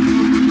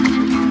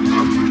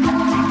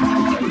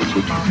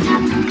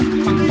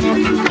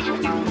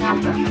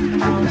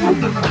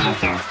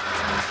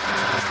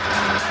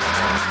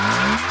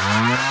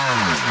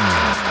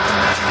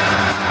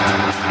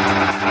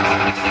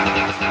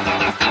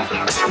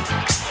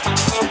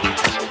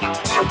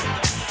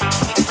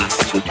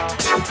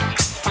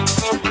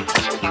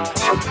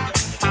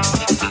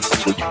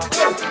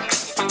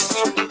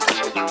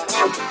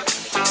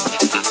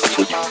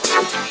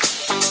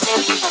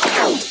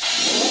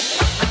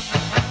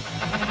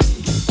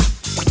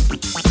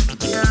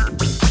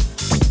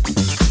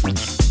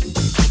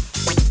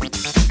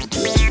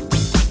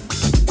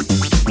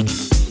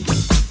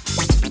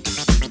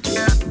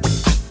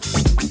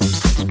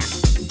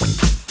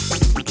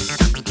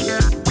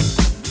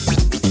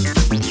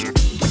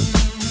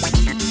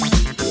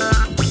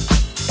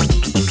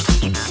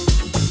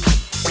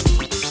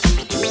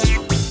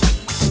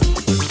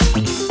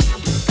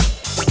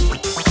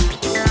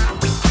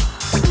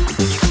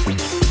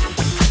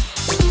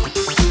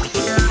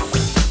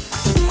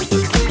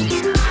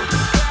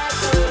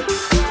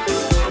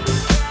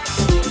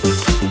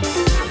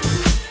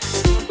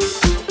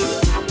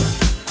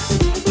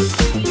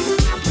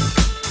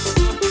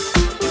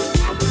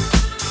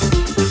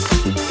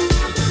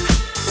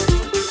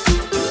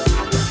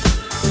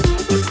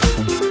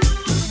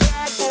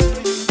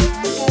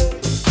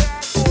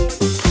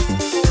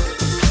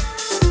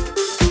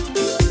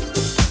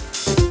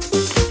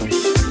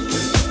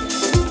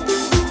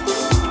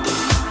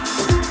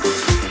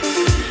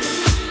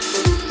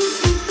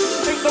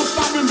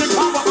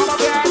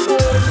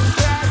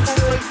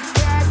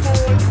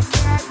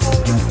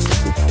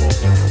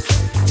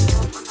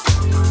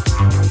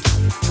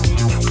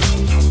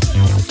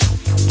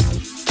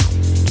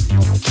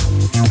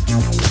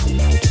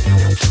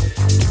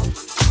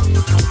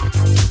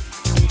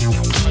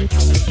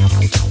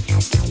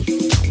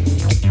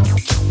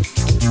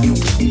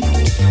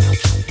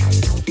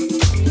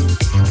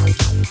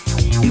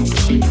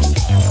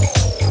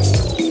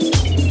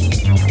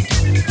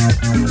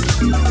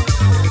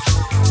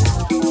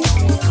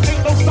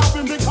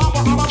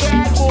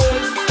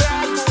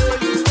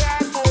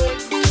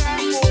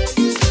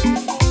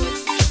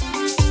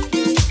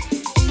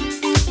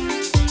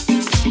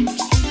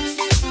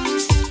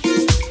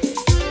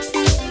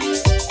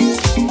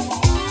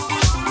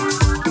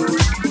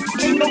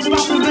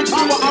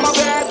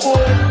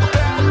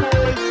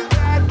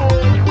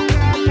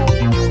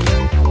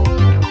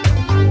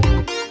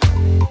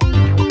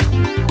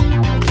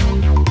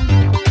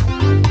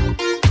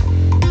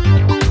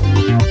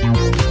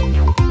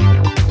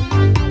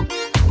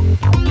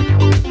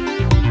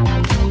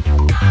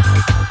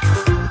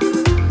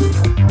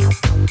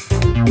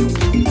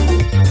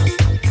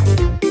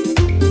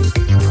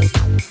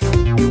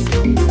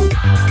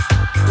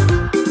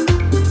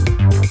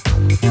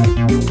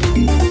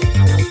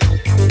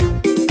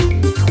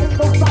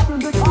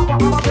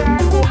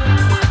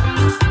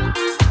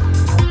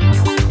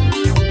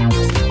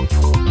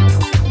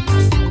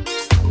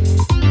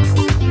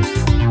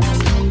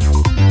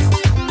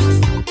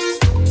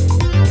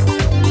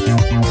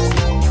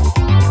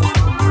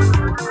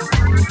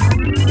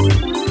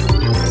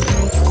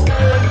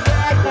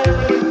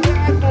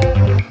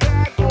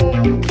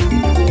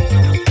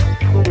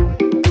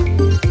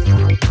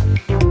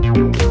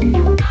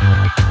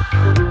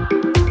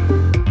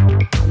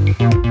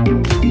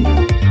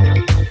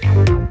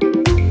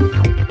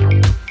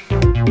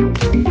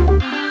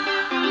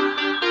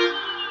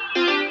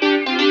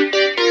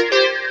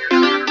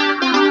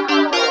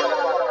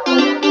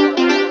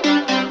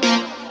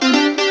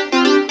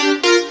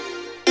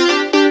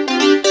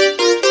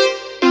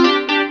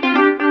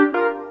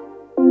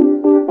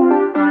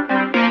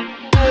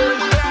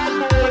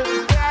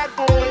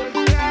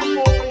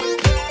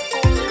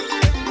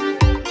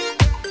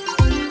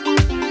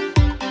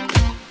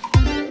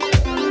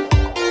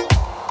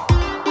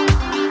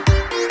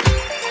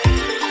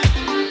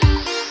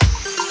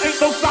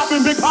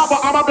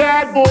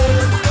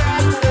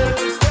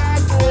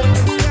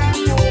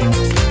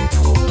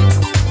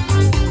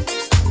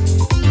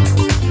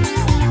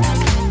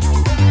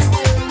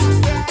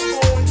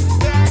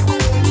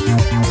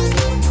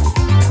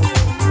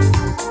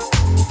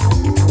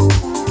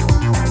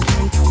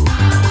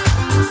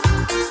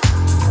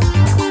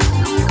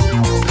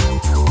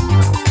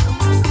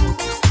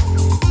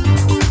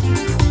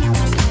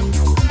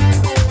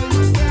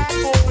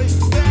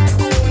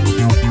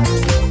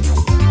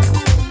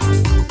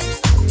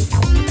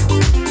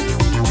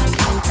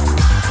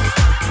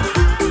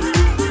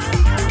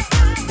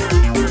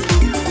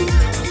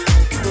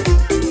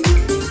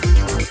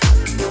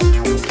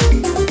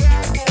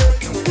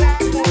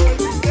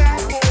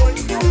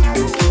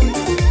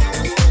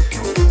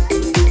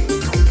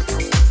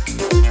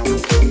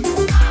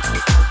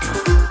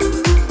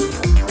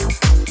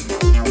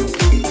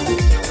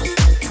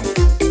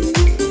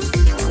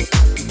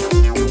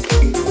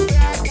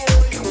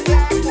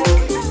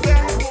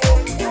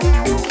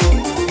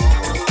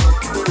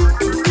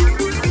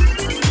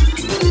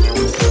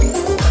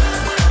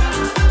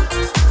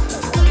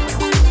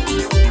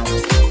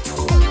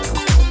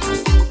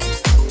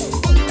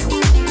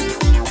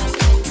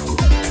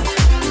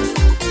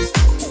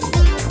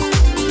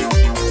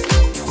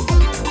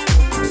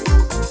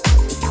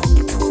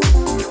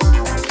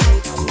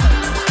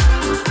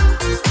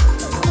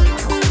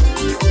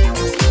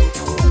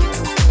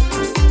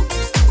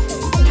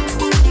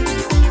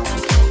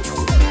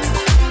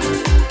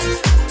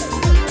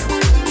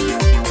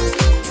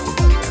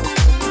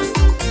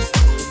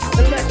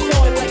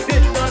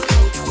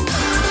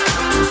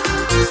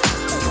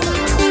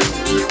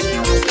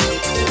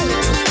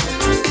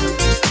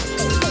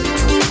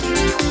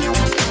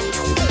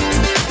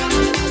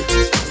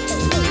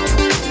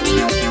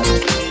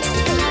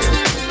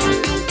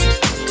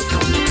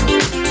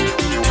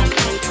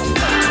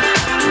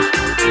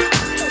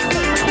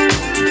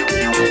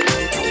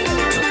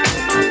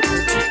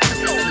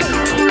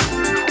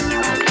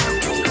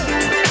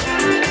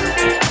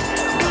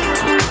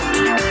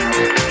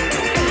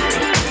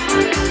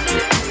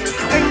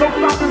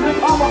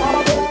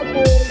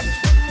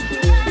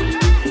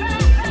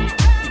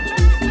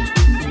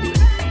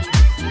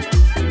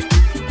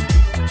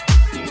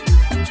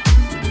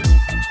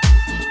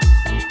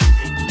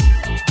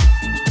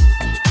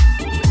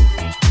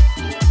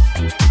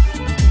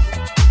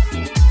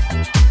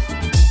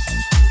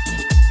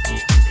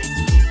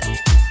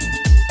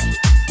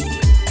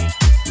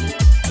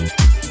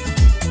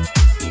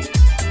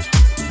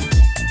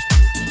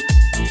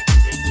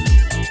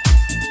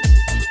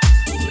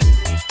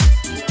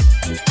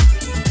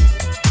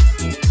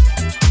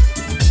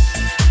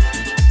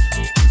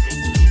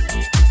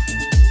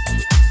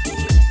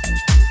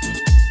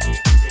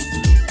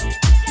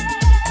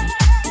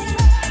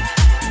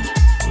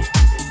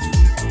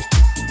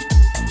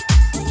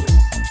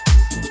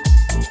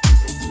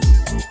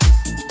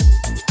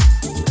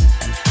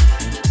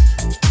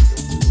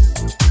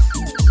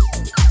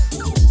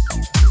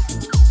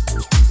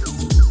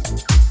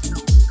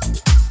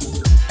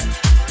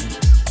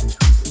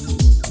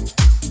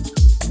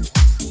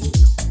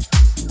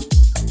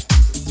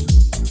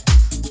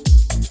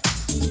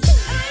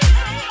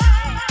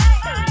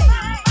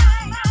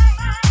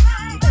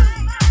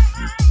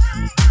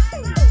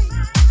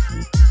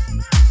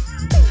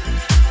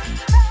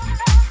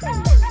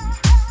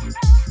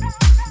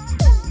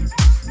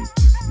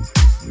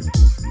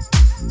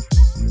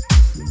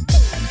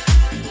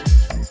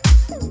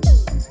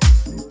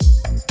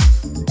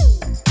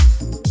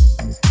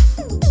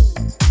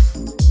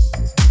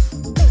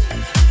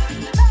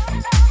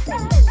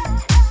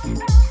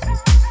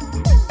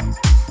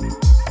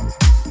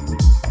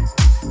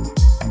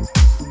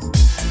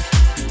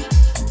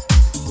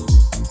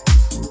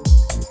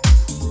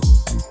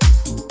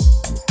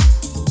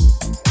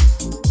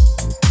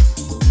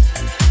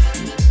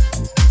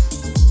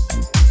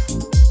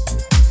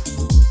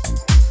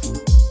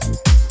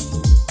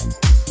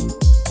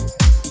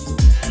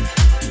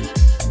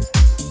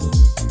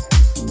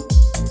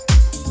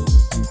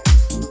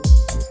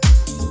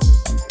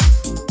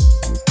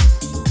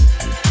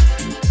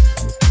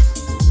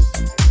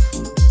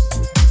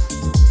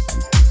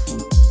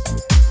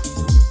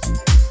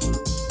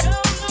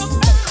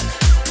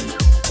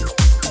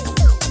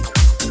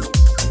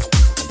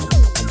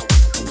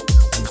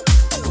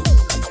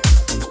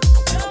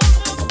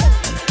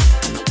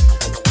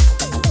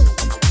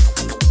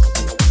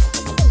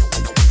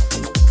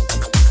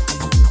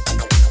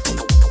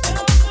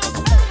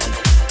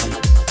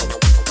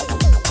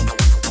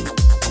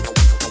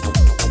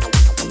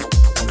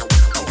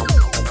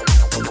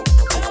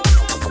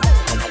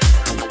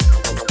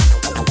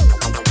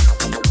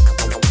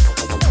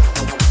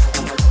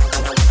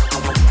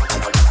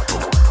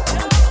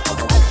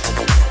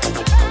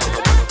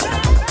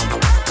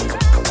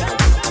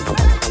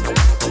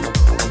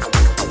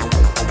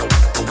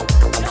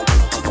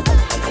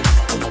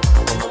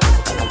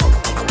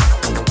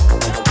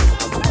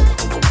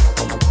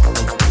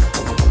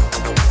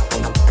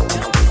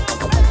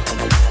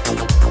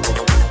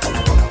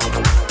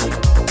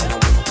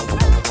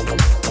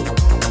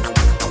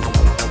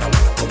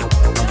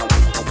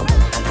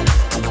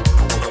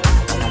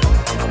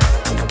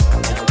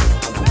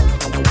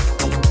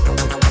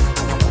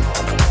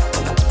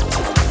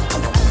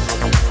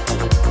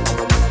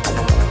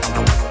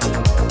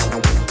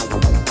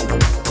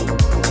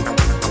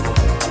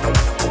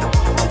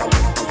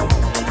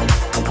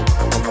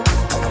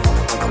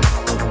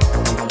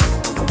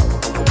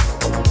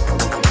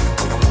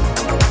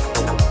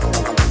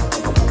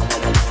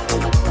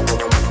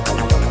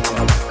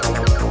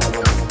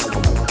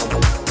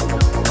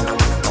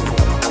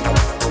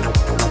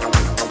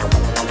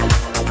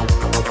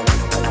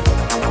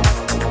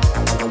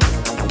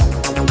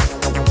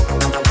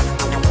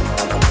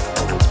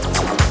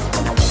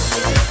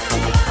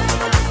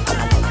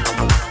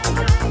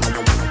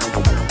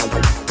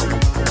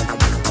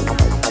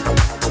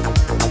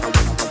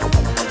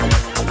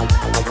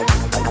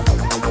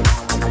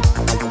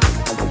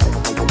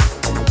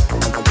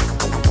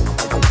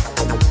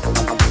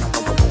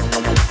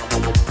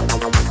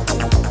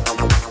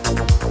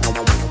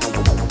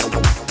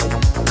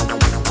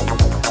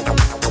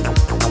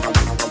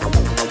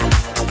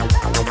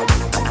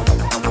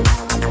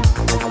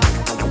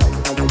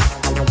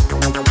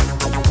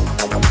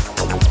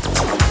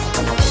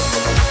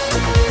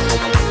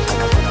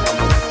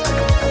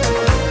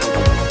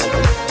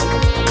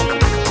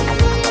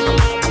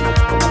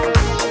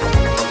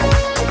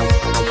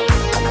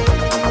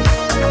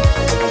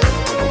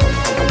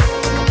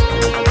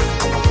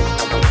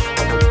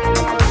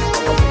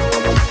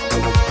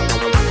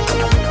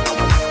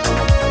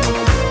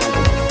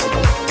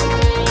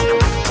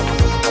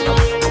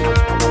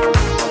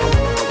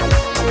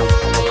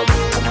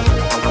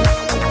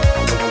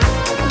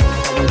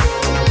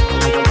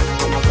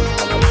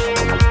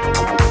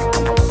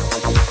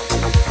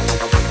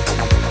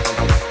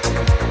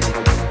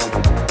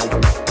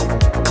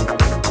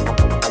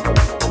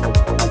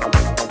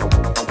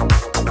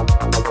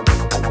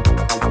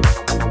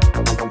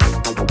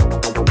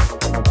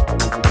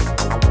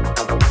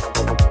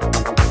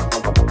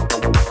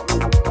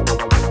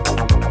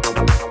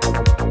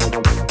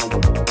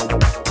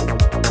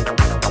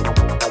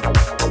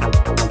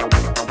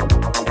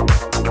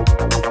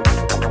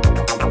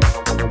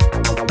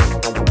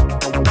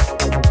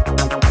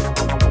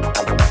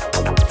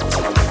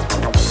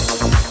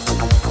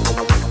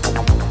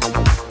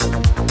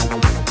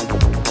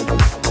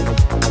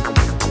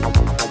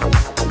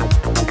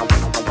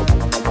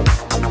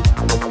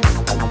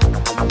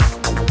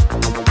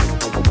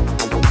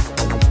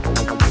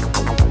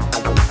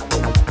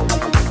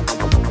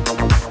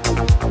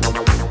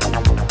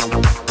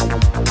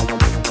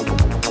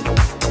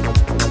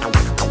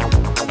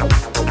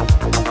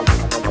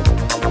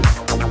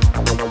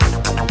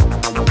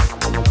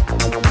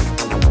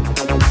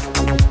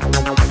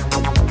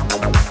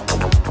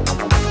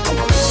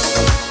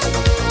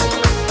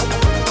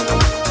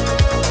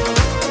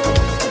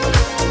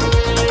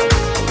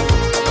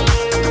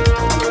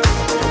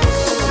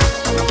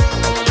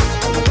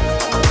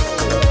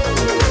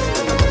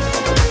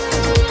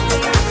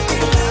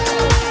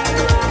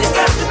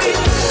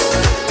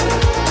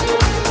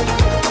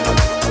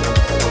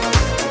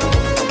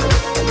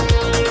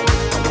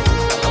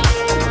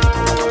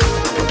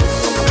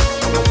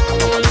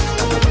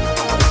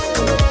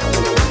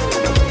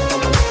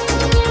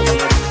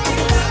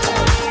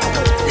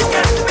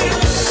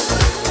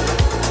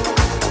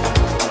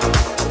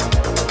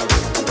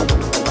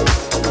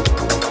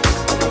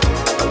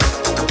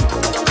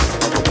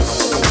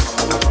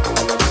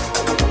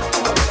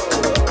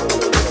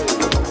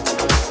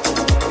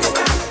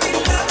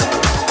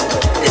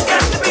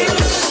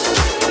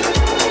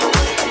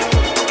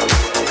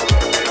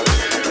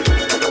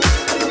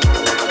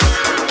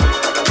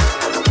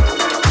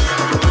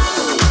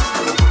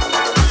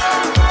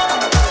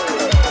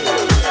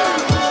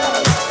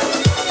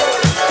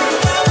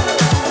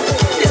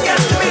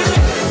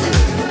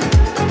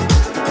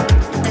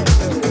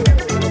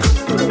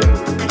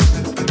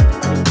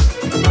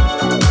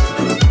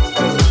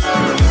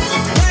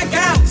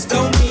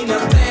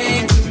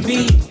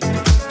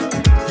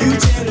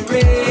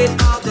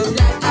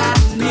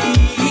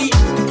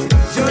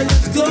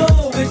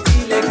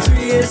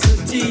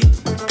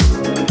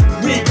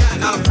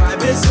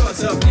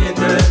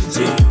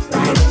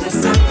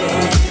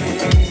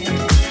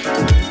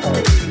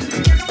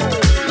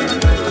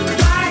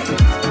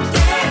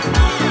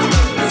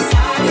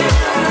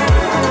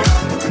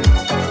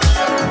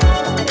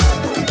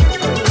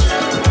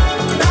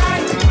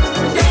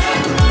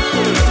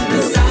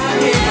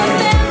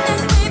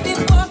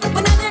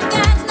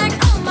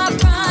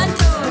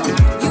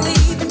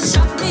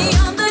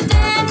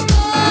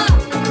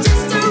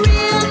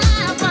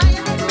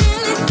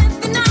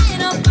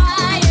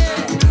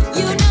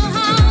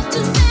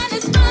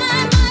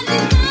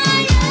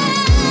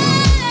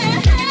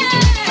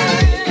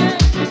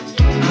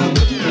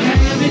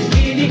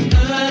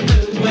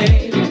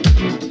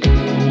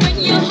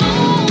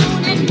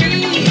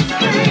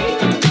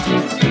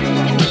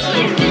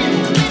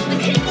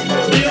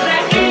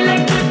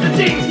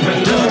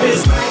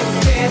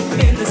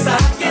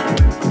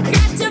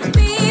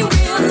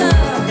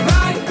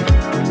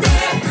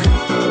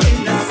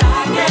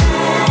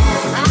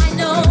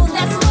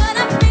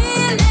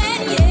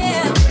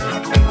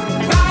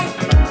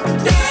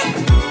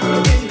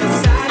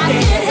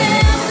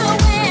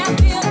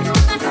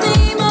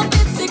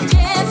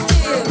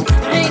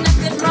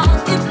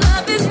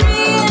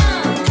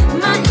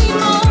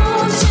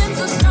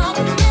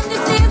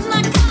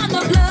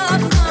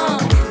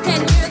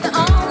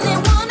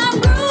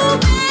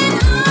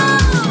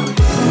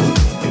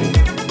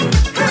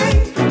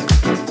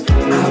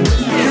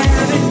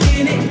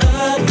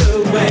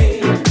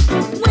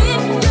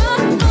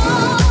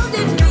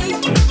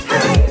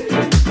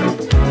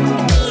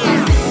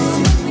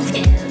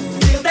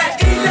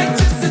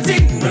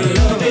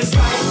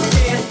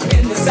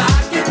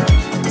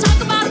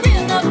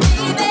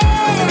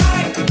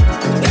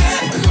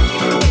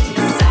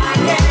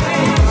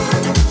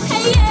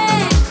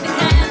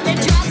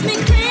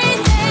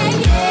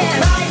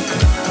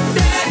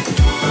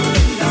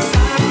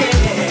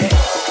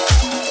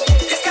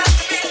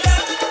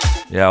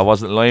 Yeah, I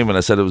wasn't lying when I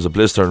said it was a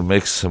blister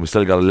mix, and we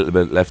still got a little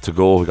bit left to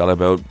go. We got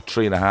about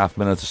 3.5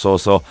 minutes or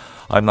so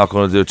I'm not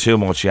going to do too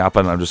much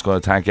yapping. I'm just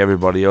going to thank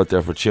everybody out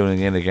there for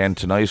tuning in again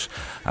tonight,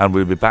 and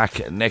we'll be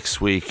back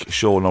next week,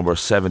 show number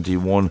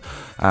 71,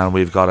 and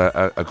we've got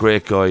a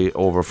great guy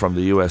over from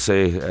the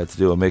USA to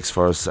do a mix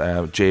for us,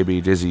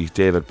 JB Dizzy,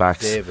 David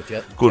Bax.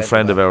 Good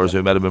friend of ours.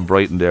 We met him in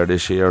Brighton there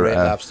this year. Great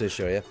lads this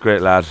year, yeah.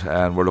 Great lad,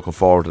 and we're looking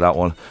forward to that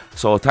one.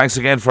 So thanks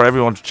again for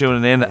everyone for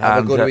tuning in.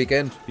 Have a good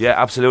weekend.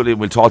 Yeah, absolutely.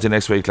 We'll talk to you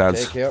next week,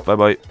 lads. Take care.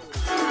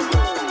 Bye-bye.